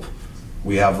help.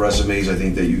 We have resumes, I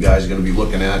think, that you guys are gonna be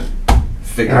looking at,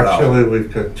 figure it out. Actually,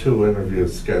 we've got 2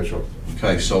 interviews scheduled.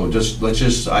 Okay, so I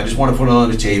just wanna put it on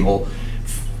the table.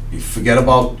 Forget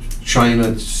about trying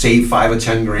to save 5 or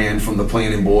 10 grand from the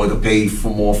planning board to pay for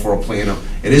more for a planner.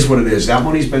 It is what it is. That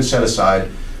money's been set aside.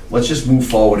 Let's just move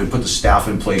forward and put the staff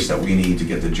in place that we need to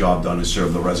get the job done and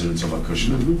serve the residents of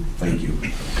Acushnet. Thank you.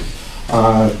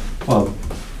 Well,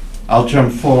 I'll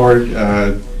jump forward.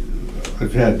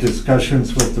 I've had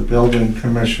discussions with the building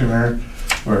commissioner.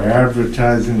 We're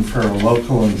advertising for a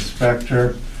local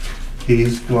inspector.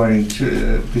 He's going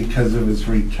to, because of his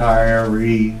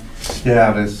retiree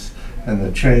status and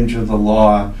the change of the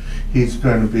law, he's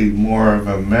going to be more of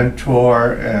a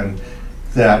mentor, and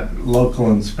that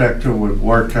local inspector would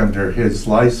work under his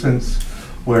license.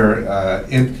 We're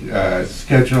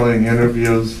scheduling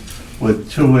interviews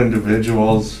with 2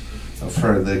 individuals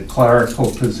for the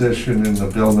clerical position in the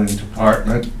building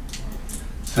department.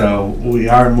 So we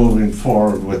are moving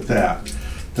forward with that.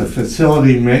 The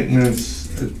facility maintenance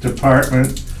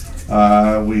department,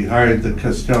 we hired the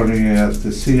custodian at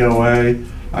the COA.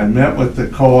 I met with the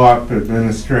co-op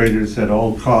administrators at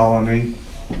Old Colony.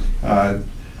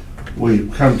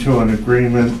 We've come to an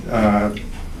agreement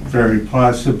very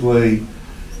possibly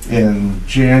in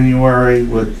January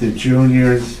with the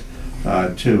juniors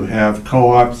to have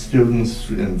co-op students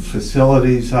in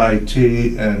facilities, IT,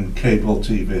 and cable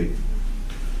TV.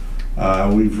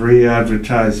 We've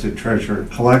re-advertised the treasurer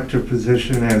collector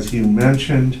position, as you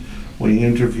mentioned. We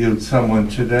interviewed someone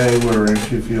today. We're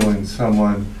interviewing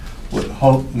someone with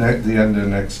hope at the end of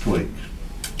next week.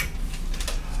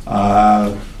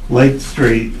 Lake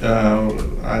Street,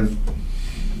 I've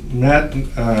met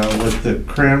with the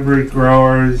cranberry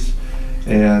growers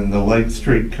and the Lake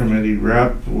Street Committee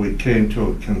rep. We came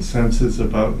to a consensus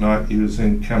about not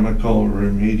using chemical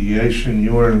remediation.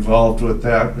 You were involved with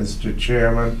that, Mr.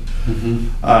 Chairman.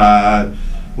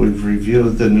 We've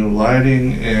reviewed the new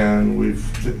lighting, and we've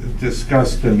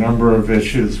discussed a number of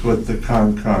issues with the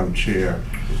CONCOM chair.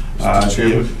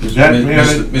 Mr.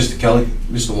 Kelly,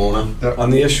 Mr. Warner. On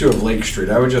the issue of Lake Street,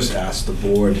 I would just ask the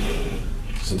board,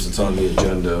 since it's on the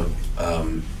agenda,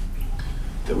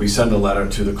 that we send a letter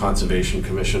to the Conservation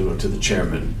Commission or to the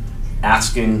chairman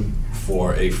asking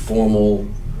for a formal,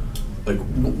 like,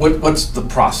 what's the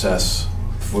process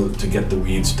to get the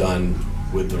weeds done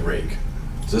with the rake?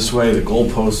 This way the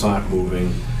goalposts aren't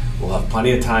moving. We'll have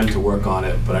plenty of time to work on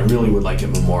it, but I really would like it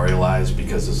memorialized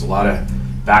because there's a lot of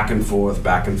back and forth,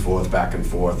 back and forth, back and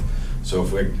forth. So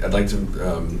I'd like to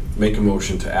make a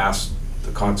motion to ask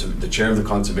the chair of the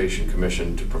Conservation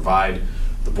Commission to provide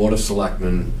the Board of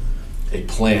Selectmen a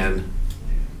plan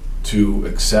to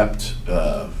accept,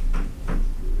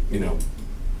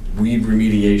 weed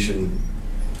remediation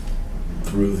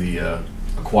through the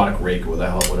aquatic rake, or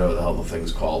whatever the hell the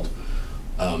thing's called.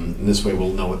 And this way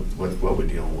we'll know what we're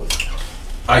dealing with.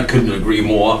 I couldn't agree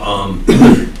more.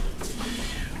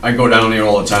 I go down there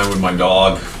all the time with my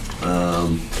dog.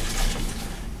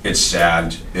 It's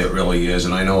sad, it really is,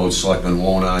 and I know Selectman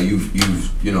Wona, you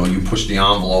pushed the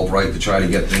envelope, right, to try to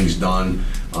get things done.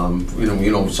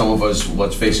 Some of us,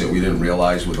 let's face it, we didn't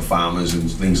realize with the farmers and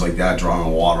things like that,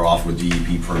 drawing water off with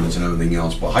DEP permits and everything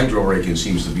else, but hydro raking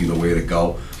seems to be the way to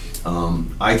go.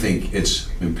 I think it's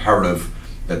imperative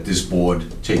that this board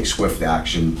take swift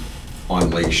action on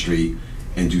Lake Street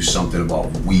and do something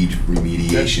about weed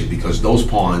remediation, because those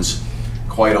ponds,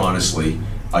 quite honestly,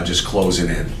 are just closing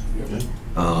in.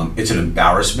 It's an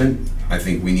embarrassment. I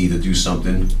think we need to do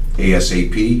something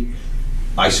ASAP.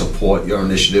 I support your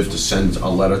initiative to send a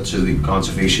letter to the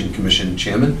Conservation Commission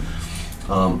chairman.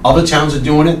 Other towns are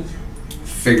doing it.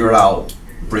 Figure it out.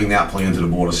 Bring that plan to the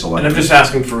Board of Selectmen. And I'm just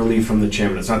asking for relief from the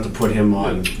chairman. It's not to put him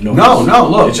on notice. No,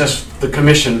 look. It's just the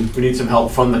commission. We need some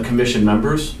help from the commission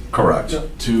members. Correct.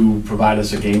 To provide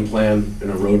us a game plan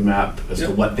and a roadmap as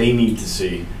to what they need to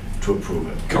see to approve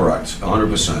it. Correct.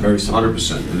 100%. Very simple.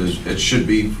 100%. It should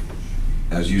be,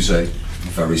 as you say,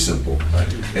 Very simple.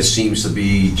 It seems to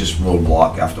be just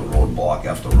roadblock after roadblock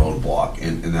after roadblock,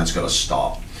 and that's gotta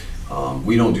stop.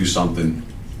 We don't do something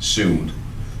soon.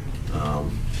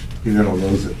 You're gonna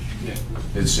lose it.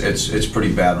 It's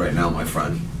pretty bad right now, my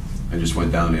friend. I just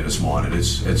went down there this morning.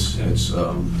 It's You're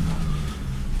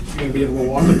gonna be able to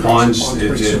walk the across ponds, the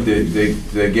ponds pretty soon.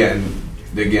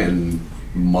 they're getting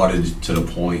mudded to the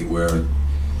point where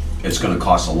it's gonna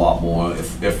cost a lot more,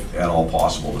 if at all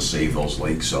possible, to save those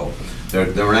lakes. So they're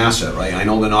an asset, right? I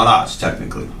know they're not ours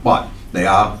technically, but they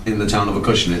are in the town of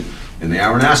Acushnet, and they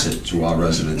are an asset to our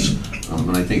residents.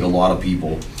 And I think a lot of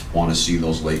people wanna see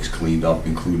those lakes cleaned up,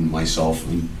 including myself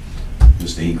and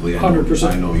Mr. Hinckley.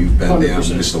 100%. I know you've been there,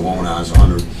 100%. Mr. Wonar's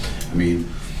 100. I mean,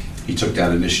 he took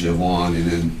that initiative on, and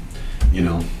then, you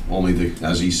know, only the,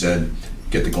 as he said,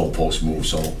 get the goalpost moved.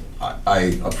 So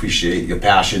I appreciate your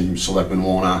passion, Selectman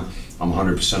Wonar. I'm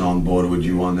 100% on board with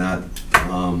you on that.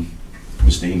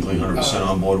 Mr. Hinckley, 100%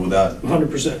 on board with that.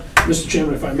 100%. Mr.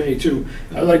 Chairman, if I may too,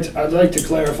 I'd like to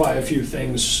clarify a few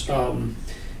things.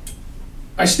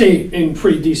 I stay in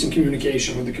pretty decent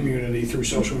communication with the community through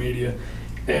social media,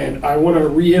 and I want to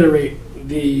reiterate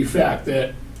the fact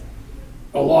that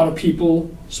a lot of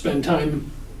people spend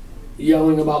time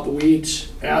yelling about the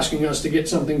weeds, asking us to get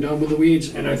something done with the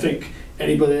weeds, and I think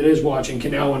anybody that is watching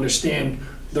can now understand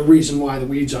the reason why the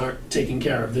weeds aren't taken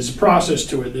care of. There's a process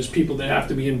to it. There's people that have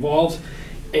to be involved,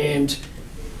 and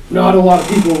not a lot of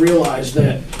people realize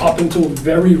that up until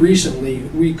very recently,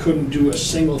 we couldn't do a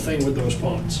single thing with those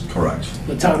ponds. Correct.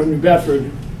 The town of New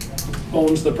Bedford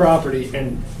owns the property,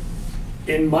 and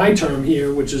in my term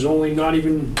here, which is only not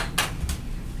even,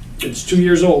 it's 2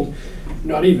 years old,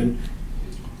 not even,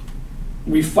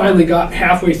 we finally got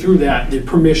halfway through that, the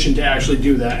permission to actually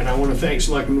do that, and I want to thank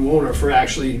Selectman Wonar for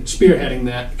actually spearheading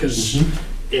that, because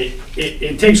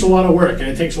it takes a lot of work and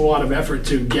it takes a lot of effort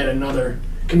to get another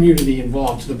community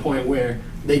involved to the point where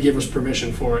they give us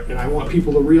permission for it. And I want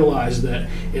people to realize that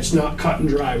it's not cut and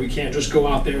dry. We can't just go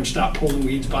out there and stop pulling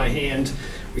weeds by hand.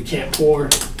 We can't pour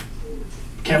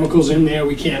chemicals in there.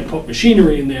 We can't put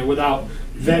machinery in there without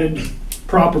vetted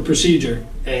proper procedure.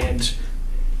 And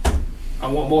I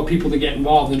want more people to get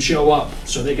involved and show up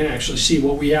so they can actually see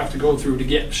what we have to go through to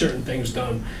get certain things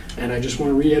done. And I just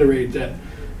want to reiterate that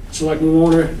Selectman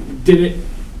Wonar did it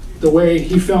the way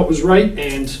he felt was right,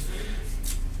 and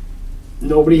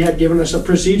nobody had given us a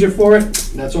procedure for it.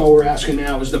 That's all we're asking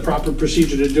now is the proper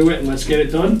procedure to do it, and let's get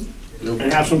it done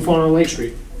and have some fun on Lake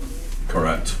Street.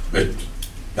 Correct.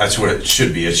 That's what it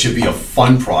should be. It should be a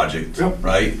fun project,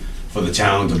 right? For the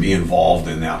town to be involved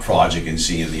in that project and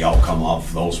seeing the outcome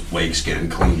of those lakes getting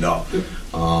cleaned up.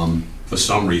 For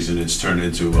some reason, it's turned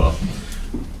into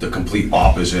the complete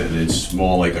opposite, and it's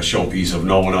more like a showpiece of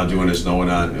no, we're not doing this, no, we're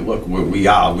not. And look, we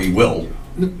will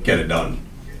get it done.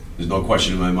 There's no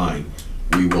question in my mind.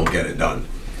 We will get it done.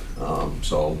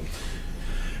 So,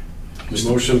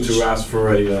 Motion to ask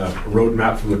for a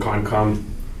roadmap from the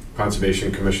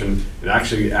Conservation Commission, and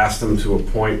actually ask them to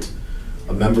appoint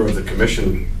a member of the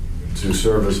commission to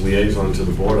serve as liaison to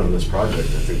the board on this project.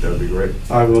 I think that would be great.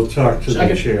 I will talk to the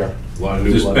Second. chair. A lot of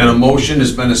new there's blood. been a motion,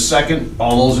 there's been a second.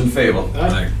 All those in favor?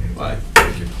 Aye. Aye.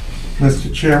 Thank you.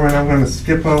 Mr. Chairman, I'm going to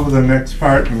skip over the next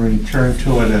part and return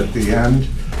to it at the end.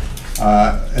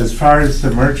 As far as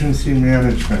emergency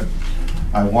management,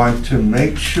 I want to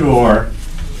make sure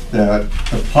that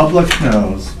the public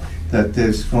knows that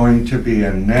there's going to be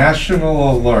a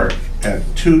national alert at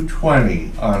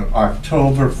 2:20 on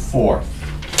October 4th.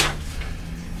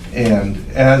 And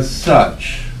as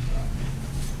such,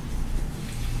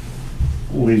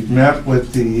 we've met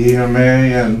with the EMA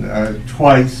and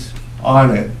twice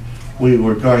on it.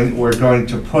 We're going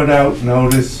to put out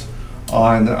notice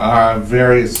on our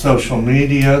various social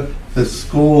media. The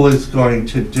school is going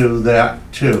to do that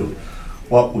too.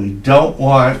 What we don't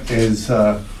want is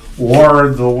War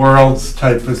of the Worlds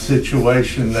type of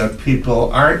situation that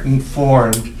people aren't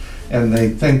informed and they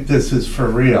think this is for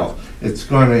real. It's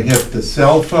going to hit the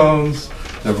cell phones,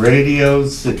 the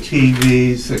radios, the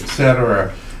TVs,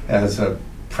 etc. as a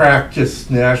practice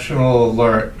national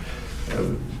alert,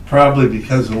 probably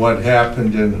because of what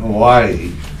happened in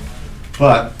Hawaii.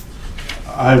 But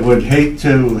I would hate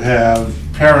to have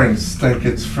parents think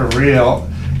it's for real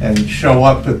and show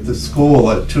up at the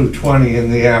school at 2:20 in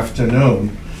the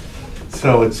afternoon.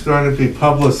 So it's going to be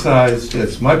publicized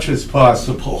as much as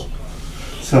possible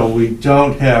so we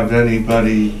don't have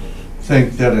anybody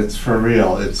think that it's for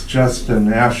real. It's just a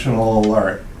national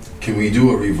alert. Can we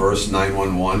do a reverse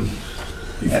 911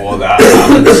 before that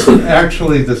happens?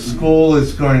 Actually, the school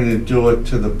is going to do it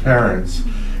to the parents.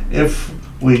 If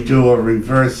we do a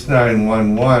reverse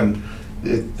 911,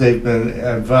 they've been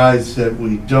advised that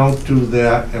we don't do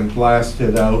that and blast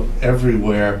it out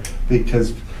everywhere,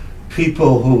 because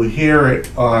people who hear it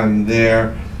on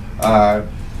their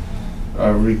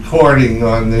recording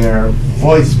on their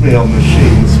voicemail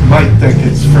machines might think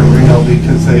it's for real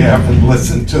because they haven't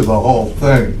listened to the whole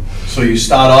thing. So you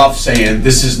start off saying,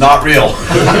 "This is not real."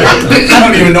 I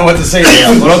don't even know what to say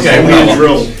now, but okay,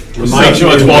 well. Remind you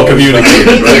it's well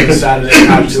communicated, right? Saturday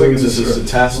afternoons, this is a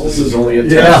test, this is only a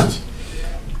test.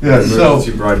 Yeah, so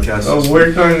Emergency broadcast.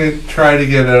 we're going to try to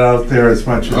get it out there as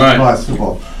much as Right.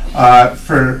 possible.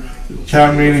 For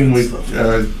town meeting, we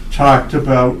talked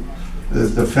about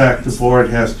the fact the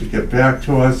board has to get back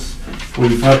to us.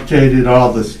 We've updated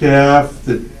all the staff.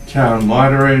 The town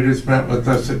moderators met with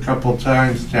us a couple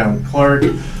times, town clerk,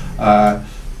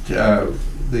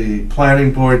 the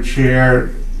planning board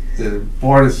chair, the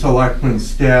Board of Selectmen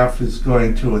staff is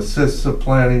going to assist the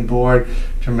planning board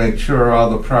to make sure all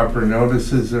the proper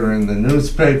notices are in the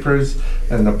newspapers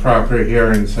and the proper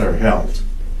hearings are held.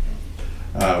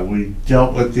 We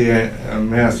dealt with the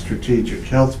Mass Strategic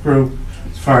Health Group.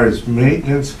 As far as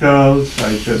maintenance goes,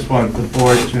 I just want the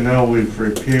board to know we've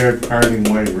repaired Parting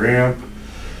Way ramp.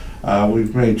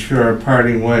 We've made sure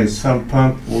Parting Way sump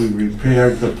pump, we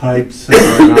repaired the pipes that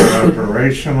were not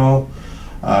operational.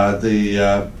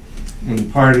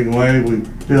 In Parting Way, we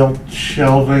built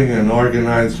shelving and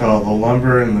organized all the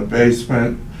lumber in the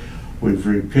basement. We've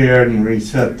repaired and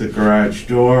reset the garage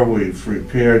door. We've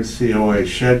repaired COA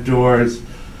shed doors.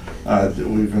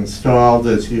 We've installed,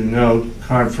 as you know,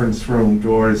 conference room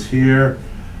doors here.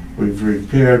 We've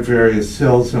repaired various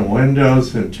sills and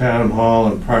windows in Town Hall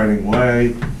and Parting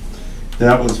Way.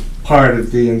 That was part of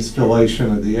the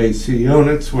installation of the AC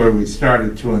units, where we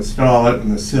started to install it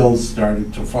and the sills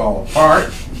started to fall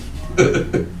apart.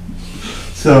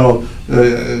 So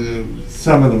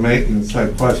some of the maintenance I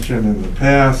questioned in the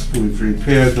past. We've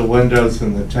repaired the windows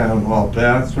in the town hall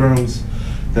bathrooms.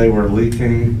 They were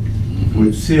leaking.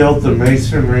 We've sealed the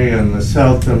masonry in the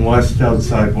south and west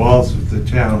outside walls of the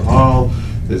town hall.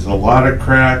 There's a lot of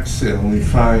cracks, and we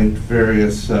find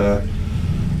various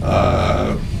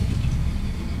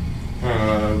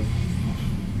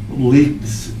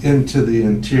leaks into the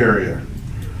interior.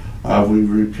 We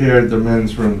repaired the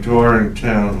men's room door in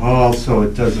town hall so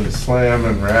it doesn't slam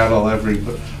and rattle every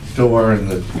door in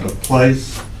the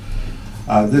place.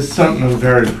 This is something I'm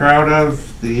very proud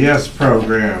of, the YES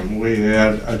program. We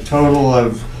had a total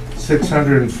of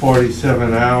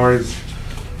 647 hours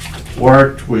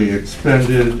worked. We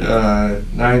expended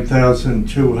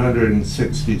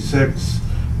 $9,266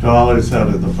 out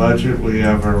of the budget. We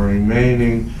have a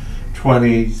remaining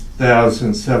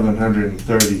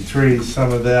 $20,733.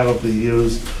 Some of that will be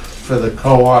used for the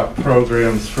co-op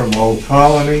programs from Old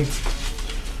Colony.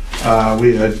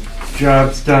 We had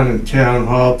jobs done in town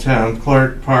hall, town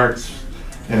clerk, parks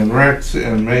and recs,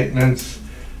 and maintenance.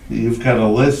 You've got a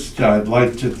list. I'd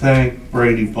like to thank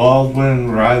Brady Baldwin,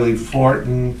 Riley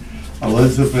Fortin,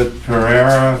 Elizabeth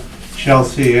Pereira,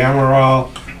 Chelsea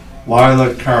Amaral,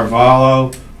 Lila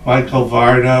Carvalho, Michael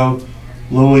Vardo,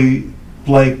 Louis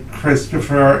Blake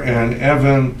Christopher, and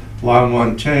Evan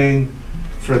LaMontagne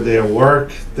for their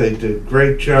work. They did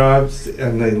great jobs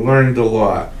and they learned a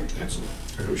lot. Excellent.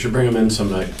 We should bring them in some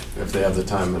night if they have the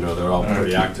time. I know they're all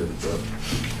pretty active.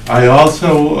 I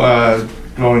also,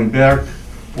 going back,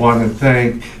 want to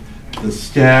thank the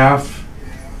staff,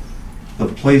 the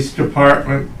police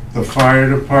department, the fire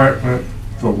department,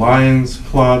 the Lions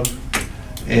Club,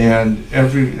 and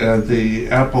the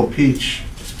Apple Peach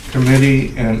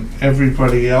Committee and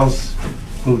everybody else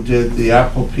who did the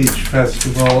Apple Peach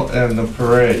Festival and the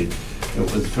parade.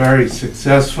 It was very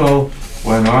successful,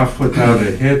 went off without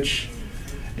a hitch,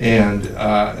 and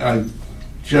I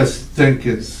just think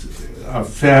it's a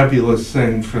fabulous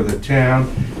thing for the town,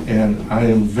 and I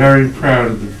am very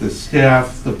proud of the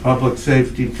staff, the public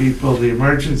safety people, the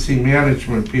emergency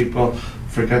management people,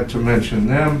 forgot to mention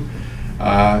them,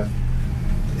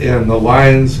 and the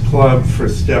Lions Club for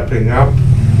stepping up.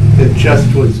 It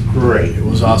just was great. It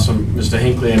was awesome. Mr.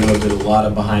 Hinckley, I know, did a lot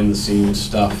of behind-the-scenes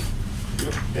stuff,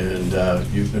 and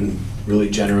you've been really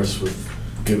generous with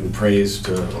giving praise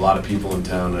to a lot of people in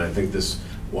town, and I think this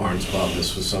warrants Bob.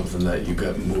 This was something that you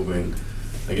got moving,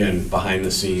 again, behind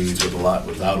the scenes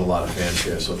without a lot of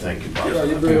fanfare, so thank you, Bob. Yeah,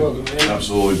 you're very welcome, man.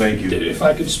 Absolutely, thank you. If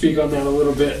I could speak on that a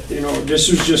little bit, this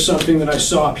was just something that I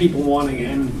saw people wanting,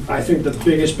 and I think the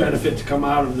biggest benefit to come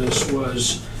out of this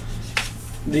was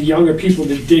the younger people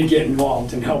that did get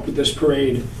involved and help with this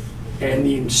parade, and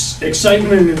the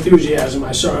excitement and enthusiasm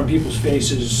I saw on people's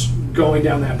faces going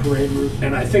down that parade route.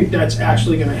 And I think that's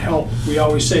actually gonna help. We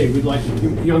always say, we'd like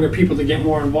younger people to get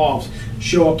more involved,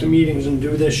 show up to meetings and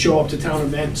do this, show up to town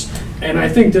events. And I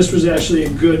think this was actually a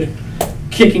good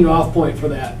kicking off point for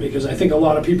that, because I think a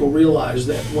lot of people realize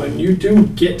that when you do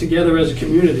get together as a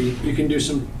community, you can do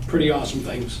some pretty awesome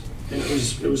things. And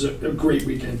it was a great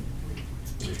weekend.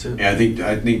 Yeah, I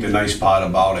think the nice part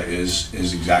about it is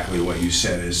exactly what you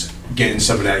said, is getting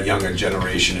some of that younger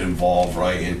generation involved,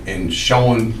 right, and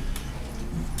showing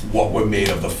what we're made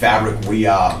of, the fabric we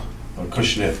are,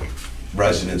 Acushnet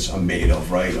residents are made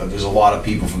of, right? There's a lot of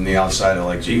people from the outside that are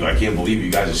like, gee, I can't believe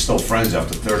you guys are still friends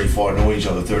after knowing each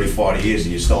other 30, 40 years,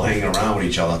 and you're still hanging around with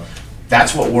each other.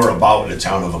 That's what we're about in the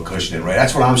town of Acushnet, right?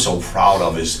 That's what I'm so proud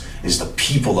of, is the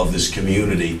people of this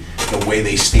community, the way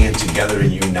they stand together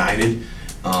and united.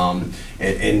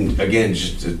 And again,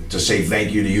 just to say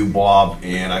thank you to you, Bob,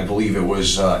 and I believe it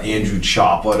was Andrew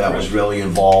Chopper that was really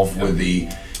involved with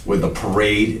the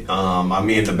parade.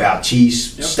 Amanda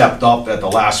Baptiste stepped up at the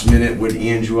last minute with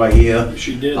Andrew, I hear.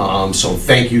 She did. So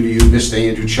thank you to you, Mr.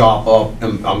 Andrew Chopper,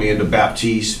 Amanda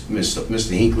Baptiste, Mr.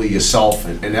 Hinckley, yourself,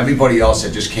 and everybody else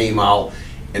that just came out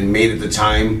and made it the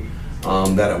time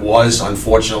that it was.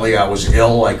 Unfortunately, I was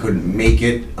ill, I couldn't make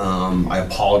it. I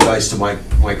apologize to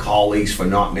my colleagues for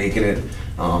not making it.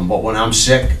 But when I'm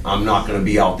sick, I'm not gonna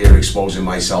be out there exposing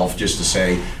myself just to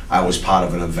say I was part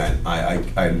of an event. I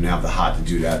didn't have the heart to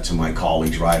do that to my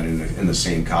colleagues riding in the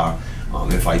same car,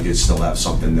 if I did still have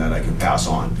something that I could pass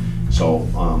on. So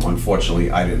unfortunately,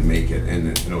 I didn't make it, and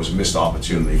it was a missed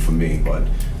opportunity for me. But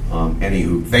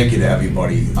anywho, thank you to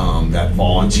everybody that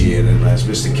volunteered, and as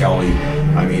Mr. Kelly,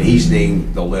 I mean, he's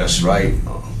named the list, right?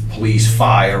 Police,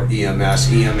 fire,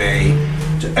 EMS, EMA,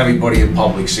 to everybody in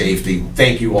public safety.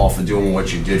 Thank you all for doing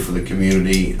what you did for the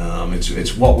community.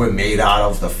 It's what we're made out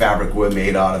of, the fabric we're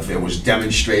made out of. It was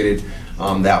demonstrated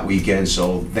that weekend,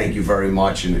 so thank you very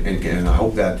much, and I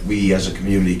hope that we as a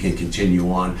community can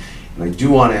continue on. And I do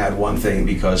want to add one thing,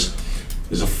 because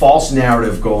there's a false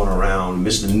narrative going around.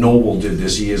 Mr. Noble did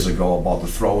this years ago about the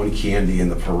throwing candy in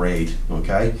the parade,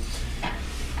 okay?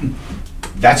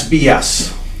 That's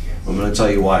BS. I'm gonna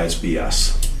tell you why it's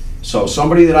BS. So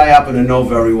somebody that I happen to know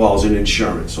very well is in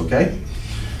insurance, okay?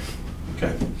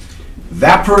 Okay.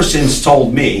 That person's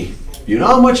told me, you know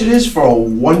how much it is for a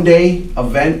one-day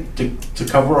event to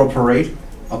cover a parade,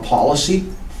 a policy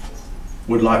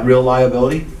with real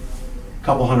liability? A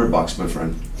couple $100, my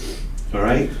friend. All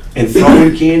right? And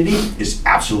throwing candy is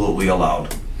absolutely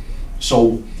allowed.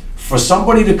 So for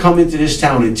somebody to come into this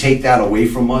town and take that away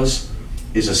from us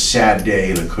is a sad day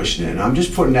in Acushnet. And I'm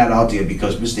just putting that out there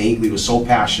because Mr. Hinckley was so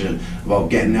passionate about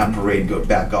getting that parade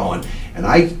back going. And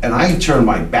I turned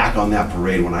my back on that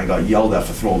parade when I got yelled at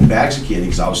for throwing bags of candy,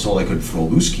 because I was told I couldn't throw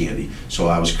loose candy. So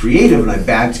I was creative and I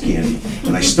bagged candy.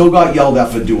 And I still got yelled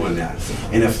at for doing that.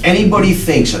 And if anybody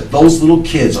thinks that those little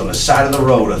kids on the side of the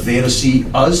road are there to see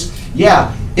us,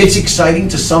 yeah, it's exciting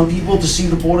to some people to see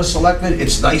the Board of Selectmen.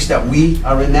 It's nice that we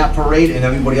are in that parade and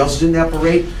everybody else is in that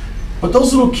parade. But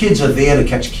those little kids are there to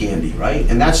catch candy, right?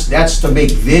 And that's to make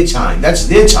their time. That's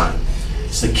their time.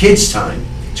 It's the kids' time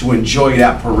to enjoy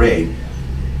that parade.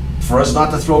 For us not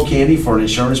to throw candy for an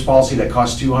insurance policy that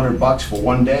costs $200 for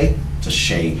one day, it's a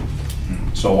shame.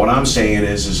 So what I'm saying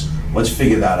is let's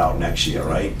figure that out next year,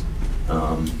 right?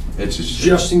 It's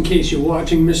just in case you're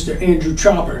watching Mr. Andrew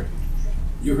Chopper,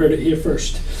 you heard it here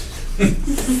first.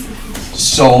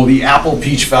 So the Apple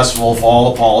Peach Festival, for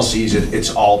all the policies,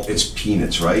 it's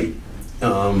peanuts, right?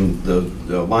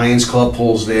 The Lions Club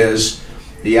pulls theirs,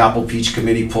 the Apple Peach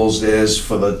Committee pulls theirs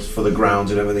for the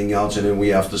grounds and everything else, and then we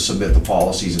have to submit the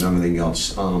policies and everything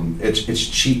else. It's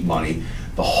cheap money.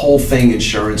 The whole thing,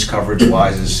 insurance coverage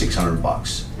wise, is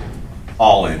 $600,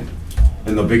 all in.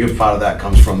 And the bigger part of that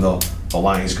comes from the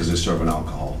Lions, because they're serving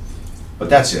alcohol. But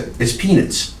that's it. It's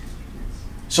peanuts.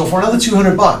 So for another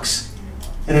 $200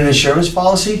 in an insurance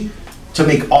policy, to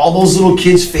make all those little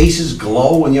kids' faces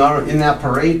glow when you're in that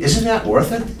parade, isn't that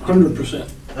worth it? 100%.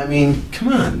 I mean, come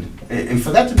on. And for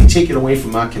that to be taken away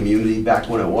from our community back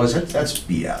when it was, that's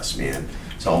BS, man.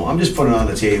 So I'm just putting it on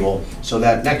the table so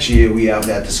that next year we have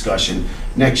that discussion.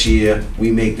 Next year,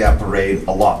 we make that parade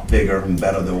a lot bigger and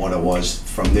better than what it was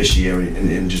from this year,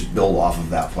 and just build off of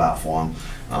that platform,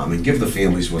 and give the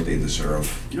families what they deserve.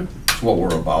 Yep. It's what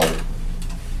we're about,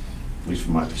 at least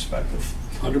from my perspective.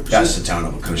 100%. That's the town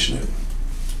of Acushnet.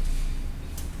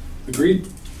 Agreed.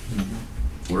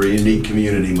 We're a unique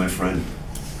community, my friend.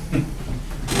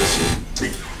 Listen.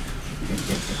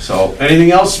 So,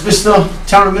 anything else, Mr.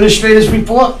 Town Administrator's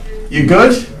report? You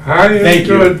good? I am Thank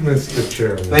you. good, Mr.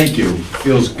 Chairman. Thank you.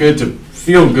 Feels good to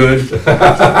feel good.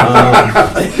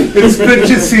 It's good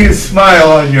to see a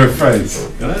smile on your face.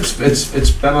 Well,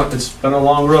 it's been a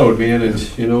long road, man,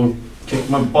 and, you know, kicked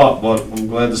my butt, but I'm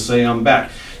glad to say I'm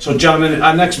back. So gentlemen,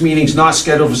 our next meeting's not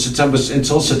scheduled for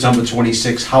until September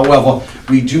 26th. However,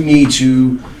 we do need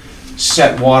to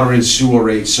set water and sewer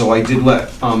rates. So I did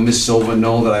let Ms. Silva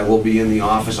know that I will be in the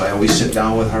office. I always sit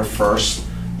down with her first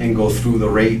and go through the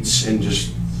rates and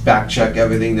just back check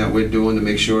everything that we're doing to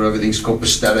make sure everything's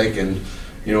copacetic and,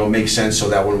 you know, makes sense, so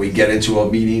that when we get into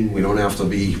a meeting, we don't have to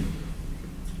be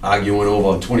arguing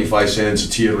over 25 cents a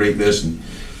tier rate this, and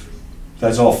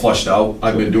that's all flushed out.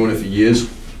 I've been doing it for years,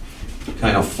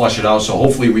 kind of flush it out, so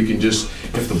hopefully we can just,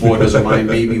 if the board doesn't mind,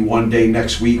 maybe one day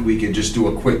next week, we can just do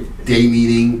a quick day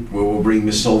meeting where we'll bring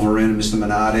Ms. Silver in, Mr.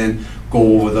 Menard in,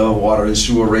 go over the water and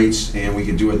sewer rates, and we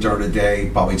can do it during the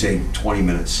day, probably take 20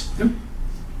 minutes. Yep.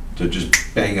 To just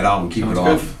bang it out and keep Sounds it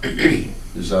off.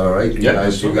 Is that all right? Yeah.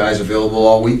 You guys available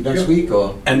all week next Yep. week,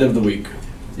 or End of the week.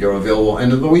 you're available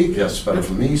end of the week? Yes, better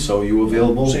for me, so you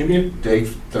available? Same here. Day,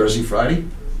 Thursday, Friday?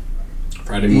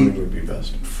 Friday morning would be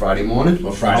best. Friday morning?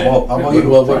 Well, Friday. How about Yeah, you?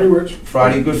 well, Friday works.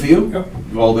 Friday, good for you? Yep.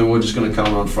 Well, then we're just gonna count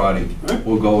on Friday. Alright.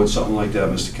 We'll go with something like that,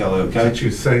 Mr. Kelly, okay? Did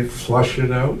you say flush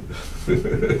it out?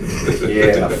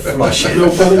 Yeah, flush it. No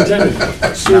pun intended.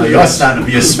 Now you're starting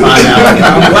to be a smart aleck.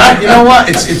 I'm glad, you know what,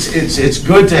 it's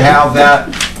good to have that,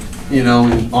 you know,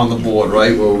 on the board,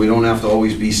 right, where we don't have to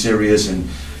always be serious and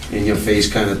in your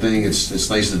face kind of thing. It's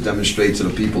nice to demonstrate to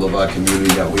the people of our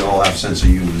community that we all have sense of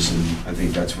humor, and I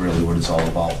think that's really what it's all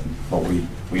about. But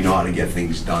we know how to get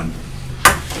things done.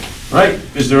 Right,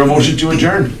 is there a motion to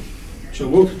adjourn? So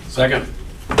moved. Second.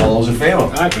 All those in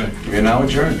favor? Aye. We are now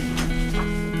adjourned.